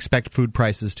you can expect food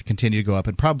prices to continue to go up,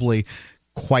 and probably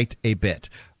quite a bit.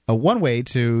 One way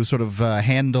to sort of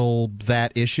handle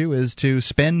that issue is to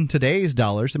spend today's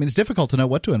dollars. I mean, it's difficult to know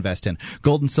what to invest in.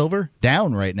 Gold and silver,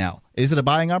 down right now. Is it a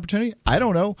buying opportunity? I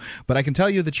don't know. But I can tell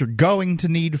you that you're going to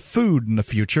need food in the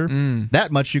future.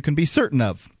 That much you can be certain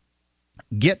of.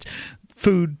 Get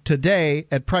food today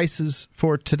at prices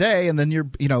for today, and then you're,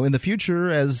 in the future,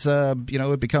 as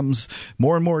it becomes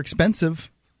more and more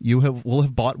expensive, will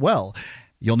have bought well.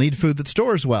 You'll need food that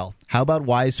stores well. How about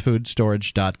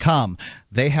wisefoodstorage.com?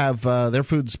 They have their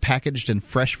foods packaged and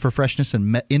fresh for freshness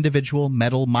in individual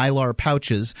metal Mylar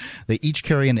pouches. They each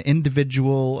carry an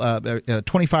individual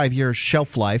 25-year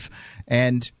shelf life,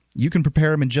 and you can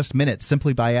prepare them in just minutes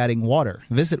simply by adding water.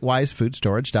 Visit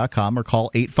wisefoodstorage.com or call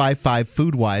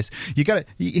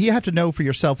 855-FoodWise. You have to know for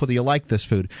yourself whether you like this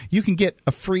food. You can get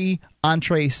a free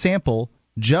entree sample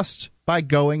just by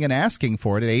going and asking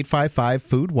for it at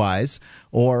 855-FoodWise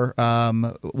or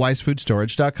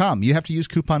wisefoodstorage.com. You have to use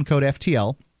coupon code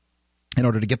FTL in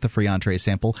order to get the free entree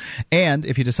sample. And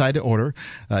if you decide to order,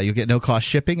 you'll get no-cost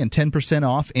shipping and 10%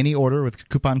 off any order with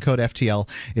coupon code FTL.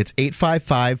 It's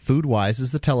 855-FoodWise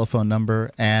is the telephone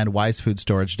number, and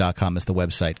wisefoodstorage.com is the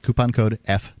website. Coupon code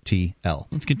FTL.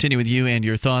 Let's continue with you and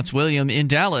your thoughts. William in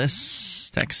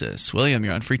Dallas, Texas. William,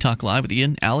 you're on Free Talk Live with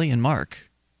Ian, Allie, and Mark.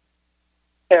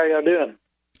 Hey, how y'all doing?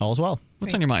 All is well.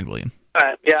 What's on your mind, William? All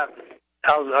right, yeah,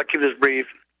 I'll keep this brief.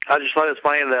 I just thought it was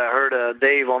funny that I heard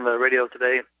Dave on the radio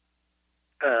today.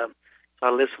 So I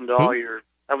listened to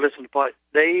I've listened to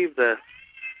Dave, the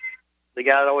guy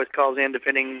that always calls in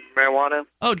defending marijuana.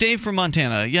 Oh, Dave from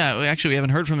Montana. Yeah, actually, we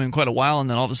haven't heard from him in quite a while, and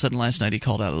then all of a sudden last night he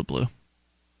called out of the blue.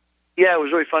 Yeah, it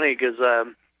was really funny because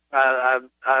I've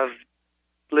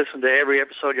listened to every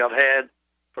episode y'all had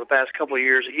for the past couple of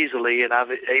years easily, and I've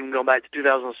even gone back to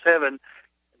 2007, and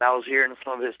I was hearing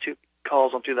some of his two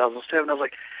calls on 2007. I was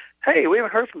like, hey, we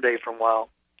haven't heard from Dave for a while,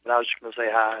 and I was just going to say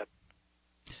hi.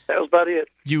 That was about it.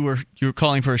 You were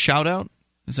calling for a shout-out?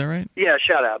 Is that right? Yeah,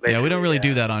 shout-out, basically. Yeah, we don't really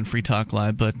do that on Free Talk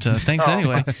Live, but thanks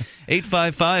anyway.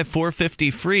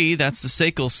 855-450-FREE, that's the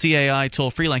SACL CAI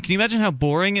toll-free line. Can you imagine how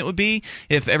boring it would be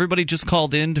if everybody just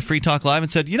called in to Free Talk Live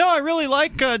and said, I really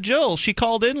like Jill. She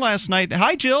called in last night.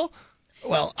 Hi, Jill.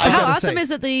 Well, how awesome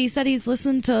is it that he said he's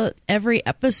listened to every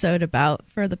episode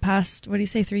for the past,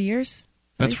 3 years?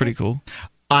 That's pretty cool.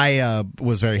 I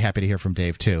was very happy to hear from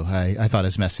Dave, too. I thought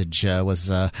his message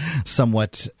was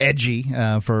somewhat edgy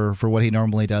for what he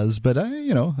normally does, but,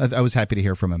 I was happy to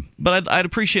hear from him. But I'd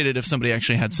appreciate it if somebody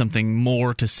actually had something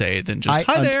more to say than just,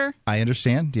 hi there. I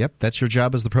understand. Yep, that's your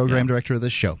job as the program director of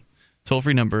this show.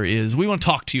 Toll-free number is, we want to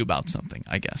talk to you about something,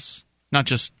 I guess. Not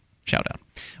just shout out.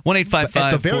 1-855-450-FREE.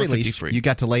 At the very least, you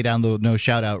got to lay down the no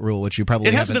shout out rule, which you probably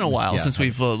haven't. It has been a while since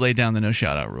we've laid down the no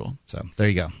shout out rule. So there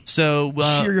you go. So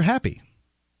sure, you're happy.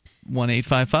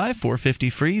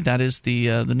 1-855-450-FREE. That is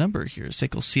the number here.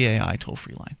 SACL CAI toll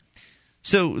free line.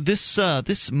 So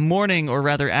this morning, or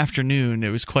rather afternoon,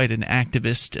 there was quite an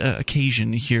activist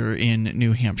occasion here in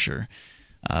New Hampshire.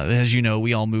 As you know,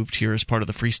 we all moved here as part of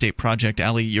the Free State Project.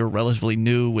 Allie, you're relatively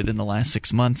new within the last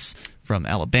 6 months from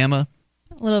Alabama.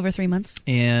 A little over 3 months.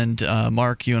 And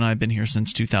Mark, you and I have been here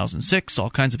since 2006.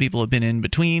 All kinds of people have been in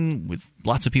between, with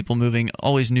lots of people moving,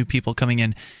 always new people coming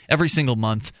in every single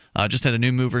month. Just had a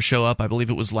new mover show up. I believe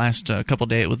it was within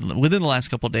the last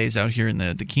couple of days out here in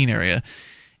the Keene area.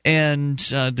 And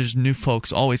there's new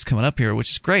folks always coming up here,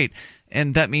 which is great.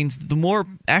 And that means the more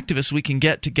activists we can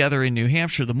get together in New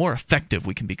Hampshire, the more effective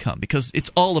we can become, because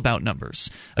it's all about numbers.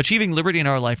 Achieving liberty in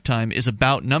our lifetime is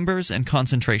about numbers and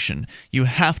concentration. You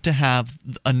have to have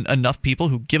enough people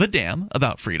who give a damn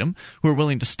about freedom, who are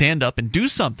willing to stand up and do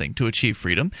something to achieve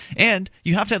freedom, and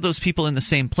you have to have those people in the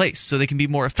same place so they can be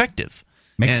more effective.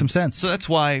 Makes some sense. So that's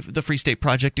why the Free State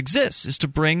Project exists, is to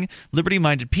bring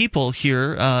liberty-minded people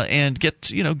here and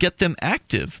get them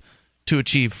active to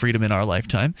achieve freedom in our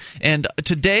lifetime. And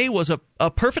today was a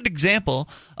perfect example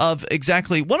of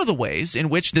exactly one of the ways in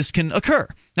which this can occur.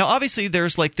 Now, obviously,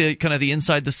 there's like the kind of the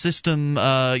inside the system,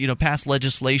 pass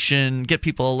legislation, get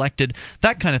people elected,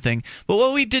 that kind of thing. But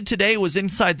what we did today was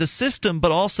inside the system,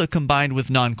 but also combined with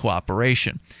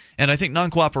non-cooperation. And I think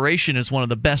non-cooperation is one of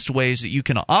the best ways that you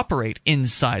can operate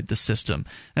inside the system.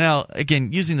 Now,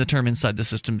 again, using the term inside the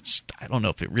system, I don't know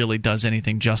if it really does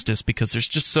anything justice, because there's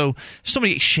just so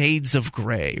many shades of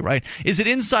gray, right? Is it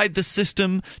inside the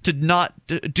system to not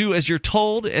do as you're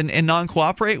told and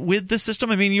non-cooperate with the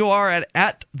system? I mean, you are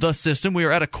at the system. We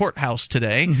are at a courthouse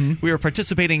today. Mm-hmm. We are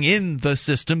participating in the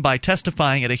system by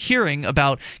testifying at a hearing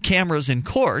about cameras in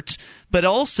court. But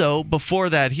also, before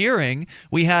that hearing,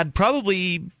 we had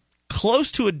probably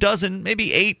close to a dozen,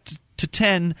 maybe 8 to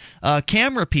 10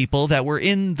 camera people that were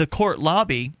in the court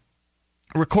lobby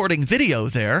recording video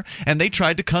there, and they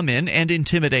tried to come in and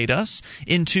intimidate us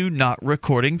into not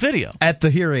recording video. At the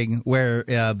hearing where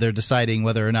they're deciding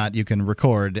whether or not you can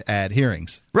record at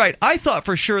hearings. Right. I thought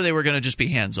for sure they were going to just be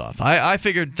hands off. I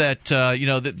figured that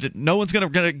that no one's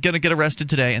going to get arrested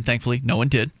today, and thankfully no one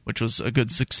did, which was a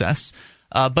good success.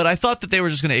 But I thought that they were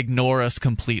just going to ignore us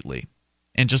completely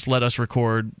and just let us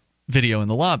record video in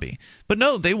the lobby. But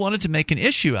no, they wanted to make an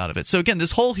issue out of it. So again,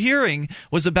 this whole hearing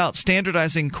was about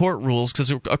standardizing court rules,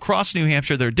 because across New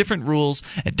Hampshire there are different rules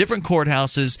at different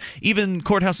courthouses, even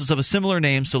courthouses of a similar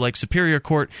name. So like Superior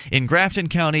Court in Grafton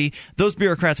County, those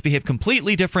bureaucrats behave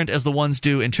completely different as the ones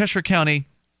do in Cheshire County.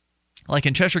 Like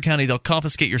in Cheshire County, they'll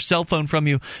confiscate your cell phone from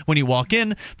you when you walk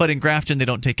in, but in Grafton they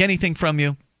don't take anything from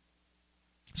you.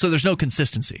 So there's no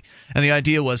consistency. And the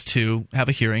idea was to have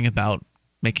a hearing about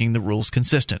making the rules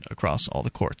consistent across all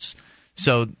the courts.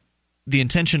 So the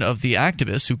intention of the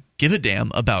activists who give a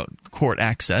damn about court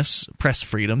access, press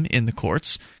freedom in the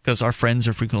courts, because our friends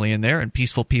are frequently in there and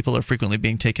peaceful people are frequently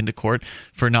being taken to court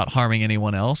for not harming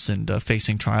anyone else and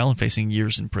facing trial and facing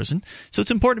years in prison. So it's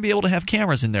important to be able to have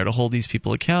cameras in there to hold these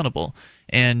people accountable.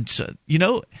 And,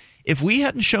 if we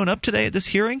hadn't shown up today at this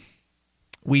hearing,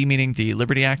 we meaning the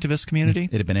liberty activist community,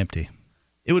 it'd have been empty.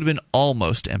 It would have been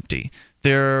almost empty.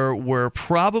 There were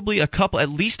probably at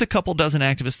least a couple dozen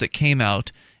activists that came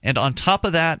out, and on top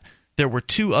of that, there were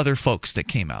two other folks that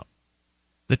came out.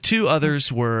 The two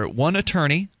others were one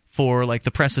attorney for like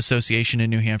the Press Association in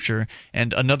New Hampshire,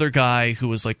 and another guy who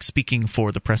was like speaking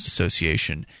for the Press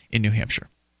Association in New Hampshire.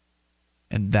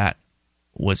 And that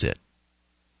was it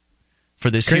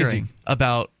for this hearing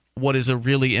about what is a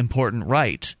really important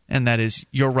right, and that is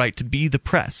your right to be the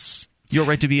press. Your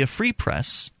right to be a free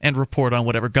press and report on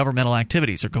whatever governmental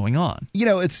activities are going on.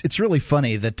 It's really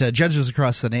funny that judges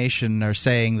across the nation are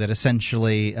saying that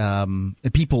essentially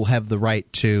people have the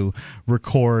right to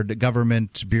record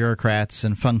government bureaucrats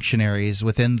and functionaries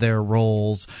within their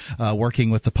roles, working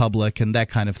with the public and that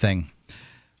kind of thing.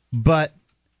 But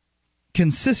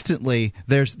consistently,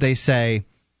 they say,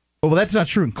 "Oh, well, that's not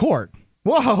true in court."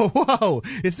 Whoa!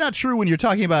 It's not true when you're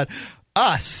talking about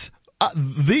us.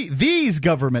 These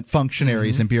government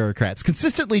functionaries and bureaucrats.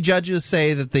 Consistently, judges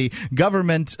say that the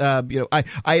government, I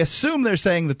assume they're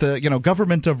saying that the,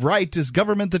 government of right is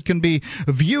government that can be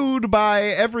viewed by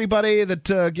everybody, that,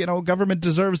 government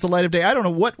deserves the light of day. I don't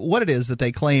know what it is that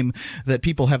they claim that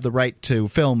people have the right to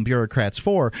film bureaucrats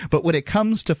for, but when it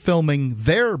comes to filming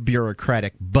their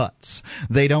bureaucratic butts,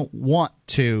 they don't want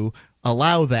to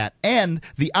allow that. And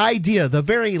the idea, the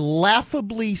very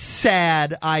laughably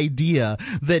sad idea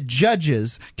that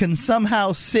judges can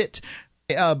somehow sit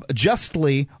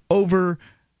justly over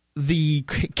the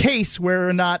case where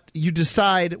or not you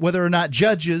decide whether or not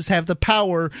judges have the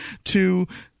power to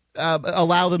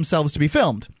allow themselves to be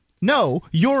filmed. No,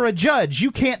 you're a judge.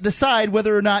 You can't decide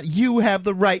whether or not you have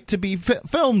the right to be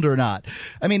filmed or not.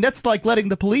 I mean, that's like letting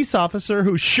the police officer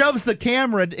who shoves the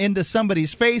camera into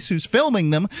somebody's face who's filming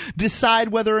them decide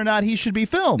whether or not he should be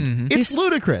filmed. Mm-hmm. It's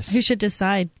ludicrous. Who should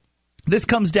decide? This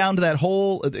comes down to that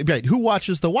whole who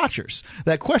watches the watchers?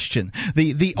 That question,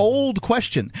 the old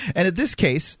question. And in this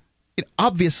case,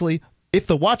 obviously, if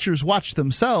the watchers watch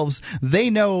themselves,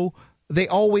 they know they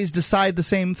always decide the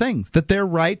same thing, that they're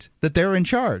right, that they're in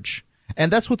charge. And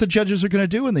that's what the judges are going to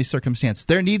do in these circumstances.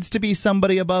 There needs to be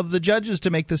somebody above the judges to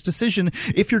make this decision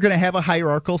if you're going to have a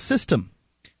hierarchical system.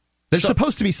 There's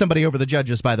supposed to be somebody over the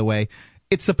judges, by the way.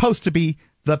 It's supposed to be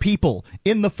the people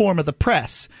in the form of the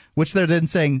press, which they're then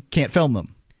saying can't film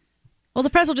them. Well, the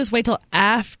press will just wait till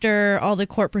after all the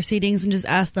court proceedings and just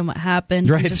ask them what happened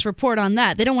and just report on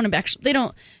that. They don't want to actually. They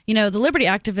don't. The liberty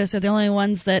activists are the only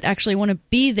ones that actually want to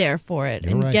be there for it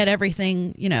and get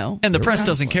everything. And the press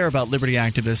doesn't care about liberty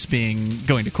activists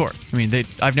going to court. I mean,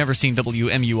 I've never seen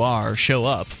WMUR show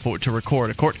up to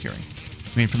record a court hearing.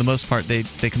 I mean, for the most part, they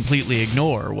completely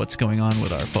ignore what's going on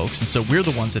with our folks. And so we're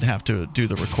the ones that have to do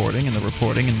the recording and the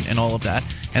reporting and all of that.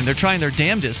 And they're trying their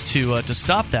damnedest to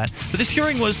stop that. But this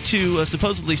hearing was to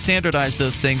supposedly standardize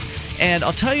those things. And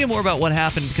I'll tell you more about what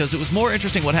happened, because it was more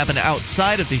interesting what happened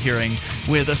outside of the hearing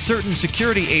with a certain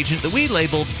security agent that we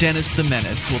labeled Dennis the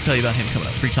Menace. We'll tell you about him coming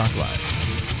up. Free Talk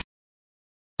Live.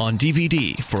 On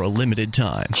DVD for a limited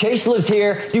time. Chase lives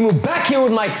here. You move back here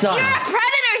with my son. You're a predator,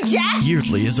 Jack!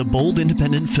 Yeardley is a bold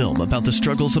independent film about the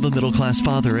struggles of a middle-class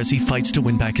father as he fights to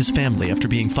win back his family after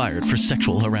being fired for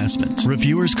sexual harassment.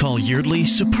 Reviewers call Yeardley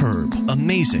superb,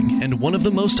 amazing, and one of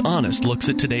the most honest looks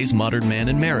at today's modern man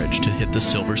and marriage to hit the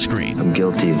silver screen. I'm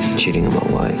guilty of cheating on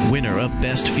my wife. Winner of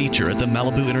Best Feature at the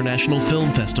Malibu International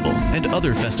Film Festival and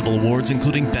other festival awards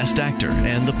including Best Actor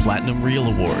and the Platinum Reel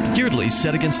Award. Yeardley's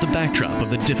set against the backdrop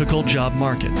of a difficult job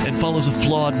market and follows a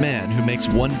flawed man who makes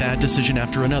one bad decision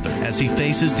after another as he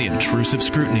faces the intrusive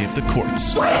scrutiny of the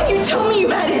courts. Why didn't you tell me you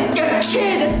had a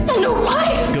kid and a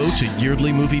wife? Go to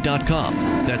yeardleymovie.com.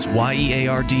 That's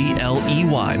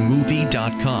YEARDLEY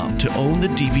movie.com to own the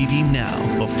DVD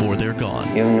now before they're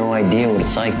gone. You have no idea what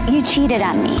it's like. You cheated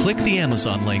on me. Click the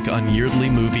Amazon link on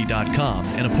yeardleymovie.com,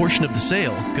 and a portion of the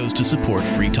sale goes to support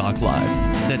Free Talk Live.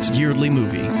 That's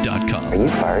yeardleymovie.com. Are you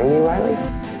firing me, Riley?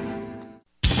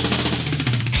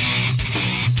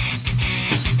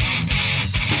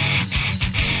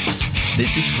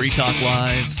 This is Free Talk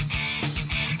Live.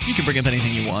 You can bring up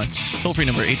anything you want. Toll-free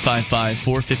number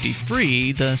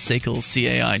 855-450-FREE, the SACL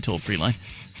CAI toll-free line.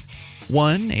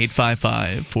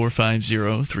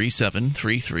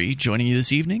 1-855-450-3733. Joining you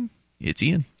this evening, it's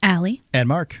Ian. Allie. And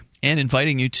Mark. And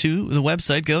inviting you to the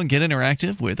website. Go and get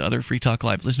interactive with other Free Talk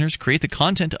Live listeners. Create the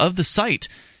content of the site.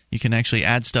 You can actually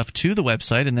add stuff to the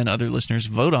website, and then other listeners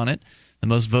vote on it. The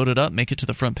most voted up make it to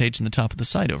the front page and the top of the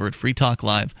site over at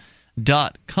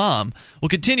freetalklive.com. We'll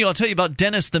continue. I'll tell you about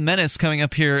Dennis the Menace coming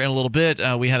up here in a little bit.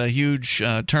 We had a huge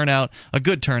turnout, a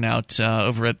good turnout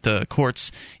over at the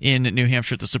courts in New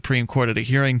Hampshire at the Supreme Court at a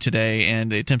hearing today, and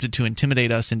they attempted to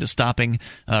intimidate us into stopping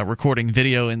recording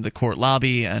video in the court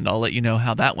lobby, and I'll let you know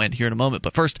how that went here in a moment.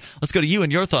 But first, let's go to you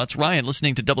and your thoughts. Ryan,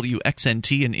 listening to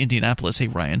WXNT in Indianapolis. Hey,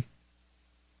 Ryan.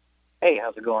 Hey,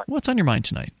 how's it going? What's on your mind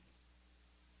tonight?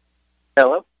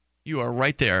 Hello? You are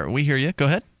right there. We hear you. Go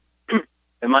ahead.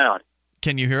 Am I on?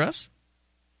 Can you hear us?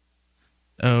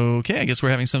 Okay, I guess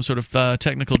we're having some sort of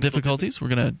technical difficulties.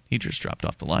 He just dropped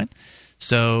off the line.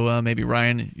 So maybe,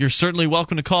 Ryan, you're certainly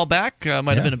welcome to call back.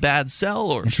 Might have been a bad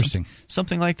cell or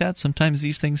something like that. Sometimes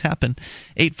these things happen.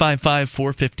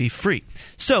 855-450-FREE.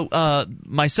 So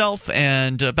myself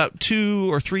and about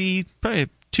 2 or 3, probably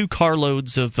 2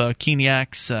 carloads of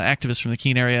Keeniacs, activists from the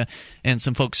Keene area, and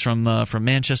some folks from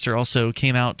Manchester also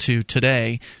came out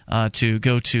today to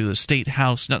go to the State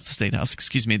House, not the State House,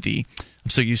 excuse me, I'm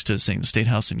so used to saying the State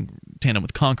House in tandem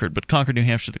with Concord, but Concord, New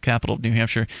Hampshire, the capital of New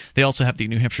Hampshire. They also have the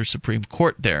New Hampshire Supreme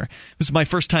Court there. This is my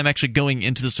first time actually going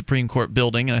into the Supreme Court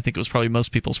building, and I think it was probably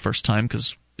most people's first time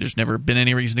because there's never been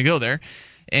any reason to go there.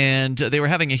 And they were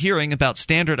having a hearing about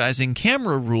standardizing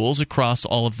camera rules across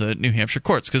all of the New Hampshire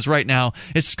courts, because right now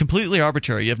it's completely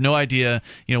arbitrary. You have no idea,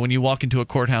 when you walk into a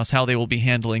courthouse, how they will be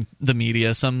handling the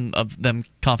media. Some of them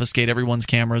confiscate everyone's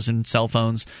cameras and cell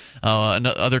phones.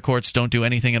 Other courts don't do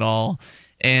anything at all.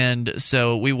 And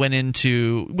so we went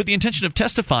with the intention of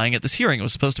testifying at this hearing. It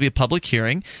was supposed to be a public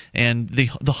hearing, and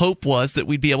the hope was that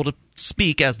we'd be able to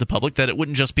speak as the public, that it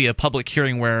wouldn't just be a public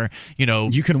hearing where,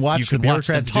 you can watch the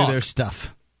bureaucrats do their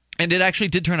stuff. And it actually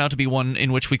did turn out to be one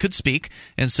in which we could speak,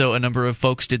 and so a number of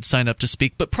folks did sign up to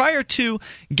speak. But prior to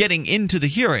getting into the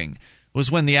hearing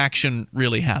was when the action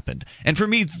really happened. And for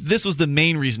me, this was the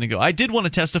main reason to go. I did want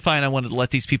to testify, and I wanted to let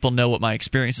these people know what my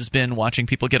experience has been watching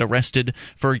people get arrested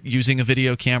for using a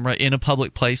video camera in a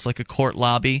public place like a court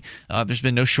lobby. There's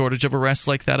been no shortage of arrests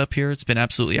like that up here. It's been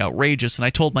absolutely outrageous. And I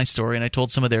told my story, and I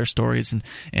told some of their stories,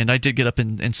 and I did get up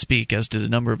and speak, as did a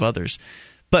number of others.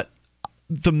 But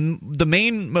the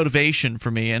main motivation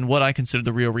for me, and what I considered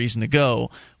the real reason to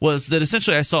go, was that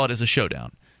essentially I saw it as a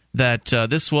showdown. That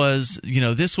this was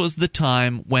the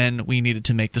time when we needed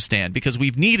to make the stand, because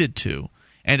we've needed to,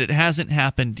 and it hasn't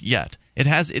happened yet. It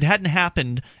hadn't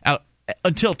happened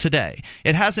until today.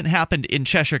 It hasn't happened in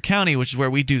Cheshire County, which is where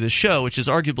we do the show, which is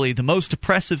arguably the most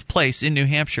oppressive place in New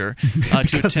Hampshire.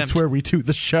 Because it's where we do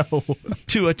the show.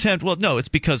 Well, no, it's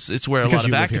because it's where a lot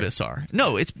of activists are.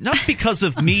 No, it's not because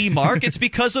of me, Mark. It's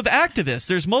because of activists.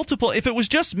 There's multiple. If it was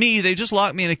just me, they just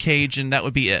lock me in a cage and that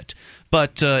would be it.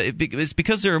 But it's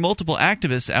because there are multiple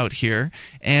activists out here,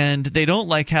 and they don't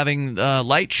like having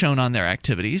light shown on their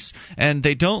activities, and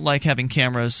they don't like having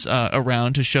cameras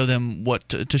around to show them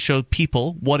to show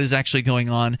people what is actually going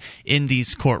on in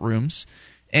these courtrooms.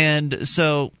 And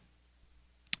so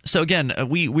again,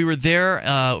 we were there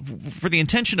for the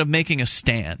intention of making a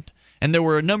stand. And there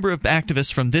were a number of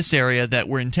activists from this area that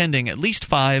were intending, at least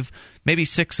 5, maybe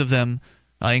 6 of them,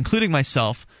 including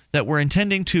myself, that were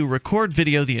intending to record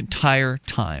video the entire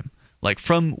time, like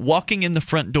from walking in the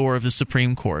front door of the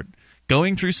Supreme Court,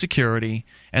 going through security,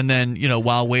 and then,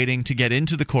 while waiting to get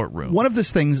into the courtroom. One of the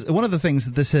things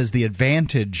that this has the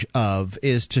advantage of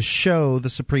is to show the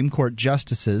Supreme Court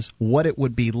justices what it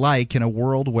would be like in a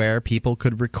world where people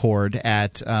could record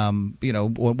at,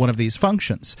 one of these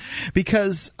functions.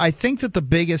 Because I think that the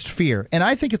biggest fear, and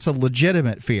I think it's a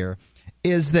legitimate fear,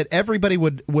 is that everybody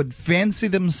would fancy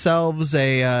themselves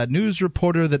a news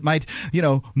reporter that might,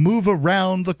 move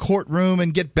around the courtroom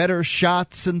and get better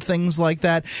shots and things like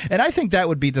that. And I think that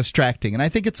would be distracting. And I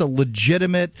think it's a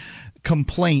legitimate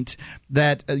complaint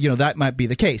that that might be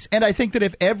the case. And I think that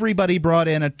if everybody brought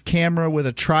in a camera with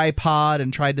a tripod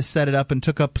and tried to set it up and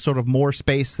took up sort of more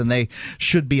space than they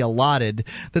should be allotted,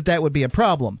 that would be a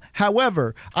problem.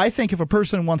 However, I think if a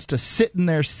person wants to sit in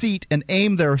their seat and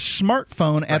aim their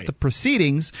smartphone at the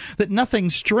proceedings, that nothing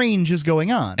strange is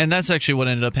going on. And that's actually what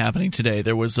ended up happening today.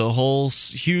 There was a whole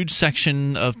huge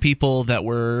section of people that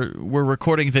were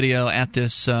recording video at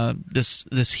this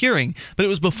hearing, but it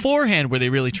was beforehand where they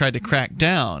really tried to crack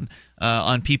down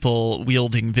on people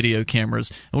wielding video cameras.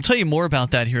 And we'll tell you more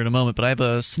about that here in a moment, but I have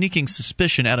a sneaking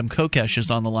suspicion Adam Kokesh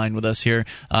is on the line with us here.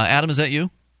 Adam, is that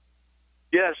you?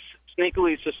 Yes,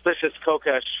 sneakily suspicious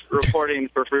Kokesh reporting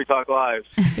for Free Talk Live.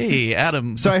 Hey,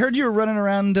 Adam. So I heard you were running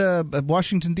around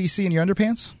Washington, D.C. in your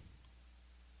underpants?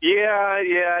 Yeah,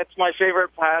 it's my favorite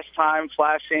pastime,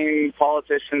 flashing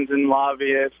politicians and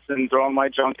lobbyists and throwing my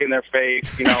junk in their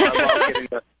face. I love getting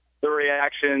the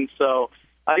reaction. So,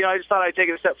 I just thought I'd take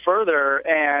it a step further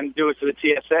and do it to the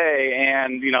TSA.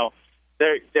 And,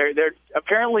 they're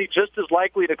apparently just as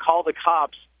likely to call the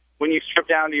cops when you strip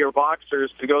down to your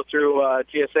boxers to go through a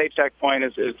TSA checkpoint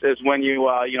as when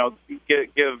you,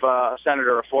 give a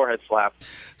senator a forehead slap.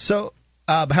 So,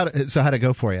 how'd it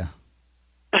go for you?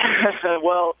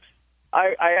 Well,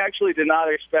 I actually did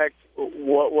not expect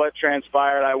what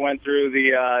transpired. I went through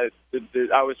I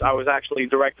was actually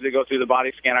directed to go through the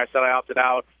body scan. I said I opted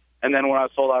out, and then when I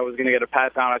was told I was going to get a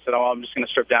pat down, I said, "Oh, I'm just going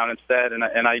to strip down instead," and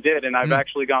I did. And I've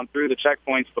actually gone through the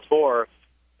checkpoints before,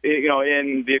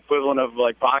 in the equivalent of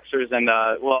like boxers. And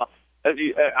I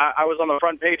was on the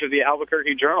front page of the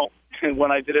Albuquerque Journal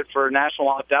when I did it for National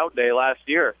Opt-Out Day last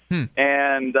year.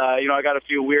 And, I got a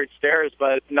few weird stares,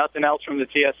 but nothing else from the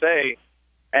TSA.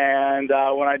 And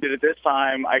when I did it this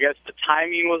time, I guess the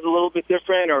timing was a little bit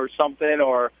different or something,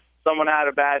 or someone had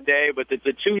a bad day. But the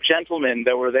two gentlemen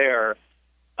that were there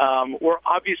were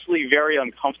obviously very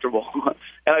uncomfortable.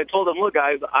 And I told them, look,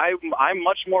 guys, I'm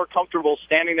much more comfortable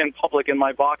standing in public in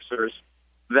my boxers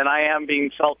than I am being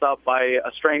felt up by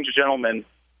a strange gentleman.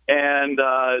 And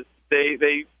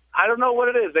they I don't know what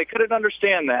it is. They couldn't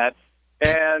understand that,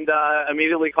 and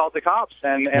immediately called the cops.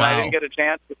 And wow. I didn't get a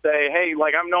chance to say, hey,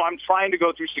 I'm trying to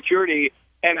go through security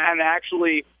and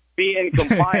actually be in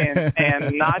compliance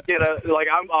and not get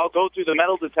I'll go through the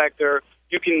metal detector.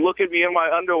 You can look at me in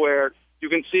my underwear. You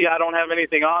can see I don't have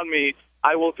anything on me.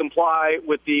 I will comply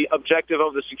with the objective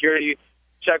of the security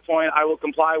checkpoint. I will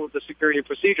comply with the security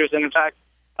procedures. And in fact,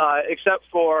 except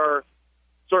for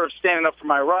sort of standing up for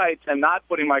my rights and not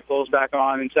putting my clothes back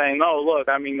on and saying, no, look,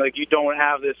 you don't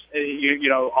have this,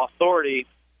 authority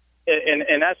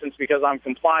in essence, because I'm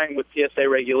complying with TSA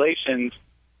regulations.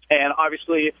 And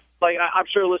obviously, I'm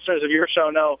sure listeners of your show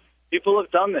know, people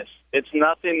have done this. It's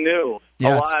nothing new.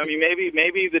 Yeah, maybe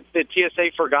the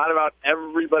TSA forgot about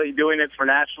everybody doing it for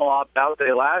National Opt-Out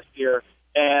Day last year,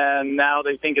 and now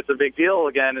they think it's a big deal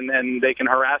again, and they can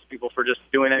harass people for just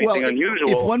doing anything unusual.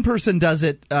 If one person does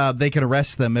it, they can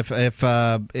arrest them. If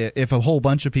a whole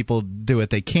bunch of people do it,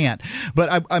 they can't.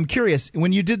 But I'm curious,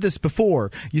 when you did this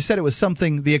before, you said it was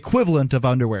something the equivalent of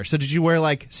underwear. So did you wear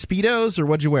Speedos, or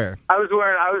what'd you wear? I was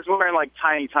wearing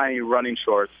tiny running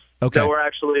shorts. Okay. That were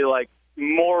actually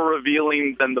more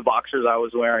revealing than the boxers I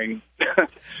was wearing.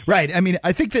 Right.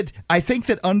 I think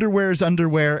that underwear is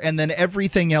underwear, and then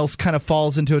everything else kind of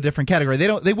falls into a different category.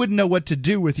 They wouldn't know what to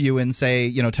do with you in,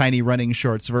 say, tiny running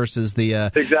shorts versus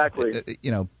the exactly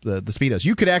the Speedos.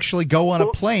 You could actually go on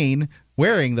a plane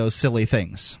wearing those silly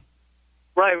things.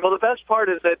 Right. Well, the best part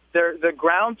is that the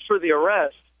grounds for the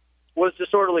arrest was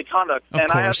disorderly conduct, of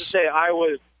course. I have to say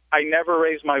I never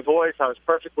raised my voice. I was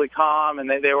perfectly calm, and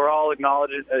they were all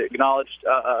acknowledged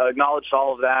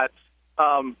all of that.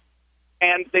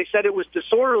 And they said it was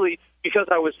disorderly because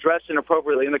I was dressed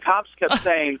inappropriately. And the cops kept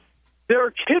saying, there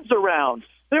are kids around.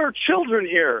 There are children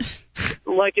here.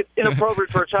 It's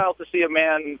inappropriate for a child to see a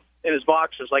man in his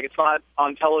boxers. It's not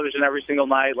on television every single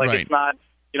night. Right. It's not,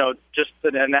 just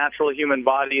a natural human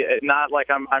body. Not like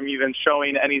I'm even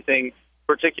showing anything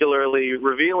particularly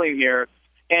revealing here.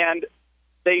 And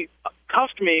they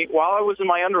cuffed me while I was in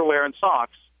my underwear and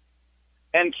socks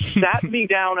and sat me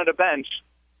down at a bench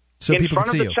in front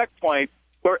of the checkpoint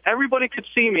where everybody could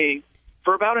see me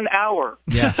for about an hour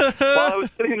while I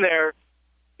was sitting there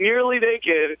nearly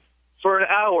naked for an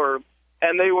hour.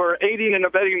 and they were aiding and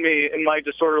abetting me in my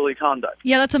disorderly conduct.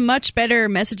 Yeah, that's a much better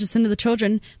message to send to the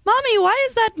children. Mommy, why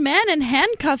is that man in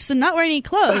handcuffs and not wearing any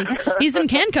clothes? He's in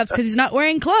handcuffs because he's not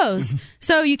wearing clothes.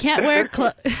 So you can't wear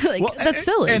clothes. That's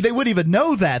silly. And they wouldn't even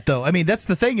know that, though. I mean, that's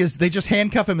the thing, is they just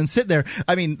handcuff him and sit there.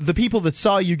 I mean, the people that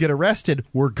saw you get arrested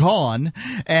were gone,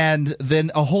 and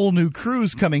then a whole new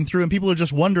crew's coming through, and people are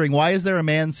just wondering, why is there a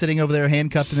man sitting over there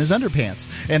handcuffed in his underpants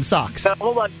and socks?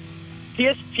 Hold on.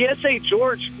 TSA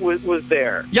George was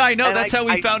there. Yeah, I know. And that's how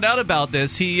we found out about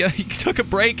this. He took a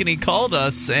break and he called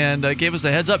us and gave us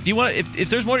a heads up. Do you want? If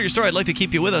there's more to your story, I'd like to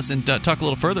keep you with us and talk a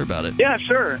little further about it. Yeah,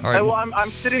 sure. All right. Well, I'm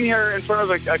sitting here in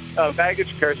front of a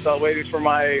baggage carousel waiting for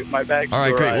my bag. All right,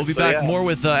 to great. arrive. We'll be back more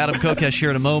with Adam Kokesh here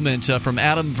in a moment from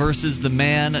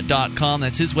AdamVersusTheMan.com.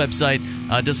 That's his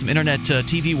website. Does some internet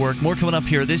TV work. More coming up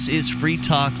here. This is Free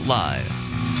Talk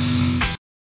Live.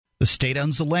 The state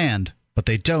owns the land, but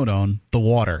they don't own the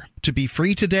water. To be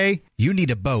free today, you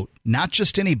need a boat. Not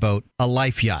just any boat, a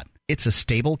life yacht. It's a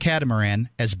stable catamaran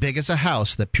as big as a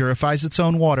house that purifies its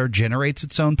own water, generates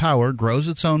its own power, grows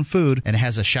its own food, and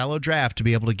has a shallow draft to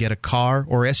be able to get a car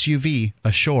or SUV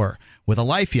ashore. With a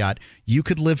life yacht, you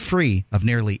could live free of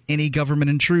nearly any government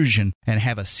intrusion and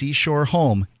have a seashore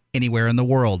home anywhere in the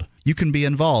world. You can be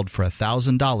involved for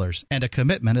 $1,000 and a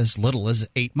commitment as little as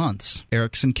 8 months.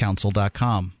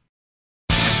 EricksonCouncil.com.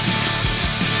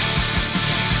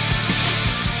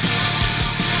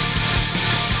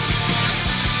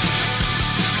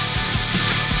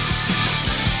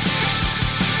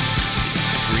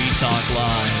 Talk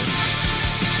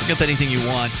Live. Look up anything you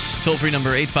want. Toll-free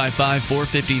number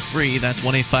 855-450-FREE. That's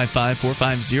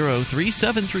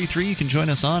 1-855-450-3733. You can join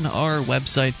us on our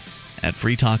website at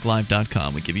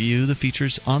freetalklive.com. We give you the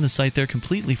features on the site there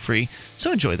completely free,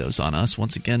 so enjoy those on us.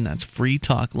 Once again, that's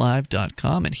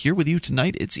freetalklive.com. And here with you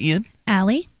tonight, it's Ian,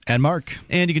 Allie, and Mark.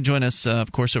 And you can join us,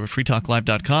 of course, over at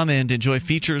freetalklive.com and enjoy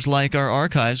features like our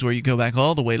archives, where you go back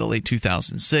all the way to late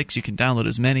 2006. You can download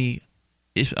as many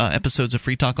episodes of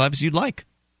Free Talk Live as you'd like.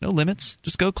 No limits.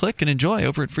 Just go click and enjoy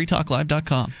over at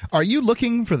freetalklive.com. Are you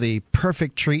looking for the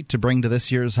perfect treat to bring to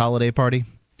this year's holiday party?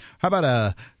 How about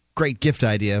a great gift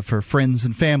idea for friends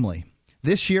and family?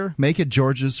 This year, make it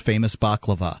George's Famous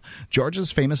Baklava.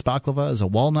 George's Famous Baklava is a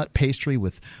walnut pastry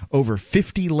with over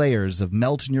 50 layers of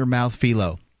melt-in-your-mouth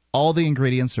phyllo. All the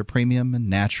ingredients are premium and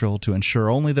natural to ensure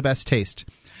only the best taste.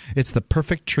 It's the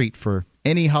perfect treat for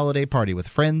any holiday party with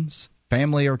friends,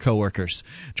 family, or coworkers.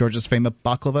 George's Famous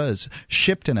Baklava is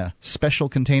shipped in a special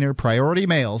container, priority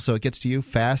mail, so it gets to you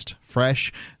fast,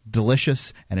 fresh,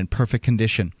 delicious, and in perfect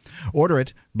condition. Order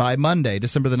it by Monday,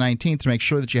 December the 19th, to make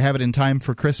sure that you have it in time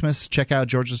for Christmas. Check out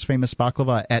George's Famous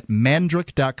Baklava at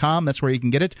mandrik.com. That's where you can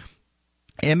get it.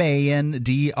 Mandrik.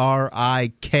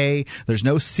 There's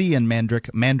no C in Mandrik.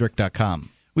 Mandrik.com.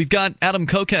 We've got Adam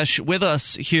Kokesh with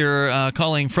us here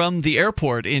calling from the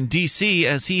airport in D.C.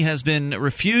 as he has been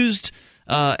refused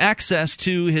access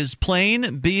to his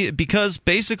plane because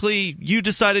basically you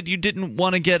decided you didn't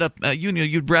want to get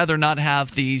you'd rather not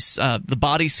have the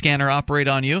body scanner operate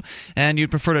on you, and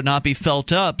you'd prefer to not be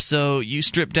felt up, so you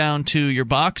stripped down to your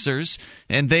boxers,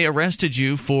 and they arrested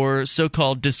you for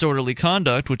so-called disorderly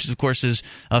conduct, which of course is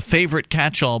a favorite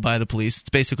catch-all by the police. It's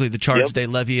basically the charge they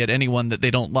levy at anyone that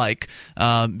they don't like,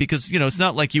 because it's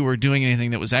not like you were doing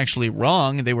anything that was actually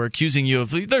wrong. They were accusing you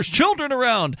of there's children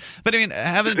around, but I mean,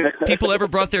 haven't people ever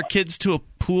brought their kids to a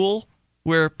pool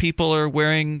where people are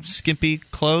wearing skimpy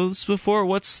clothes before?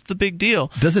 What's the big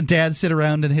deal? Doesn't Dad sit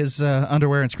around in his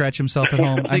underwear and scratch himself at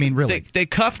home? I mean, really. They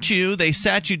cuffed you, they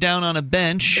sat you down on a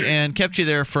bench and kept you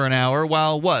there for an hour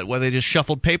while what? While they just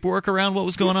shuffled paperwork around? What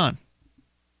was going on?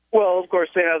 Well, of course,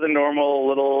 they have the normal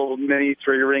little mini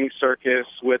three-ring circus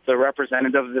with the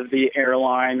representative of the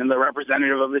airline and the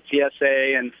representative of the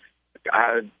TSA and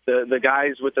the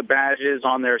guys with the badges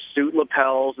on their suit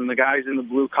lapels and the guys in the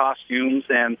blue costumes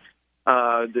and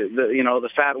the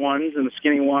fat ones and the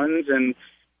skinny ones, and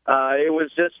it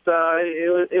was just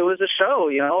it was a show.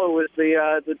 It was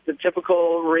the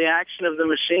typical reaction of the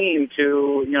machine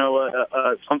to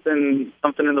something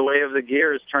in the way of the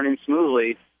gears turning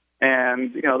smoothly,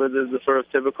 and the sort of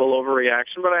typical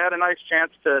overreaction. But I had a nice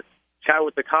chance to chat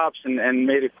with the cops and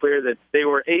made it clear that they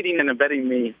were aiding and abetting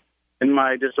me in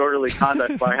my disorderly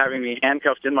conduct by having me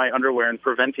handcuffed in my underwear and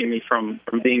preventing me from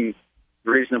being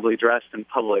reasonably dressed in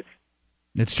public.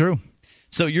 It's true.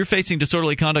 So you're facing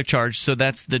disorderly conduct charge, so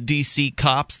that's the D.C.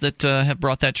 cops that have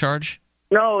brought that charge?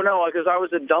 No, because I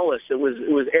was a Dulles. It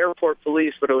was airport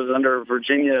police, but it was under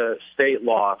Virginia state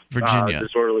law.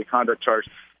 Disorderly conduct charge.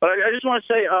 But I just want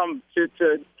to say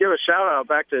to give a shout-out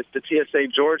back to TSA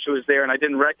George, who was there, and I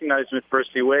didn't recognize him at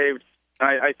first. He waved.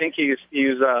 I think he's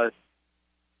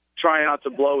trying not to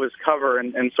blow his cover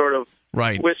and sort of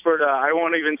whispered, I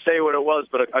won't even say what it was,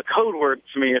 but a code word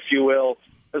to me, if you will,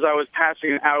 as I was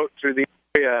passing out through the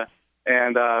area.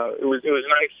 And it was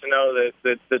nice to know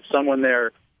that someone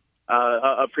there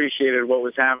appreciated what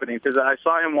was happening, because I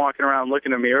saw him walking around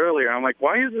looking at me earlier. I'm like,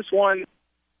 why is this one?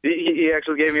 He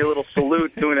actually gave me a little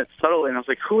salute, doing it subtly, and I was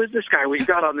like, who is this guy we've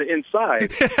got on the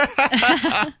inside?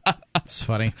 It's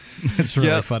funny. It's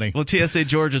really funny. Well, TSA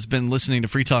George has been listening to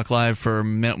Free Talk Live for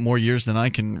more years than I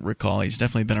can recall. He's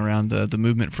definitely been around the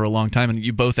movement for a long time, and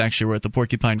you both actually were at the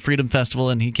Porcupine Freedom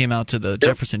Festival, and he came out to the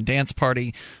Jefferson Dance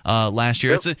Party last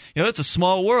year. It's a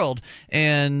small world,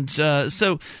 and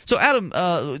so Adam,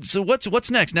 so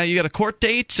what's next? Now you got a court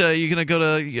date. You're going to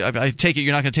go to. I take it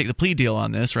you're not going to take the plea deal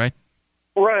on this, right?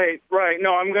 Right.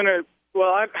 No, I'm going to.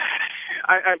 Well,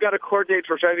 I've got a court date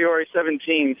for February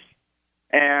 17th,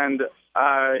 and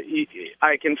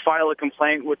I can file a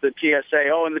complaint with the TSA.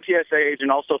 Oh, and the TSA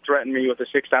agent also threatened me with a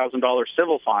 $6,000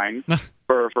 civil fine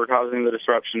for causing the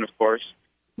disruption, of course.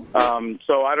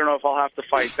 So I don't know if I'll have to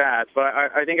fight that. But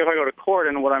I think if I go to court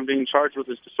and what I'm being charged with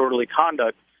is disorderly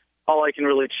conduct, all I can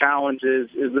really challenge is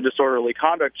the disorderly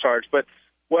conduct charge. But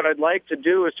what I'd like to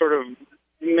do is sort of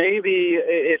maybe,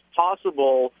 if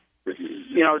possible,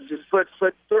 just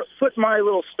put my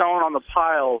little stone on the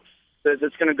pile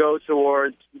that's going to go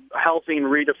towards helping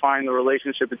redefine the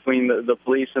relationship between the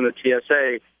police and the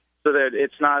TSA, so that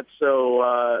it's not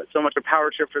so much a power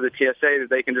trip for the TSA that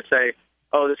they can just say,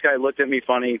 oh, this guy looked at me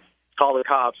funny, call the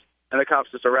cops, and the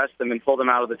cops just arrest them and pull them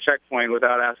out of the checkpoint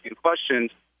without asking questions,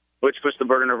 which puts the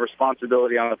burden of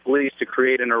responsibility on the police to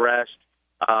create an arrest.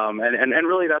 And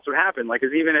really that's what happened. Like,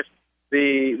 'cause even if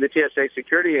the TSA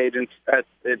security agents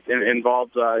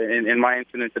involved in my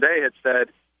incident today had said,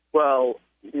 well,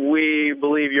 we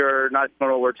believe you're not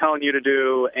doing what we're telling you to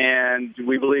do, and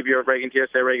we believe you're breaking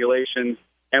TSA regulations,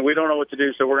 and we don't know what to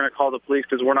do, so we're going to call the police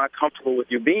because we're not comfortable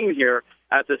with you being here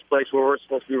at this place where we're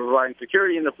supposed to be providing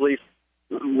security, and the police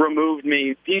removed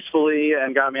me peacefully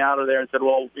and got me out of there and said,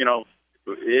 well,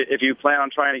 if you plan on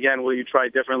trying again, will you try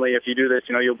differently? If you do this,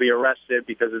 you'll be arrested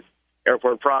because it's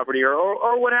airport property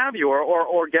or what have you,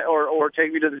 or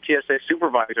take me to the TSA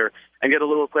supervisor and get a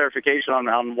little clarification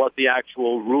on what the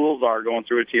actual rules are going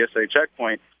through a TSA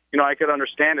checkpoint. I could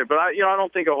understand it, but I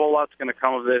don't think a whole lot's going to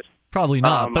come of this. Probably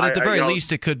not, but at the very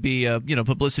least, it could be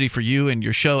publicity for you and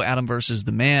your show, Adam versus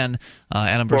the Man,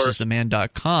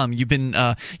 AdamVersusTheMan.com.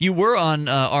 You were on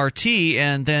RT,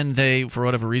 and then they, for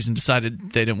whatever reason,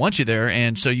 decided they didn't want you there,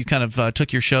 and so you kind of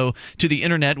took your show to the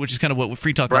internet, which is kind of what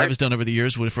Free Talk Live has done over the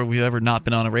years. If we've ever not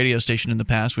been on a radio station in the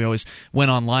past, we always went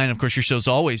online. Of course, your show's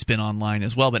always been online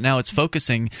as well, but now it's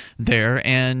focusing there.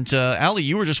 And Allie,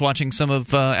 you were just watching some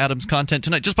of Adam's content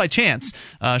tonight, just by chance.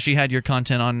 She had your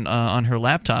content on her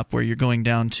laptop, where you're going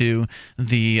down to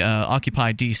the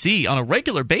Occupy DC on a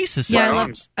regular basis. Yeah,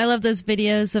 I love those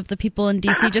videos of the people in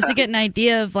DC just to get an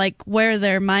idea of like where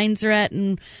their minds are at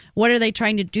and what are they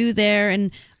trying to do there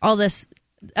and all this.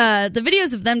 The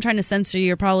videos of them trying to censor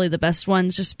you are probably the best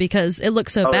ones, just because it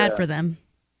looks so bad for them.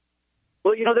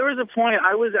 Well, there was a point,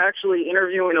 I was actually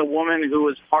interviewing a woman who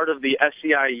was part of the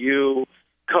SEIU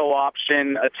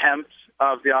co-option attempt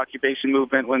of the occupation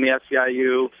movement when the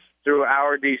SEIU, through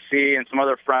our DC and some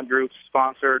other front groups,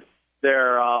 sponsored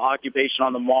their occupation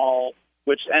on the mall,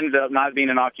 which ended up not being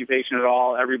an occupation at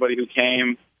all. Everybody who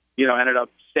came, ended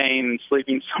up staying and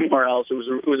sleeping somewhere else. It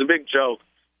was a big joke,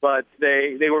 but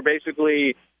they were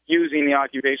basically using the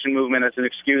occupation movement as an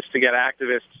excuse to get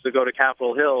activists to go to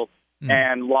Capitol Hill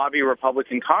and lobby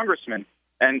Republican congressmen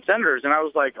and senators. And I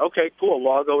was like, okay, cool.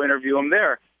 Well, I'll go interview them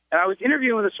there. And I was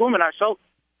interviewing this woman. I felt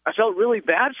really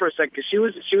bad for a second because she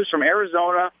was from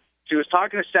Arizona. She was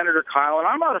talking to Senator Kyle, and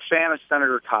I'm not a fan of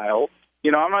Senator Kyle.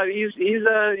 He's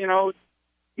a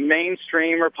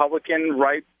mainstream Republican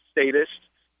right statist,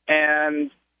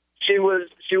 and she was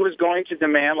going to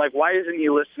demand, like, why isn't he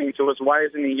listening to us? Why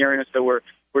isn't he hearing us? That we're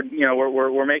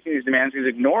making these demands. He's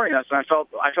ignoring us, and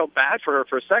I felt bad for her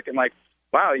for a second. Like,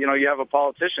 wow, you have a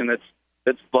politician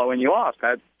that's blowing you off.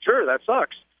 Sure, that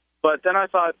sucks. But then I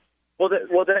thought, then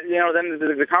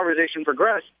the conversation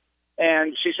progressed.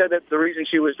 And she said that the reason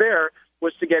she was there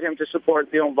was to get him to support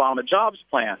the Obama jobs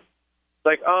plan.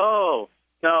 Like, oh,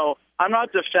 no, I'm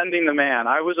not defending the man.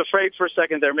 I was afraid for a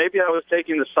second there. Maybe I was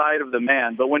taking the side of the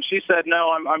man. But when she said,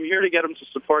 no, I'm here to get him to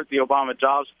support the Obama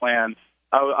jobs plan,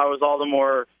 I was all the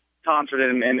more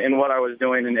confident in what I was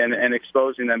doing and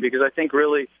exposing them, because I think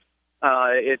really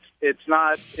it's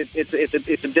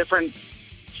a different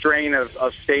strain of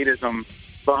statism.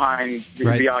 behind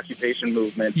the occupation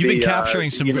movement. You've been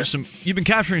capturing You've been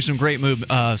capturing some great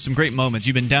moments.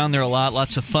 You've been down there a lot.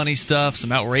 Lots of funny stuff,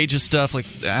 some outrageous stuff, like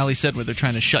Ali said, where they're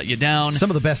trying to shut you down. Some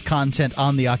of the best content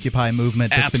on the Occupy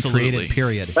movement that's been created.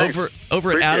 Period. Over at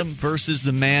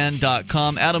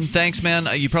AdamVersusTheMan.com. Adam, thanks, man.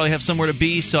 You probably have somewhere to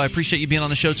be, so I appreciate you being on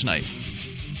the show tonight.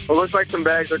 Well, it looks like some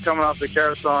bags are coming off the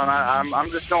carousel, and I'm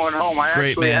just going home.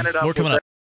 Great, man. Ended up More coming with up.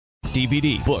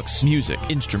 DVD, books, music,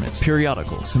 instruments,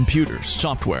 periodicals, computers,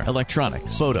 software,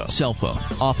 electronics, photo, cell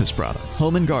phones, office products,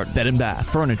 home and garden, bed and bath,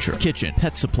 furniture, kitchen,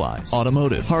 pet supplies,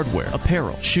 automotive, hardware,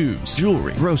 apparel, shoes,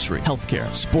 jewelry, grocery,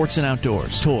 healthcare, sports and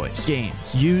outdoors, toys,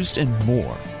 games, used, and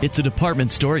more. It's a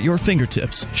department store at your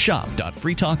fingertips.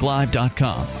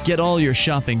 Shop.freetalklive.com. Get all your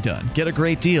shopping done, get a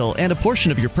great deal, and a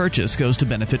portion of your purchase goes to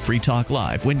benefit Free Talk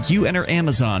Live when you enter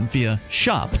Amazon via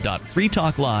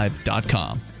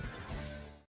shop.freetalklive.com.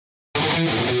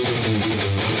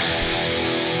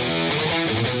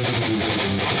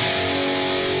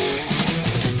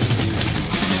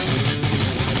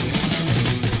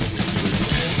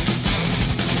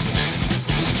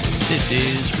 This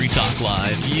is Free Talk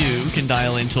Live. You can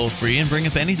dial in toll-free and bring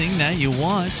up anything that you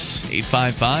want.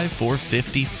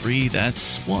 855-450-FREE.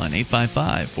 That's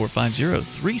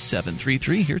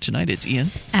 1-855-450-3733. Here tonight, it's Ian,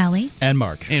 Allie, and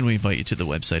Mark. And we invite you to the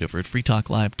website over at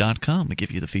freetalklive.com. We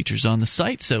give you the features on the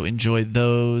site, so enjoy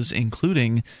those,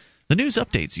 including the news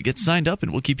updates. You get signed up,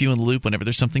 and we'll keep you in the loop whenever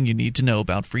there's something you need to know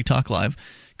about Free Talk Live.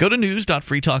 Go to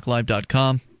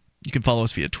news.freetalklive.com. You can follow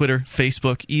us via Twitter,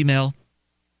 Facebook, email.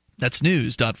 That's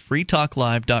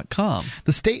news.freetalklive.com.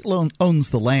 The state owns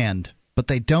the land, but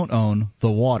they don't own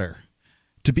the water.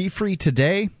 To be free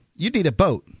today, you need a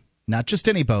boat. Not just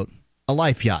any boat, a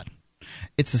life yacht.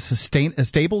 It's a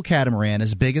stable catamaran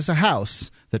as big as a house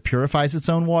that purifies its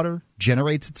own water,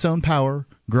 generates its own power,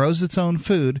 grows its own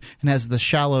food, and has a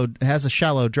shallow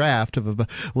draft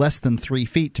of less than 3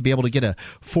 feet to be able to get a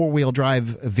four-wheel drive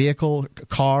vehicle,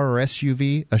 car, or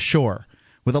SUV ashore.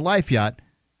 With a life yacht,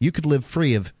 you could live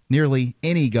free of nearly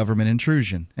any government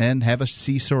intrusion and have a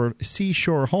seashore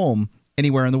home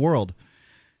anywhere in the world.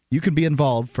 You can be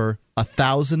involved for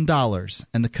 $1,000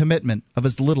 and the commitment of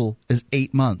as little as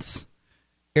 8 months.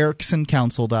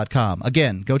 EricksonCouncil.com.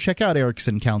 Again, go check out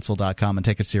EricksonCouncil.com and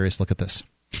take a serious look at this.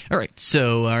 All right,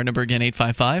 so our number again,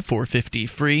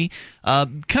 855-450-FREE.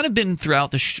 Kind of been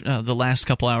throughout the last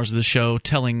couple hours of the show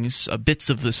telling bits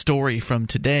of the story from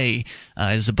today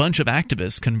as a bunch of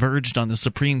activists converged on the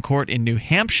Supreme Court in New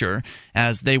Hampshire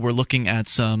as they were looking at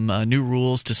some new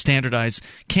rules to standardize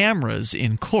cameras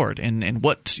in court and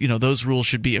what those rules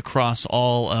should be across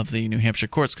all of the New Hampshire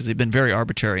courts because they've been very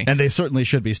arbitrary. And they certainly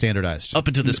should be standardized. Up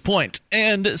until this point.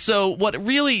 And so what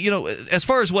really, as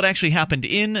far as what actually happened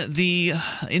in the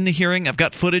hearing, I've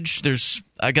got footage.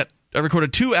 I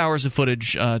recorded 2 hours of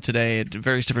footage today at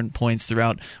various different points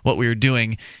throughout what we were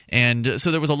doing. And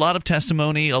so there was a lot of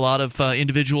testimony. A lot of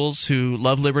individuals who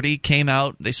love liberty came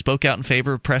out. They spoke out in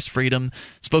favor of press freedom,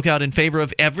 spoke out in favor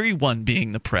of everyone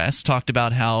being the press, talked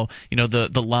about how,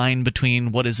 the line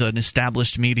between what is an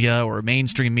established media or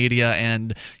mainstream media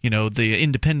and, the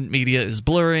independent media is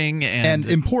blurring. And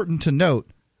important to note,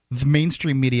 the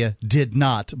mainstream media did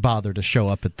not bother to show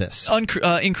up at this.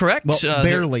 Incorrect. Well,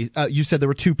 barely. You said there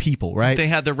were 2 people, right? They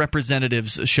had their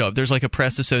representatives show up. There's like a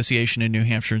press association in New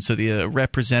Hampshire, and so the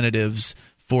representatives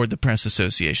for the press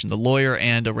association, the lawyer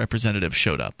and a representative,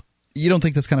 showed up. You don't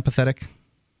think that's kind of pathetic?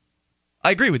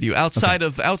 I agree with you. Outside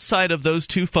of those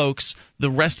 2 folks, the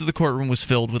rest of the courtroom was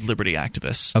filled with liberty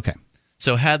activists. Okay.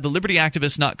 So had the liberty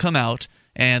activists not come out,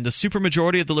 and the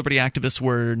supermajority of the liberty activists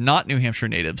were not New Hampshire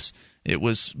natives, it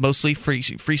was mostly free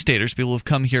staters, people who have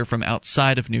come here from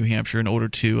outside of New Hampshire in order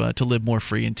to live more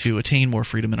free and to attain more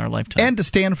freedom in our lifetime. And to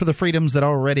stand for the freedoms that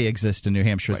already exist in New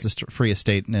Hampshire. Right. It's the freest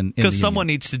state in the Union. Because someone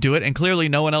needs to do it, and clearly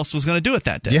no one else was going to do it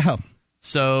that day. Yeah.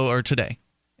 Or today.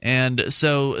 And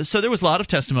so there was a lot of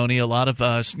testimony, a lot of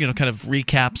kind of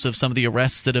recaps of some of the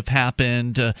arrests that have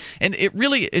happened, and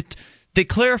they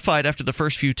clarified after the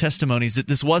first few testimonies that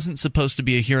this wasn't supposed to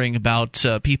be a hearing about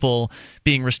people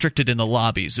being restricted in the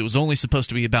lobbies. It was only supposed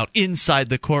to be about inside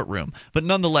the courtroom. But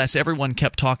nonetheless, everyone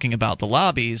kept talking about the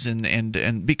lobbies,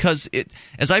 and because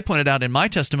as I pointed out in my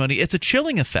testimony, it's a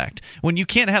chilling effect. When you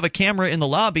can't have a camera in the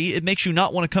lobby, it makes you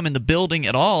not want to come in the building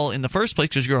at all in the first place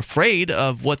because you're afraid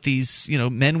of what these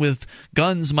men with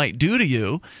guns might do to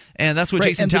you. And that's what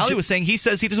Jason Talley was saying. He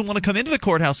says he doesn't want to come into the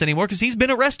courthouse anymore because he's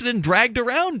been arrested and dragged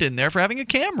around in there for having a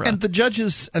camera. And the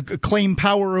judges claim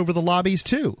power over the lobbies,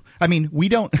 too. I mean, we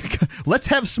don't – let's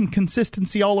have some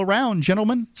consistency all around,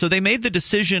 gentlemen. So they made the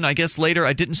decision, I guess, later.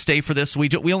 I didn't stay for this. We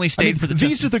only stayed for the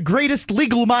These are the greatest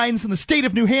legal minds in the state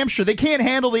of New Hampshire. They can't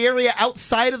handle the area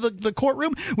outside of the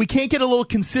courtroom. We can't get a little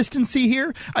consistency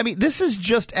here. I mean, this is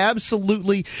just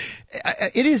absolutely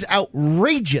 – it is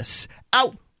outrageous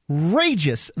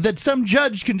that some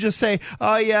judge can just say,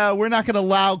 oh, yeah, we're not going to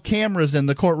allow cameras in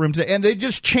the courtroom today. And they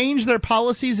just change their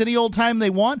policies any old time they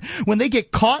want. When they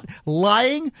get caught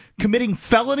lying, committing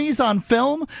felonies on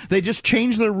film, they just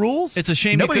change their rules. It's a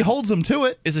shame nobody holds them to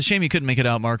it. It's a shame you couldn't make it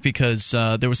out, Mark, because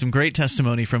there was some great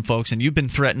testimony from folks, and you've been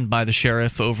threatened by the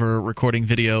sheriff over recording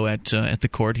video at the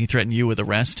court. He threatened you with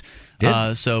arrest.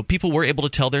 So people were able to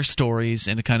tell their stories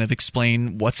and to kind of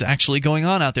explain what's actually going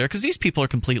on out there, because these people are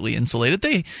completely insulated.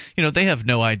 They have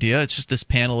no idea. It's just this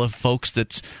panel of folks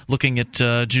that's looking at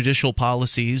judicial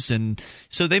policies, and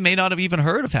so they may not have even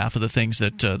heard of half of the things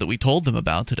that we told them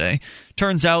about today.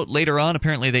 Turns out later on,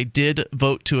 apparently they did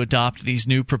vote to adopt these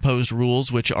new proposed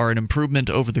rules, which are an improvement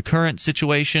over the current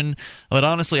situation. But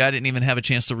honestly, I didn't even have a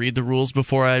chance to read the rules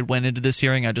before I went into this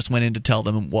hearing. I just went in to tell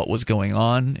them what was going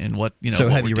on and what So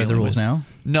what have you read the rules now?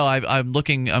 No,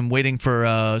 I'm waiting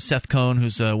for Seth Cohn,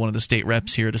 who's one of the state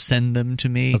reps here, to send them to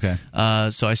me. Okay.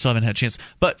 So I still haven't had a chance.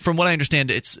 But from what I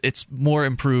understand, it's more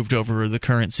improved over the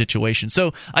current situation.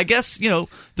 So I guess,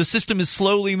 the system is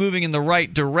slowly moving in the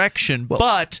right direction,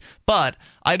 but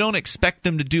I don't expect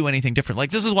them to do anything different.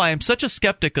 Like, this is why I'm such a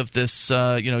skeptic of this,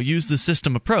 use the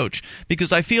system approach,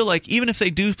 because I feel like even if they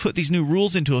do put these new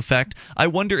rules into effect, I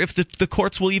wonder if the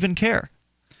courts will even care.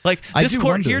 Like, this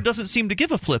court here doesn't seem to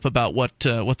give a flip about what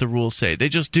the rules say. They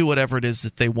just do whatever it is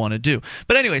that they want to do.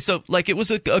 But anyway, so it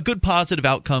was a good positive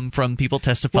outcome from people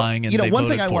testifying, and they voted for it. One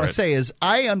thing I want to say is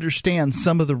I understand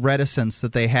some of the reticence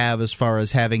that they have as far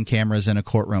as having cameras in a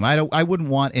courtroom. I wouldn't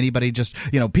want anybody just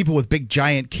people with big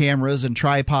giant cameras and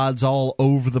tripods all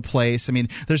over the place. I mean,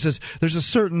 there's a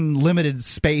certain limited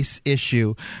space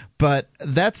issue. But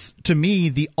that's, to me,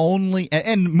 the only –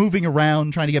 and moving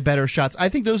around, trying to get better shots. I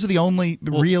think those are the only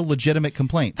real legitimate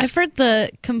complaints. I've heard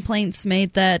the complaints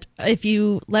made that if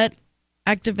you let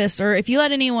activists or if you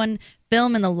let anyone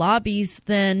film in the lobbies,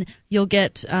 then you'll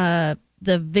get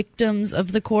the victims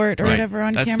of the court or whatever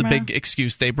on camera. That's the big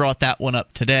excuse. They brought that one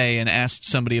up today and asked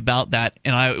somebody about that,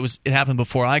 and it happened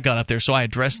before I got up there, so I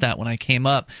addressed that when I came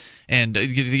up. And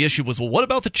the issue was, well, what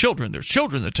about the children? There's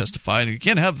children that testify, and you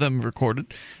can't have them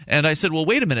recorded. And I said, well,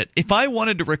 wait a minute. If I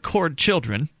wanted to record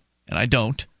children, and I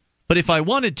don't, but if I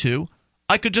wanted to,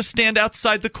 I could just stand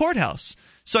outside the courthouse.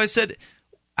 So I said,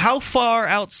 how far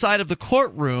outside of the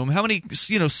courtroom, how many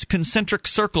concentric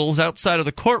circles outside of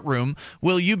the courtroom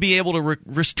will you be able to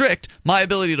restrict my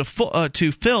ability to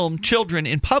film children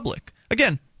in public?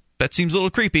 Again, that seems a little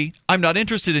creepy. I'm not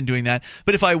interested in doing that.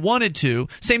 But if I wanted to,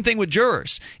 same thing with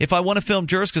jurors. If I want to film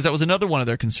jurors, because that was another one of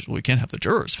their concerns. Well, we can't have the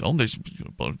jurors filmed. There's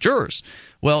jurors.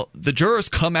 Well, the jurors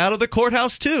come out of the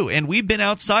courthouse too. And we've been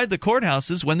outside the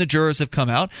courthouses when the jurors have come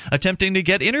out attempting to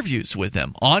get interviews with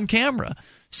them on camera.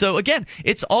 So, again,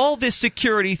 it's all this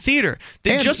security theater.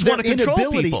 They just want to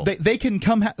control people. They can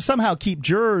somehow keep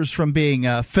jurors from being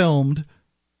filmed,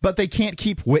 but they can't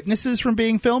keep witnesses from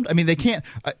being filmed. I mean, they can't.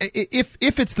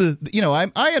 If it's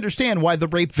I understand why the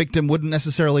rape victim wouldn't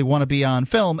necessarily want to be on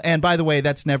film. And by the way,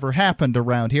 that's never happened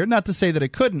around here. Not to say that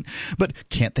it couldn't, but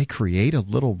can't they create a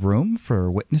little room for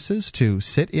witnesses to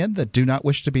sit in that do not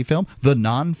wish to be filmed? The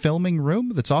non-filming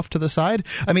room that's off to the side.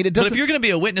 I mean, it doesn't. But if you're going to be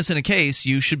a witness in a case,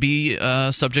 you should be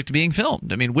subject to being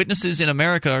filmed. I mean, witnesses in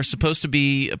America are supposed to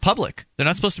be public. They're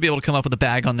not supposed to be able to come up with a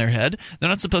bag on their head. They're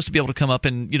not supposed to be able to come up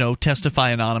and testify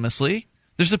anonymously.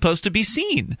 They're supposed to be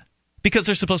seen because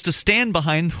they're supposed to stand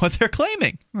behind what they're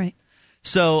claiming. Right.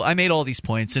 So I made all these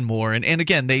points and more. And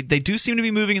again, they do seem to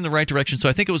be moving in the right direction. So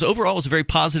I think it was overall very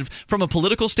positive from a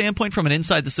political standpoint, from an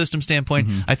inside the system standpoint.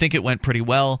 Mm-hmm. I think it went pretty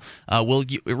well.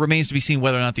 It remains to be seen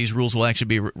whether or not these rules will actually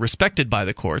be respected by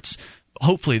the courts.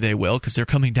 Hopefully they will, because they're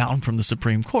coming down from the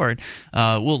Supreme Court.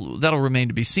 That'll remain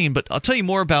to be seen. But I'll tell you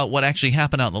more about what actually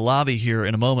happened out in the lobby here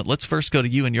in a moment. Let's first go to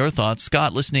you and your thoughts.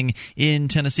 Scott, listening in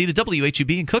Tennessee to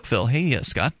WHUB in Cookeville. Hey,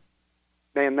 Scott.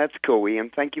 Man, that's cool, Ian.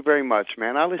 Thank you very much,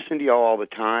 man. I listen to y'all all the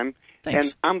time. Thanks.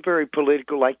 And I'm very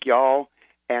political like y'all.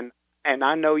 And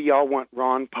I know y'all want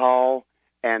Ron Paul,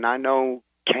 and I know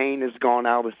Kane has gone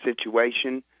out of the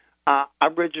situation. I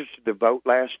registered to vote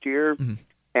last year,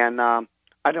 and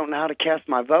I don't know how to cast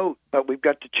my vote, but we've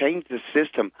got to change the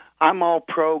system. I'm all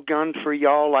pro-gun for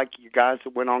y'all, like you guys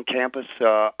that went on campus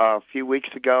a few weeks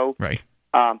ago. Right.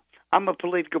 I'm a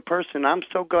political person. I'm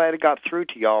so glad I got through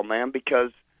to y'all, man,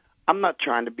 because I'm not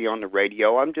trying to be on the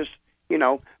radio. I'm just,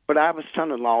 but I have a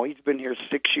son-in-law. He's been here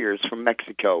 6 years from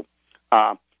Mexico.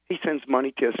 He sends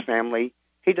money to his family.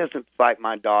 He doesn't fight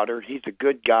my daughter. He's a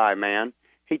good guy, man.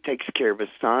 He takes care of his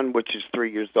son, which is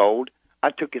 3 years old. I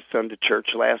took his son to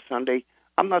church last Sunday.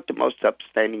 I'm not the most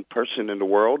upstanding person in the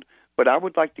world, but I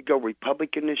would like to go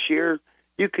Republican this year.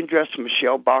 You can dress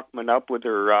Michelle Bachmann up with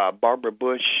her Barbara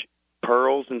Bush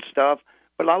pearls and stuff,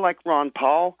 but I like Ron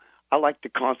Paul. I like the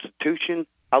Constitution.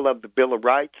 I love the Bill of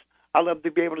Rights. I love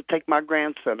to be able to take my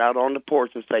grandson out on the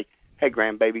porch and say, hey,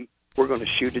 grandbaby, we're going to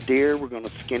shoot a deer. We're going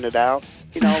to skin it out.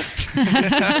 Ron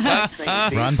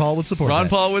Paul would support that. Ron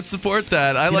Paul would support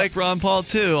that. I like Ron Paul,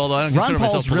 too, although I don't consider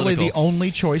myself political. Ron Paul's really the only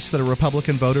choice that a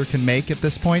Republican voter can make at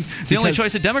this point. It's the only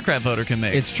choice a Democrat voter can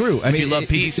make. It's true. If you love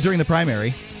peace. During the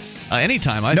primary.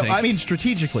 Anytime, I think. No, I mean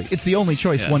strategically. It's the only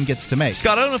choice one gets to make.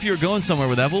 Scott, I don't know if you were going somewhere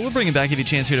with that, but we'll bring it back, give you a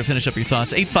chance here to finish up your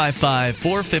thoughts.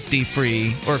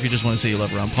 855-450-FREE, or if you just want to say you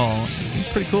love Ron Paul. He's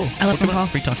pretty cool. I love Ron Paul.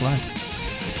 Free Talk Live.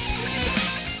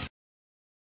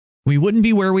 We wouldn't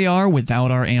be where we are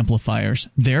without our amplifiers.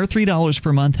 Their $3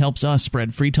 per month helps us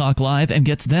spread Free Talk Live and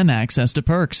gets them access to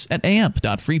perks at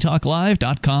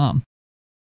amp.freetalklive.com.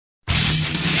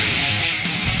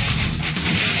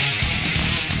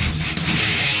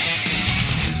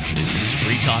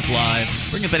 Free Talk Live.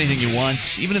 Bring up anything you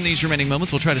want. Even in these remaining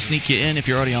moments, we'll try to sneak you in if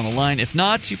you're already on the line. If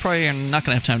not, you probably are not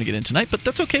going to have time to get in tonight, but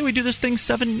that's okay. We do this thing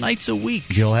 7 nights a week.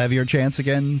 You'll have your chance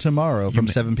again tomorrow from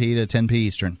 7p to 10p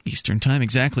Eastern. Eastern time,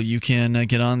 exactly. You can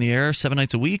get on the air 7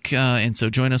 nights a week, and so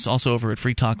join us also over at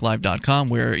freetalklive.com,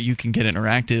 where you can get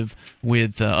interactive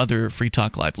with other Free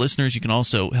Talk Live listeners. You can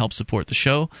also help support the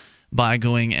show by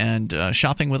going and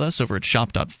shopping with us over at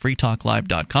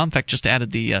shop.freetalklive.com. In fact, just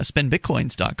added the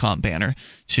spendbitcoins.com banner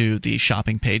to the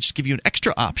shopping page to give you an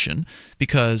extra option,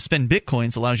 because Spend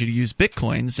Bitcoins allows you to use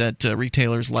Bitcoins at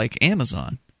retailers like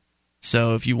Amazon.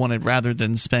 So if you wanted, rather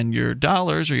than spend your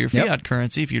dollars or your fiat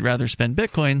currency, if you'd rather spend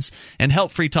Bitcoins and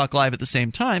help Free Talk Live at the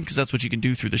same time, because that's what you can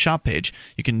do through the shop page,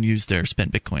 you can use their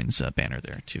Spend Bitcoins banner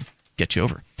there too. Get you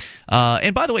over.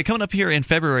 And by the way, coming up here in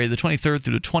February, the 23rd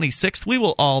through the 26th, we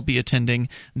will all be attending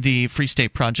the Free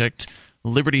State Project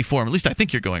Liberty Forum. At least I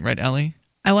think you're going, right, Allie?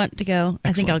 I want to go. Excellent.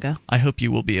 I think I'll go. I hope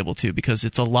you will be able to, because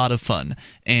it's a lot of fun.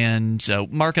 And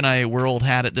Mark and I, we're old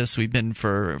hat at this. We've been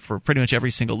for pretty much every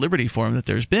single Liberty Forum that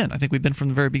there's been. I think we've been from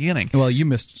the very beginning. Well, you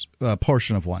missed a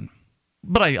portion of one.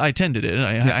 But I attended it.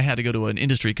 I had to go to an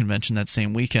industry convention that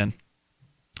same weekend.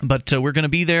 But we're going to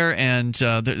be there, and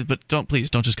but don't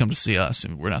just come to see us.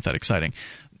 We're not that exciting.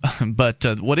 But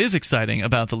what is exciting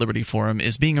about the Liberty Forum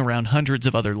is being around hundreds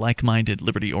of other like-minded,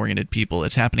 liberty-oriented people.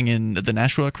 It's happening in the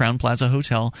Nashua Crown Plaza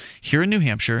Hotel here in New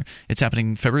Hampshire. It's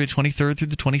happening February 23rd through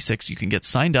the 26th. You can get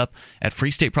signed up at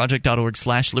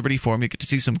freestateproject.org/Liberty Forum. You get to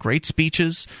see some great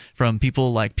speeches from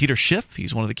people like Peter Schiff.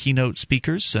 He's one of the keynote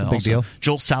speakers. Big deal.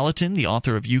 Joel Salatin, the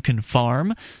author of You Can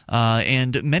Farm,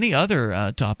 and many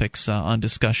other topics on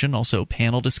discussion. Also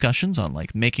panel discussions on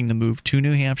like making the move to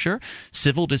New Hampshire,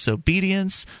 civil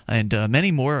disobedience, and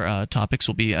many more topics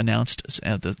will be announced.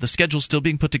 The schedule's still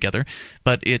being put together,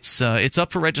 but it's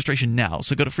up for registration now.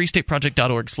 So go to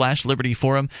freestateproject.org/Liberty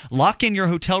Forum. Lock in your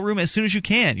hotel room as soon as you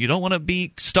can. You don't want to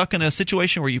be stuck in a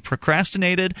situation where you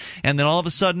procrastinated and then all of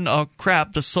a sudden, oh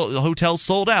crap, the hotel's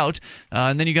sold out,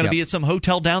 and then you got to be at some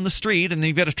hotel down the street, and then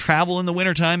you've got to travel in the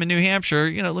wintertime in New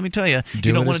Hampshire. Let me tell you,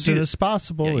 you don't want to do it as soon as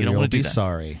possible. You don't want to be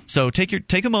sorry. So take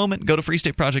a moment, go to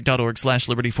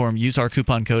freestateproject.org/Liberty Forum, use our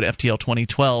coupon code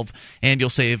FTL2012, and you'll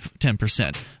save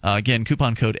 10%. Again,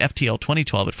 coupon code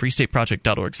FTL2012 at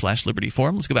freestateproject.org/Liberty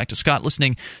Forum. Let's go back to Scott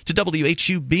listening to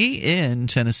WHUB in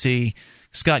Tennessee.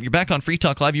 Scott, you're back on Free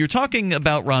Talk Live. You were talking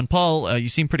about Ron Paul. You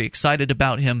seem pretty excited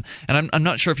about him, and I'm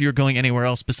not sure if you were going anywhere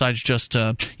else besides just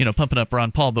pumping up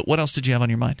Ron Paul. But what else did you have on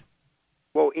your mind?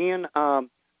 Well, Ian,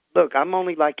 look, I'm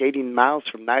only like 80 miles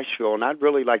from Nashville, and I'd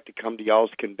really like to come to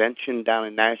y'all's convention down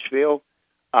in Nashville.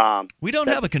 We don't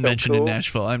have a convention in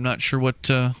Nashville. I'm not sure what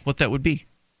that would be.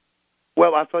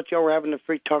 Well, I thought y'all were having a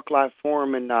Free Talk Live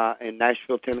forum in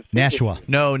Nashville, Tennessee. Nashua.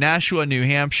 No, Nashua, New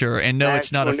Hampshire, and no,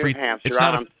 it's not a free. It's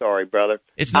not. I'm sorry, brother.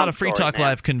 It's not a Free Talk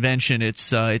Live convention. It's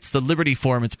the Liberty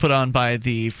Forum. It's put on by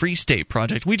the Free State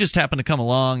Project. We just happen to come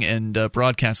along and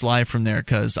broadcast live from there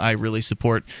because I really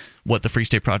support what the Free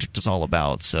State Project is all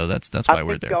about. So that's why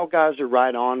we're there. Y'all guys are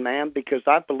right on, man, because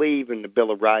I believe in the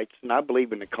Bill of Rights and I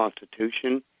believe in the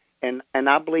Constitution and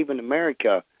I believe in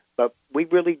America. But we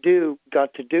really do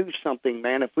got to do something,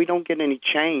 man. If we don't get any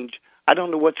change, I don't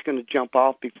know what's going to jump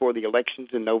off before the elections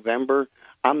in November.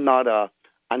 I'm not a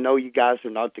I know you guys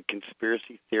are not the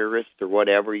conspiracy theorists or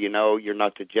whatever, you're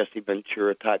not the Jesse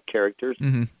Ventura type characters,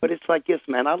 but it's like this,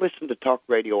 man. I listen to talk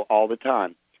radio all the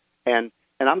time, and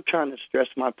I'm trying to stress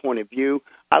my point of view.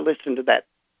 I listen to that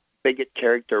bigot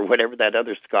character or whatever, that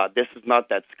other Scott. This is not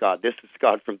that Scott. This is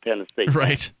Scott from Tennessee.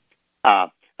 Right.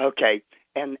 Okay.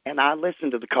 And I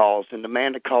listened to the calls, and the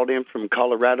man that called in from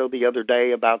Colorado the other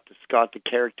day about the Scott, the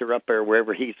character up there,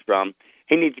 wherever he's from,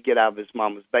 he needs to get out of his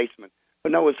mama's basement.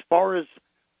 But no, as far as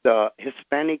the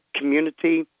Hispanic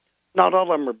community, not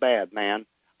all of them are bad, man.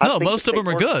 No, most of them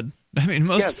are good. I mean,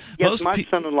 most my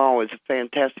son-in-law is a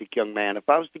fantastic young man. If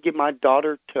I was to give my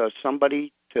daughter to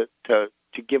somebody to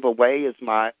give away as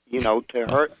my, to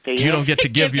her. To you don't get to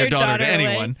give your daughter to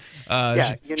anyone.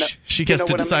 She gets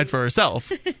to decide for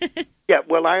herself. Yeah,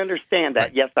 well, I understand that.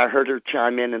 Right. Yes, I heard her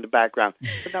chime in the background.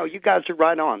 But no, you guys are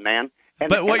right on, man.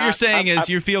 But what you're saying is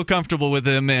you feel comfortable with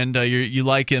him and you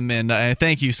like him, and I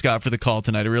thank you, Scott, for the call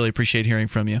tonight. I really appreciate hearing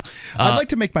from you. I'd like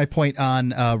to make my point on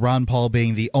Ron Paul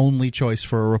being the only choice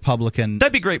for a Republican.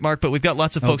 That'd be great, Mark, but we've got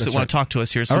lots of folks that want to talk to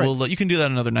us here, so you can do that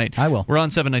another night. I will. We're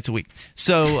on 7 nights a week.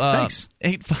 So thanks.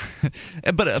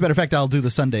 But as a matter of fact, I'll do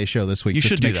the Sunday show this week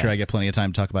just to make sure I get plenty of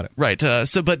time to talk about it. Right.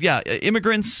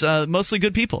 Immigrants, mostly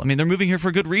good people. I mean, they're moving here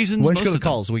for good reasons. Why don't you go to the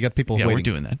calls? We got people waiting. Yeah, we're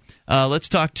doing that. Let's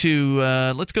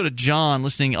go to John,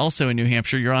 listening also in New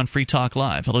Hampshire. You're on Free Talk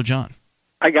Live. Hello, John.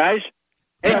 Hi, guys.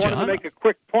 Hey, I John. wanted to make a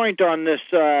quick point on this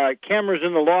cameras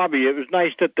in the lobby. It was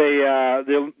nice that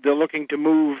they're looking to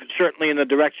move certainly in the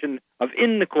direction of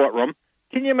in the courtroom.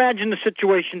 Can you imagine the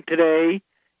situation today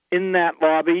in that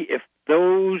lobby if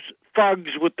those thugs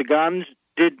with the guns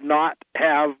did not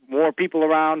have more people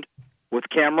around with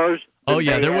cameras? Oh,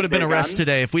 yeah, there would have been arrests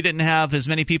today. If we didn't have as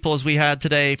many people as we had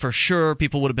today, for sure,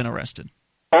 people would have been arrested.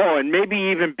 Oh, and maybe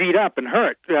even beat up and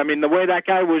hurt. I mean, the way that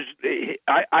guy was,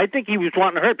 I think he was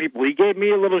wanting to hurt people. He gave me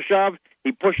a little shove.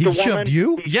 He pushed a woman. He shoved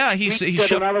you? He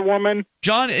shoved another woman.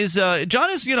 John is, I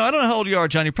don't know how old you are,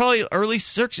 John. You're probably early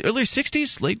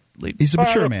 60s, late. He's a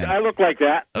mature man. I look like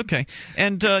that. Okay.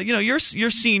 And, you're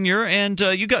senior, and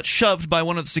you got shoved by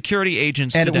one of the security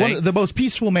agents and today. And the most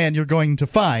peaceful man you're going to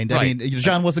find. Right. I mean,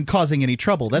 John wasn't causing any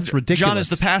trouble. That's ridiculous. John is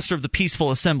the pastor of the Peaceful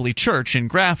Assembly Church in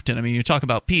Grafton. I mean, you talk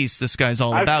about peace, this guy's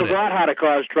all about it. I forgot how to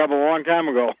cause trouble a long time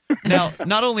ago. Now,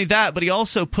 not only that, but he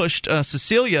also pushed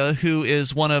Cecilia, who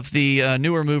is one of the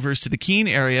newer movers to the Keene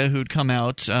area, who'd come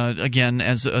out, again,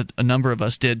 as a number of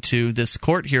us did, to this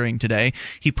court hearing today.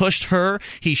 He pushed her.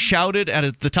 He shouted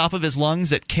at the top of his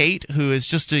lungs at Kate, who is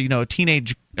just a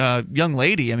teenage young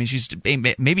lady. I mean, she's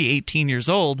maybe 18 years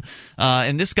old,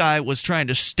 and this guy was trying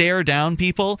to stare down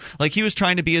people. Like, he was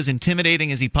trying to be as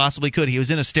intimidating as he possibly could. He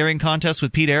was in a staring contest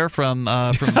with Pete Eyre from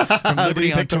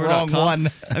LibertyOnTour.com.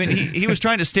 I mean, he was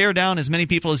trying to stare down as many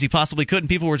people as he possibly could, and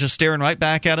people were just staring right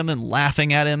back at him and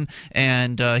laughing at him,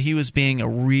 and he was being a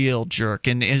real jerk,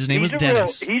 and his name was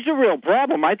Dennis. He's a real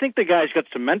problem. I think the guy's got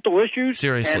some mental issues.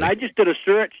 Seriously. And I just did a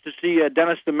search to see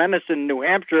Dennis the Menace in New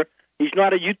Hampshire. He's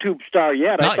not a YouTube star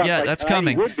yet. Not yet. That's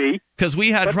coming. He would be. Because we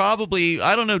had probably,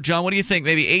 I don't know, John, what do you think,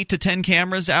 maybe 8 to 10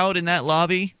 cameras out in that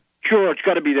lobby? Sure, it's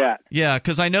got to be that. Yeah,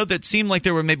 because I know that it seemed like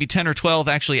there were maybe 10 or 12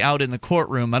 actually out in the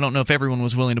courtroom. I don't know if everyone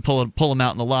was willing to pull them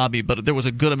out in the lobby, but there was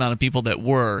a good amount of people that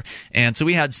were. And so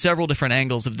we had several different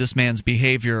angles of this man's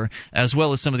behavior, as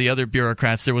well as some of the other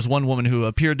bureaucrats. There was one woman who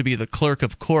appeared to be the clerk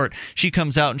of court. She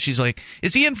comes out and she's like,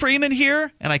 "Is Ian Freeman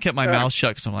here?" And I kept my mouth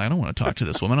shut because I'm like, I don't want to talk to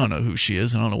this woman. I don't know who she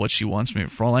is. I don't know what she wants me.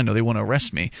 For all I know, they want to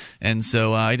arrest me. And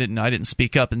so I didn't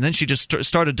speak up. And then she just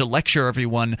started to lecture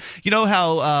everyone. You know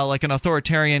how like an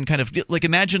authoritarian kind of, like,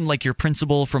 imagine like your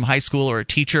principal from high school or a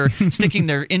teacher sticking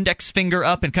their index finger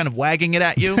up and kind of wagging it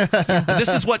at you.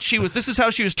 This is how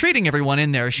she was treating everyone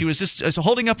in there. She was just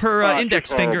holding up her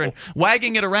index finger and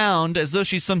wagging it around as though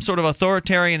she's some sort of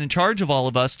authoritarian in charge of all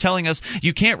of us, telling us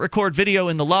you can't record video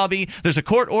in the lobby. There's a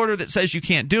court order that says you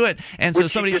can't do it. And so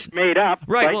somebody just made up.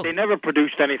 Right. Well, they never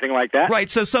produced anything like that. Right.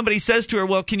 So somebody says to her,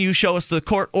 "Well, can you show us the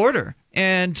court order?"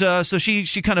 And so she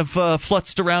kind of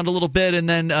flutzed around a little bit and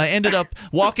then ended up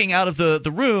walking out of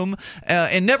the room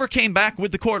and never came back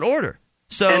with the court order.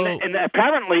 So and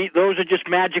apparently those are just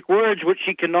magic words which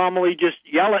she can normally just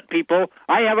yell at people.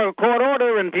 I have a court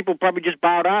order, and people probably just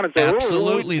bow down and say,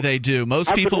 absolutely, they do.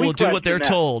 Most people will do what they're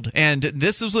told. And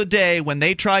this was a day when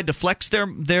they tried to flex their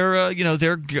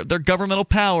governmental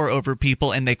power over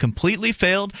people, and they completely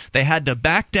failed. They had to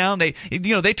back down. They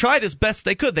tried as best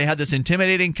they could. They had this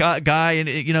intimidating guy,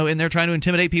 in there trying to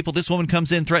intimidate people. This woman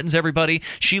comes in, threatens everybody.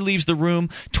 She leaves the room.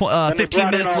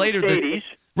 15 minutes later,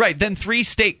 Right, then 3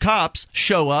 state cops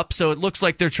show up, so it looks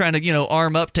like they're trying to,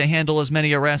 arm up to handle as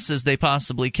many arrests as they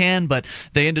possibly can, but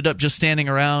they ended up just standing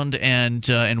around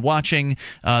and watching.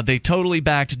 They totally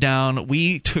backed down.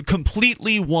 We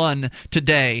completely won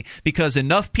today because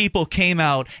enough people came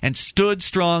out and stood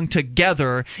strong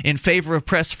together in favor of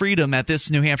press freedom at this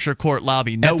New Hampshire court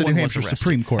lobby. No one was arrested.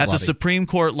 Supreme Court lobby. At the Supreme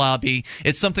Court lobby.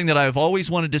 It's something that I've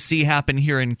always wanted to see happen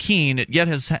here in Keene. It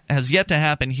has yet to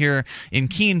happen here in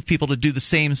Keene, people to do the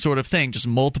same sort of thing, just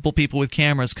multiple people with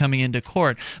cameras coming into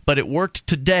court. But it worked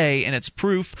today, and it's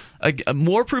proof,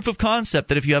 more proof of concept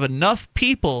that if you have enough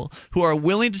people who are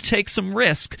willing to take some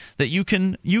risk, that you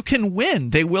can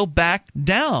win. They will back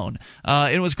down.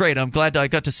 It was great. I'm glad I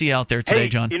got to see you out there today,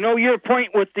 John. You know your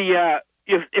point with the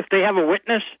if they have a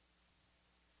witness.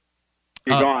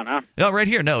 You're gone, huh? Oh, right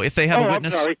here. No, if they have a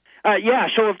witness. I'm sorry. Yeah.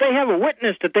 So if they have a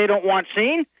witness that they don't want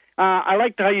seen, I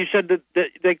liked how you said that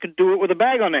they could do it with a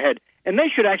bag on their head. And they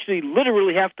should actually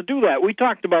literally have to do that. We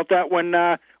talked about that when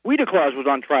Weeda Claus was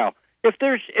on trial. If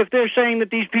they're saying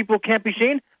that these people can't be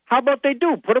seen, how about they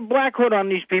do? Put a black hood on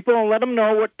these people and let them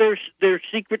know what their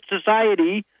secret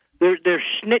society, their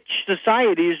snitch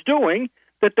society is doing,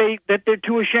 that they're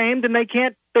too ashamed and they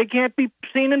can't be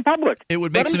seen in public. It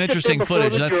would make some interesting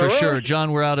footage, that's for sure.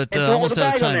 John, we're almost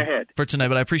out of time for tonight,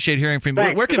 but I appreciate hearing from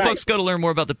you. Where can folks go to learn more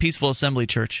about the Peaceful Assembly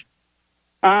Church?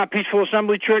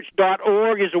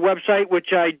 PeacefulAssemblyChurch.org is a website which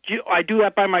I do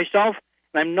that by myself,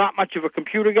 and I'm not much of a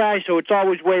computer guy, so it's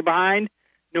always way behind.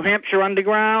 New Hampshire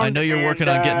Underground. I know you're working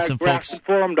on getting some folks.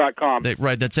 GraftonForum.com.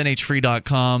 Right, that's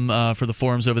nhfree.com for the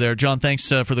forums over there. John, thanks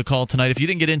for the call tonight. If you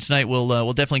didn't get in tonight,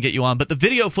 we'll definitely get you on. But the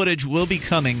video footage will be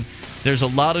coming. There's a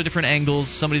lot of different angles.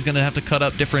 Somebody's going to have to cut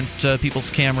up different people's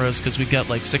cameras because we've got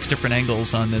like 6 different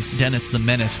angles on this Dennis the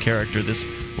Menace character, this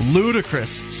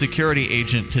ludicrous security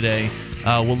agent today.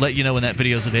 We'll let you know when that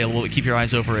video is available. Keep your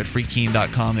eyes over at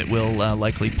freekeen.com. It will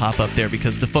likely pop up there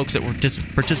because the folks that were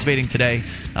participating today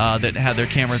that had their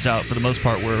cameras out, for the most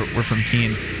part, were from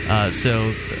Keene.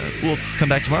 So we'll come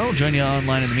back tomorrow. We'll join you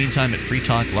online in the meantime at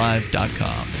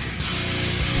freetalklive.com.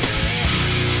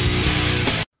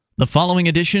 The following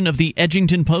edition of the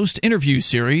Edgington Post interview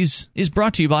series is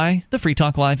brought to you by the Free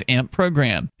Talk Live AMP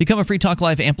program. Become a Free Talk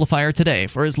Live amplifier today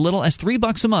for as little as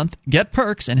 $3 a month. Get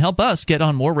perks and help us get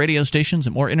on more radio stations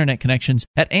and more internet connections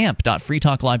at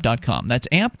amp.freetalklive.com. That's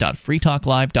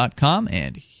amp.freetalklive.com.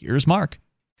 And here's Mark.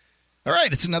 All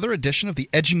right, it's another edition of the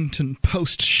Edgington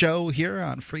Post show here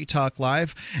on Free Talk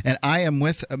Live, and I am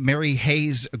with Mary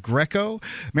Hayes Greco.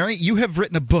 Mary, you have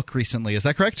written a book recently, is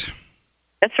that correct?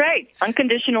 That's right.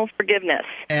 Unconditional forgiveness.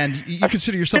 And you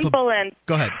consider yourself simple and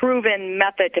proven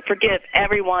method to forgive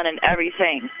everyone and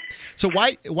everything. So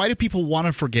why do people want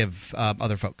to forgive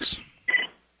other folks?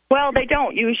 Well, they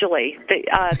don't usually. They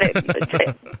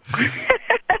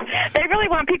really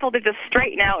want people to just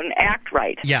straighten out and act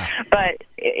right. Yeah. But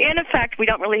in effect, we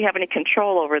don't really have any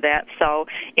control over that. So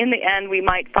in the end, we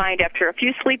might find after a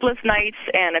few sleepless nights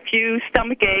and a few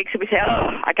stomach aches, we say,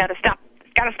 "Oh, I got to stop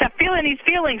feeling these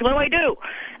feelings. What do I do?"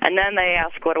 And then they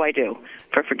ask, "What do I do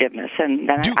for forgiveness?" And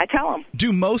then I tell them.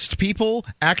 Do most people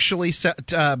actually say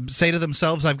to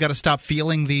themselves, "I've got to stop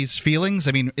feeling these feelings"?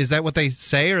 I mean, is that what they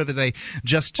say, or do they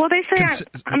just they say,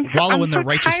 wallow in their so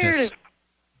righteousness?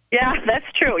 Yeah, that's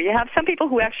true. You have some people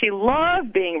who actually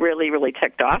love being really, really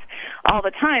ticked off all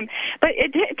the time, but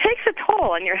it takes a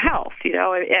toll on your health. You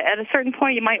know, at a certain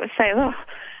point, you might say, "Oh,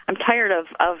 I'm tired of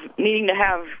needing to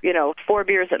have 4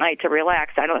 beers at night to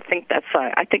relax. I don't think that's.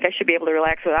 I think I should be able to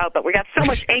relax without. But we got so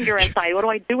much anger inside. What do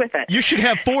I do with it?" You should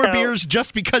have 4 beers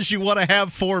just because you want to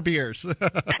have 4 beers.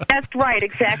 That's right,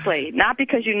 exactly. Not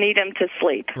because you need them to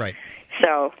sleep. Right.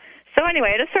 So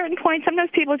anyway, at a certain point, sometimes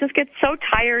people just get so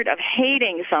tired of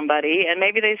hating somebody, and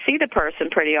maybe they see the person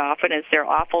pretty often as their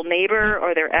awful neighbor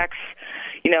or their ex.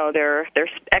 Their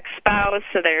ex-spouse,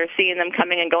 so they're seeing them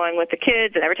coming and going with the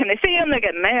kids, and every time they see them, they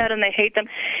get mad and they hate them.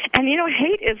 And,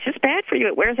 hate is just bad for you.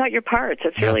 It wears out your parts.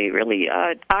 It's really, really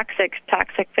a toxic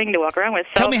thing to walk around with.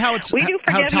 So tell me how it's we do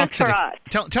forgiveness for us.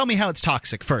 Tell me how it's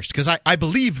toxic first, because I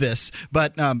believe this,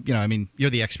 but,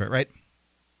 you're the expert, right?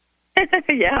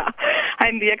 Yeah,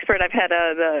 I'm the expert. I've had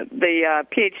the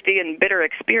PhD in bitter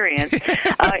experience.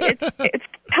 It's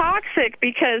toxic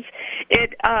because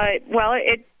it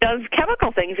does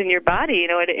chemical things in your body.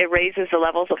 It raises the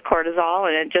levels of cortisol,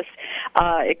 and it just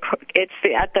it's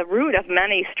at the root of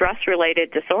many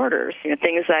stress-related disorders.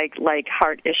 Things like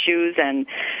heart issues and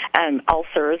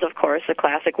ulcers, of course, a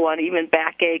classic one. Even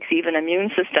backaches, even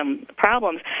immune system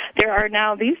problems. There are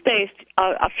now these days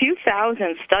a few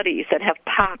thousand studies that have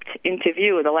popped into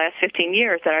view in the last 15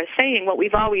 years that are saying what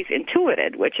we've always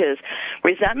intuited, which is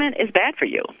resentment is bad for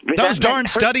you. Those darn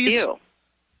studies.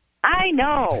 I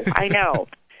know.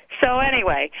 So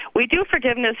anyway, we do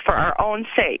forgiveness for our own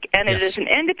sake, and it is an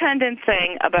independent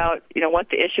thing about, what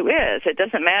the issue is. It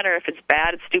doesn't matter if it's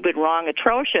bad, stupid, wrong,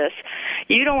 atrocious.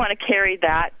 You don't want to carry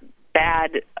that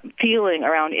bad feeling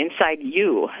around inside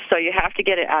you. So you have to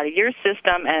get it out of your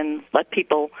system and let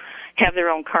people have their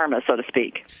own karma, so to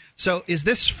speak. So is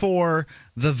this for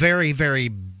the very, very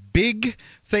big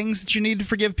things that you need to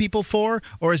forgive people for,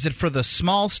 or is it for the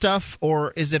small stuff,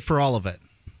 or is it for all of it?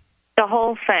 The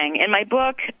whole thing. In my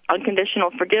book,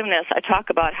 Unconditional Forgiveness, I talk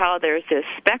about how there's this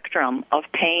spectrum of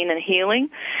pain and healing,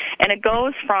 and it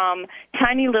goes from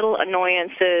tiny little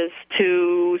annoyances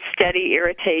to steady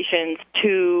irritations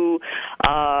to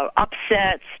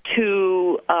upsets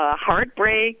to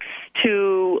heartbreaks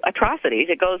to atrocities.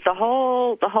 It goes the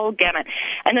whole gamut.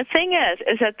 And the thing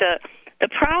is that the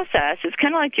process is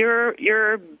kind of like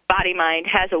your body-mind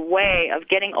has a way of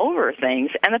getting over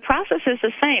things, and the process is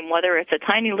the same, whether it's a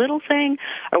tiny little thing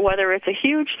or whether it's a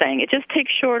huge thing. It just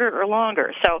takes shorter or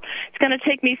longer. So it's going to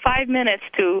take me 5 minutes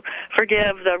to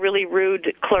forgive the really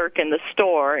rude clerk in the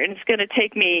store, and it's going to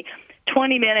take me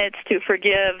 20 minutes to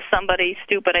forgive somebody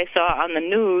stupid I saw on the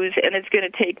news, and it's going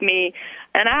to take me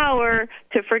an hour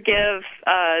to forgive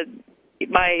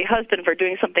my husband for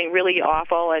doing something really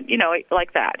awful, and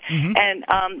like that. Mm-hmm.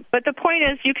 And but the point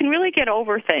is, you can really get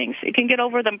over things. You can get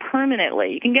over them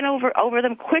permanently. You can get over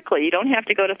them quickly. You don't have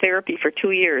to go to therapy for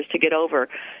 2 years to get over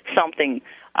something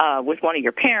with one of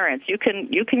your parents. You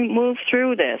can move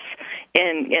through this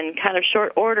in kind of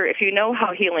short order if you know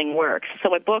how healing works. So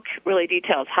my book really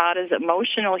details how does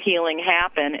emotional healing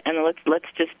happen, and let's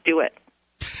just do it.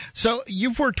 So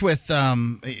you've worked with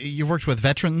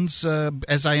veterans,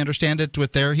 as I understand it,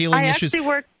 with their healing issues.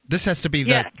 This has to be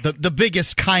the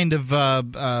biggest kind of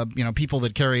people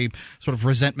that carry sort of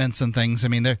resentments and things. I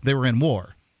mean, they were in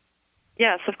war.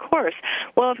 Yes, of course.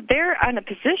 Well, if they're in a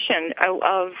position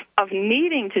of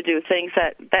needing to do things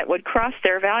that would cross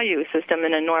their value system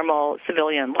in a normal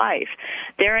civilian life,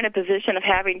 they're in a position of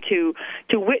having to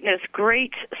witness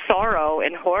great sorrow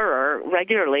and horror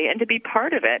regularly and to be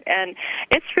part of it. And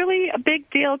it's really a big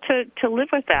deal to live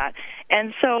with that.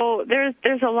 And so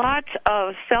there's a lot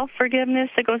of self-forgiveness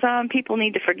that goes on. People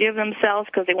need to forgive themselves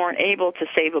because they weren't able to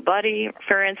save a buddy,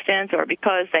 for instance, or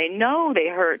because they know they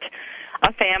hurt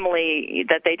a family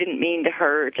that they didn't mean to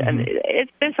hurt, and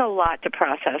there's a lot to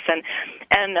process.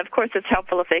 And of course, it's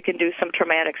helpful if they can do some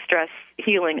traumatic stress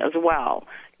healing as well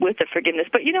with the forgiveness.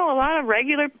 But a lot of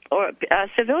regular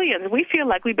civilians, we feel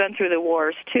like we've been through the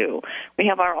wars too. We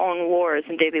have our own wars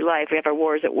in daily life. We have our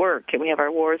wars at work, and we have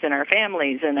our wars in our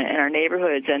families and in our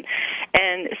neighborhoods,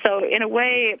 and so in a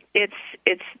way, it's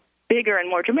bigger and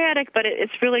more dramatic, but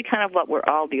it's really kind of what we're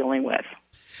all dealing with.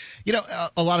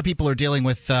 A lot of people are dealing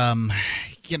with,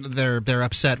 they're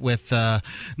upset with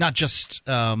not just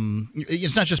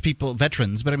it's not just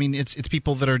veterans, but I mean it's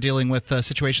people that are dealing with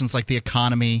situations like the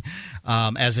economy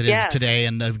as it is today,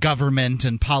 and the government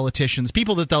and politicians,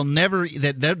 people that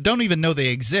that don't even know they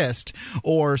exist,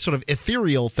 or sort of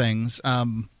ethereal things. I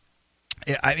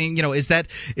mean, is that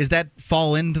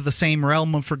fall into the same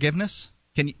realm of forgiveness?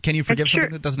 Can you forgive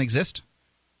something that doesn't exist?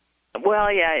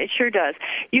 Well, yeah, it sure does.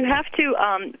 You have to,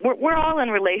 we're all in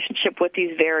relationship with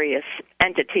these various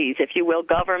entities, if you will,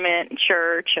 government,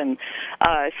 church, and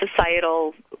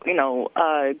societal,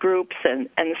 groups and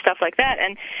stuff like that.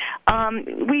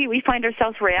 And we find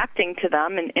ourselves reacting to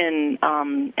them in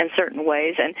certain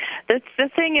ways. And the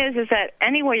thing is that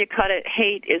any way you cut it,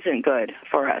 hate isn't good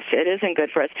for us. It isn't good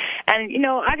for us. And,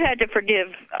 I've had to forgive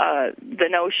the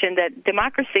notion that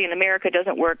democracy in America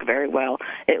doesn't work very well.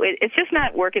 It's just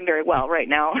not working very well right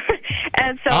now.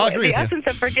 And so the essence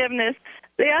of forgiveness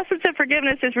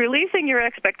is releasing your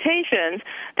expectations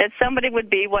that somebody would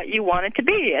be what you want it to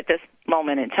be at this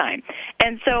moment in time.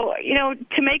 And so,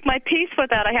 to make my peace with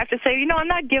that, I have to say, I'm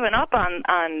not giving up on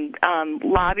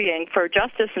lobbying for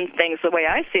justice and things the way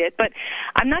I see it, but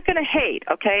I'm not going to hate,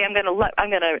 okay? I'm going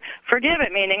to forgive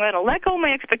it, meaning I'm going to let go of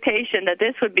my expectation that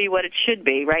this would be what it should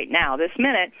be right now, this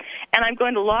minute, and I'm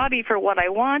going to lobby for what I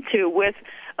want to with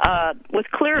a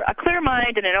clear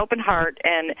mind and an open heart,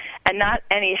 and not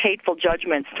any hateful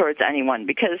judgments towards anyone,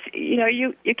 because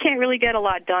you can't really get a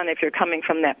lot done if you're coming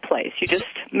from that place. You just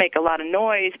make a lot of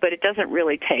noise, but it doesn't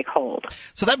really take hold.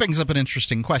 So that brings up an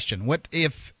interesting question. What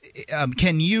if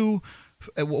can you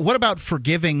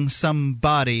forgiving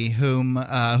somebody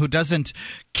who doesn't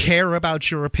care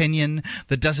about your opinion,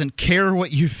 that doesn't care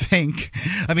what you think?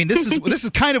 I mean, this is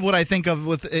kind of what I think of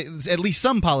with at least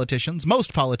some politicians,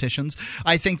 most politicians.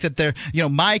 I think that they're,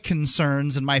 my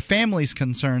concerns and my family's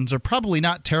concerns are probably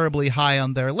not terribly high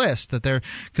on their list, that they're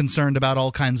concerned about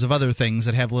all kinds of other things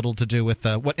that have little to do with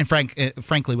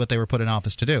frankly what they were put in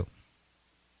office to do.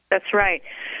 That's right.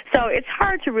 So it's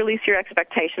hard to release your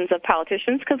expectations of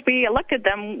politicians because we elected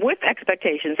them with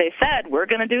expectations. They said, we're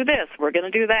going to do this, we're going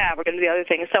to do that, we're going to do the other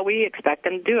things, so we expect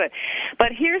them to do it. But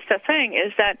here's the thing,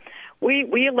 is that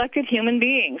we elected human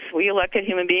beings. We elected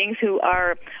human beings who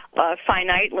are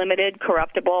finite, limited,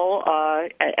 corruptible,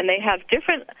 and they have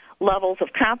different levels of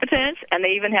competence, and they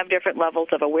even have different levels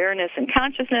of awareness and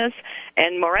consciousness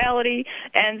and morality.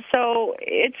 And so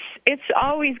it's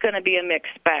always going to be a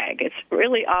mixed bag. It's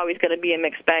really always going to be a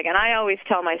mixed bag. And I always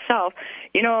tell myself,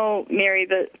 Mary,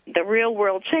 the real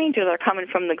world changes are coming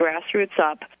from the grassroots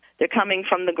up. They're coming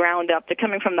from the ground up. They're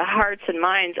coming from the hearts and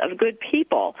minds of good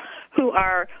people who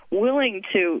are willing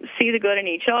to see the good in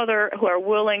each other, who are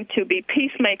willing to be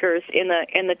peacemakers in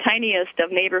the tiniest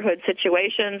of neighborhood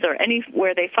situations or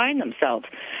anywhere they find themselves.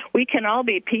 We can all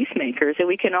be peacemakers, and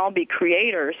we can all be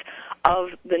creators of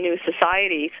the new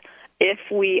societies if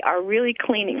we are really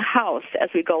cleaning house as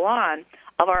we go on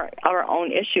of our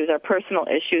own issues, our personal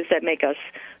issues that make us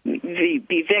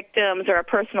be victims, or our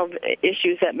personal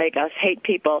issues that make us hate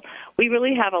people. We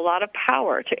really have a lot of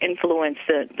power to influence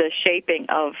the shaping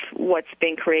of what's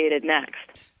being created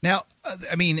next. Now,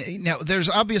 there's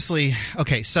obviously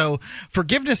so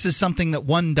forgiveness is something that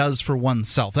one does for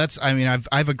oneself.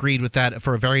 I've agreed with that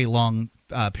for a very long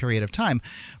period of time.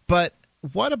 But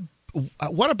what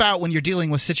about when you're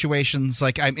dealing with situations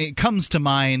like it comes to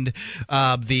mind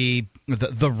the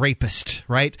rapist,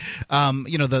 right?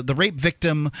 The rape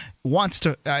victim wants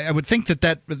to. I would think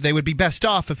that they would be best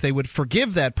off if they would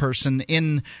forgive that person,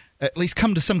 in at least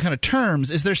come to some kind of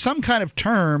terms. Is there some kind of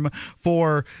term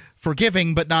for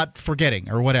forgiving but not forgetting,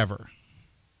 or whatever?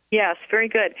 Yes, very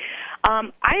good.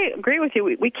 I agree with you.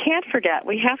 We can't forget.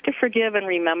 We have to forgive and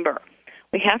remember.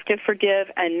 We have to forgive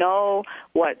and know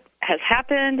what has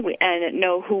happened, and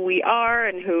know who we are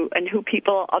and who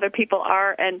other people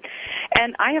are. And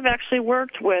I have actually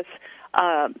worked with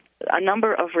a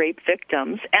number of rape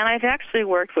victims, and I've actually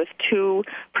worked with 2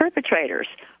 perpetrators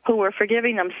who were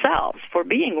forgiving themselves for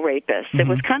being rapists. Mm-hmm. It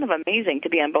was kind of amazing to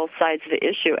be on both sides of the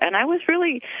issue, and I was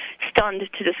really stunned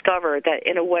to discover that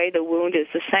in a way the wound is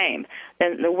the same.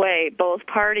 In a way, both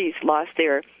parties lost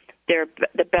the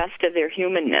best of their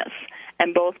humanness,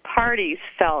 and both parties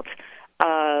felt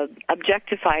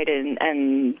objectified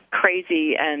and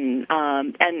crazy and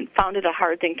found it a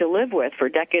hard thing to live with for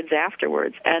decades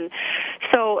afterwards. And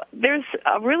so there's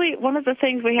really one of the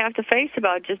things we have to face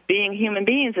about just being human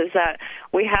beings is that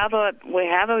we have a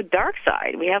dark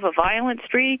side. We have a violent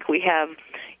streak. We have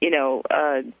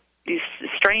these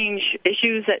strange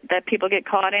issues that people get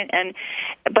caught in,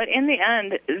 but in the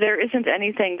end, there isn't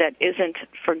anything that isn't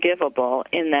forgivable,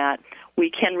 in that we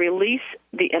can release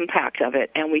the impact of it,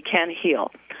 and we can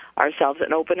heal ourselves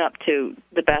and open up to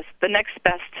the next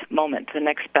best moment, the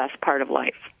next best part of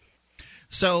life.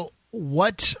 So your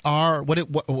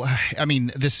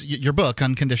book,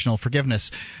 Unconditional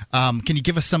Forgiveness, can you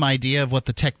give us some idea of what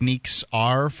the techniques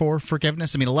are for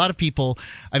forgiveness? I mean, a lot of people,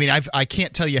 I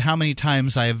can't tell you how many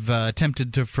times I've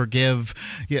attempted to forgive,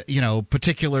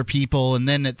 particular people, and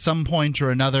then at some point or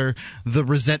another, the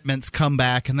resentments come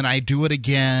back, and then I do it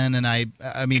again, and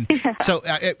so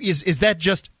is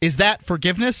that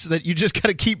forgiveness, that you just got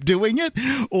to keep doing it,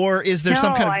 or is there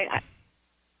some kind of...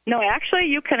 No, actually,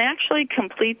 you can actually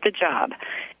complete the job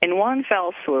in one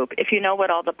fell swoop if you know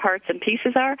what all the parts and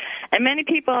pieces are. And many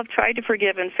people have tried to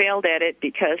forgive and failed at it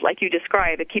because, like you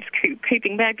described, it keeps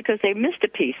creeping back because they missed a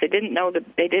piece. They didn't know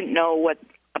what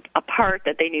a part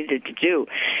that they needed to do.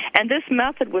 And this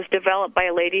method was developed by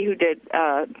a lady who did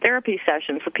therapy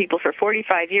sessions with people for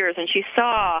 45 years, and she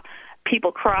saw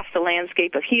people cross the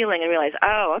landscape of healing and realize,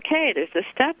 oh, okay, there's this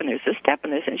step and there's this step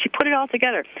and this, and she put it all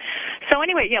together. So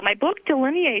anyway, my book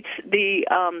delineates the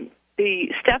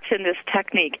steps in this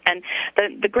technique, and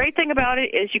the great thing about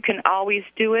it is you can always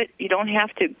do it. You don't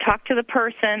have to talk to the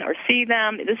person or see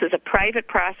them. This is a private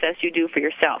process you do for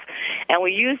yourself, and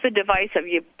we use the device of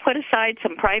you put aside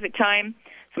some private time,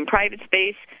 some private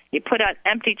space. You put an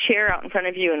empty chair out in front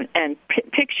of you and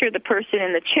picture the person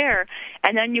in the chair,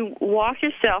 and then you walk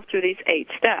yourself through these 8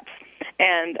 steps.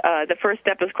 And the first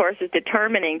step, of course, is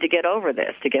determining to get over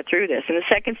this, to get through this. And the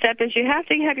second step is you have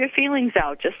to have your feelings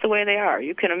out just the way they are.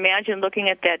 You can imagine looking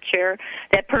at that chair,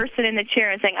 that person in the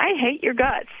chair, and saying, I hate your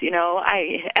guts,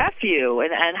 I F you,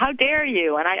 and how dare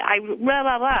you, and I blah,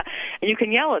 blah, blah. And you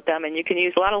can yell at them, and you can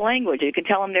use a lot of language. You can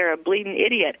tell them they're a bleeding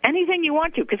idiot, anything you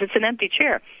want to, because it's an empty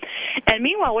chair. And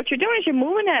meanwhile, what you're doing is you're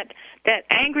moving that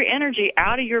angry energy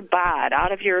out of your bod,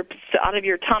 out of your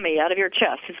tummy, out of your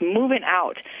chest. It's moving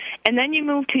out. And then you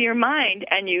move to your mind,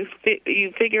 and you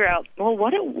figure out, well,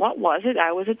 what was it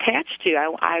I was attached to?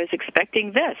 I was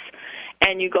expecting this.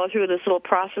 And you go through this little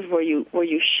process where you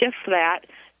shift that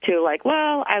to like,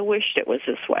 well, I wished it was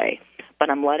this way, but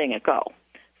I'm letting it go.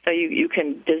 So you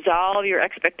can dissolve your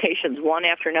expectations one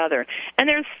after another. And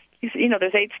there's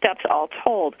 8 steps all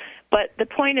told. But the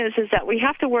point is that we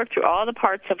have to work through all the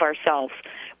parts of ourselves.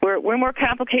 We're more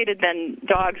complicated than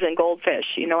dogs and goldfish.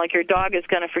 Like your dog is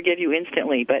going to forgive you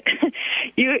instantly, but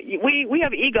we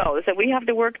have egos that we have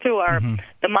to work through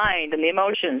the mind and the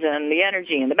emotions and the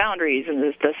energy and the boundaries and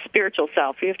the spiritual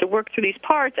self. We have to work through these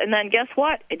parts, and then guess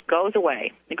what? It goes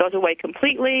away. It goes away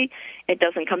completely. It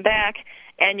doesn't come back,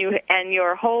 and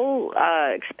your whole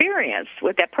experience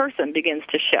with that person begins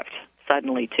to shift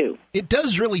suddenly too. It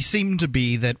does really seem to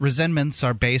be that resentments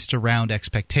are based around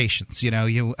expectations.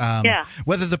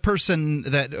 Whether the person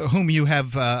whom you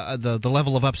have the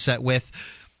level of upset with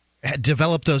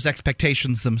develop those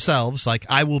expectations themselves, like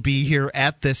I will be here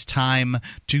at this time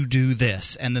to do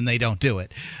this, and then they don't do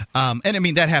it. And I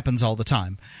mean that happens all the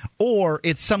time. Or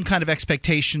it's some kind of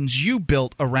expectations you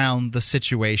built around the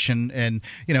situation, and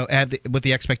with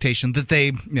the expectation that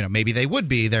they, maybe they would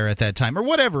be there at that time, or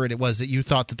whatever it was that you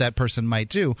thought that person might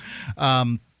do.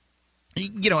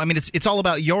 It's all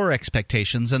about your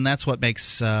expectations, and that's what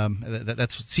makes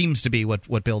that seems to be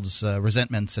what builds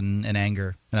resentments and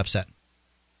anger and upset.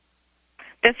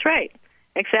 That's right.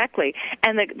 Exactly.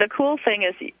 And the cool thing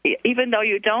is, even though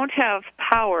you don't have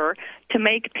power to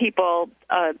make people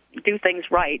do things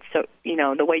right, so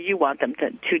the way you want them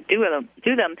to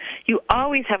do them, you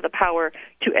always have the power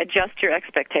to adjust your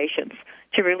expectations,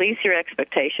 to release your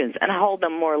expectations and hold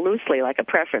them more loosely, like a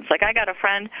preference. Like I got a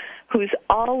friend who's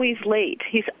always late.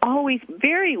 He's always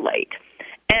very late,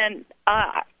 and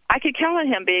I could count on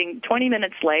him being 20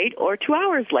 minutes late or 2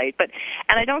 hours late,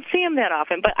 and I don't see him that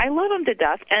often, but I love him to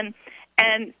death, and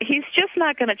he's just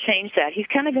not going to change that. He's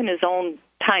kind of in his own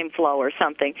time flow or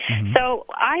something. Mm-hmm. So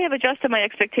I have adjusted my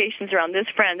expectations around this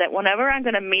friend that whenever I'm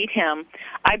going to meet him,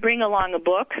 I bring along a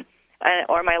book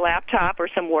or my laptop or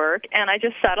some work, and I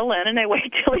just settle in and I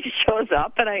wait till he shows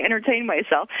up and I entertain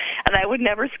myself. And I would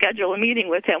never schedule a meeting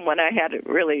with him when I had a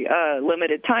really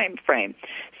limited time frame.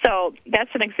 So that's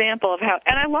an example of how,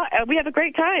 and we have a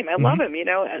great time. I love him, You'd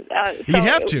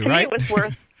have to, right? It was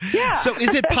worth. Yeah. So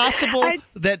is it possible is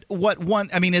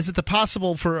it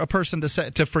possible for a person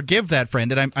to forgive that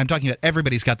friend? And I'm talking about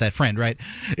everybody's got that friend, right?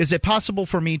 Is it possible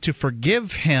for me to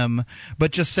forgive him,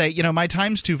 but just say, my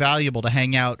time's too valuable to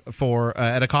hang out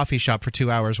at a coffee shop for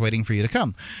 2 hours waiting for you to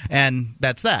come, and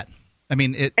that's that?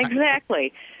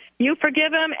 Exactly. You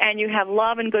forgive him and you have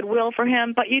love and goodwill for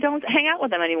him, but you don't hang out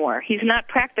with him anymore. He's not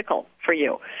practical for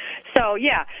you. So,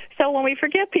 yeah. So when we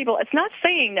forgive people, it's not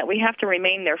saying that we have to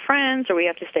remain their friends or we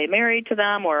have to stay married to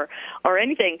them or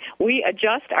anything. We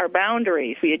adjust our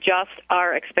boundaries. We adjust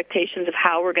our expectations of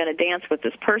how we're going to dance with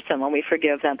this person when we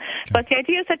forgive them. Okay. But the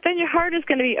idea is that then your heart is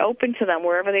going to be open to them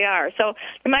wherever they are. So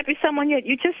there might be someone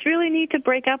you just really need to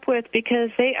break up with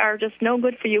because they are just no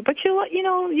good for you. But you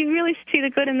really see the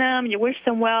good in them. You wish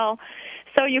them well.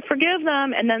 So you forgive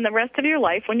them, and then the rest of your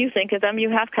life, when you think of them, you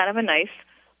have kind of a nice,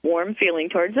 warm feeling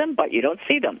towards them, but you don't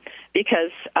see them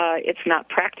because it's not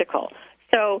practical.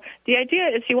 So the idea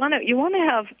is you want to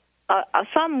have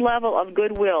some level of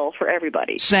goodwill for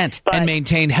everybody. And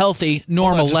maintain healthy,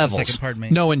 normal levels. A second, pardon me.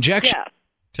 No injection. Yeah.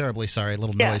 Terribly sorry. A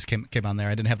little noise came on there.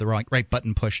 I didn't have the right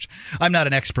button pushed. I'm not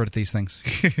an expert at these things.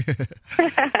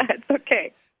 It's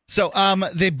okay. So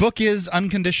the book is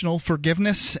Unconditional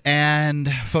Forgiveness,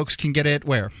 and folks can get it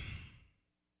where?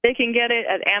 They can get it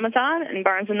at Amazon and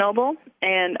Barnes & Noble,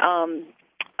 and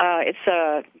it's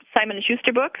a Simon &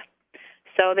 Schuster book,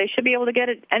 so they should be able to get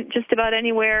it just about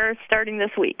anywhere starting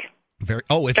this week.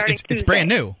 It's brand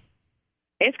new.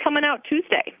 It's coming out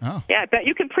Tuesday. Oh. Yeah, but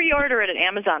you can pre-order it at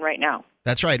Amazon right now.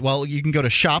 That's right. Well, you can go to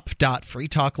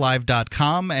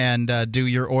shop.freetalklive.com and do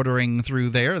your ordering through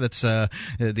there. That's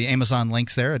the Amazon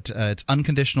links there. It's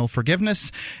Unconditional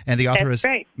Forgiveness, and the author is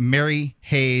Mary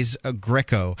Hayes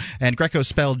Greco. And Greco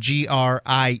spelled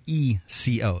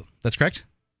Grieco. That's correct?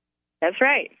 That's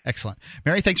right. Excellent.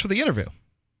 Mary, thanks for the interview.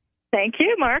 Thank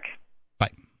you, Mark. Bye.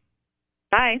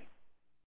 Bye.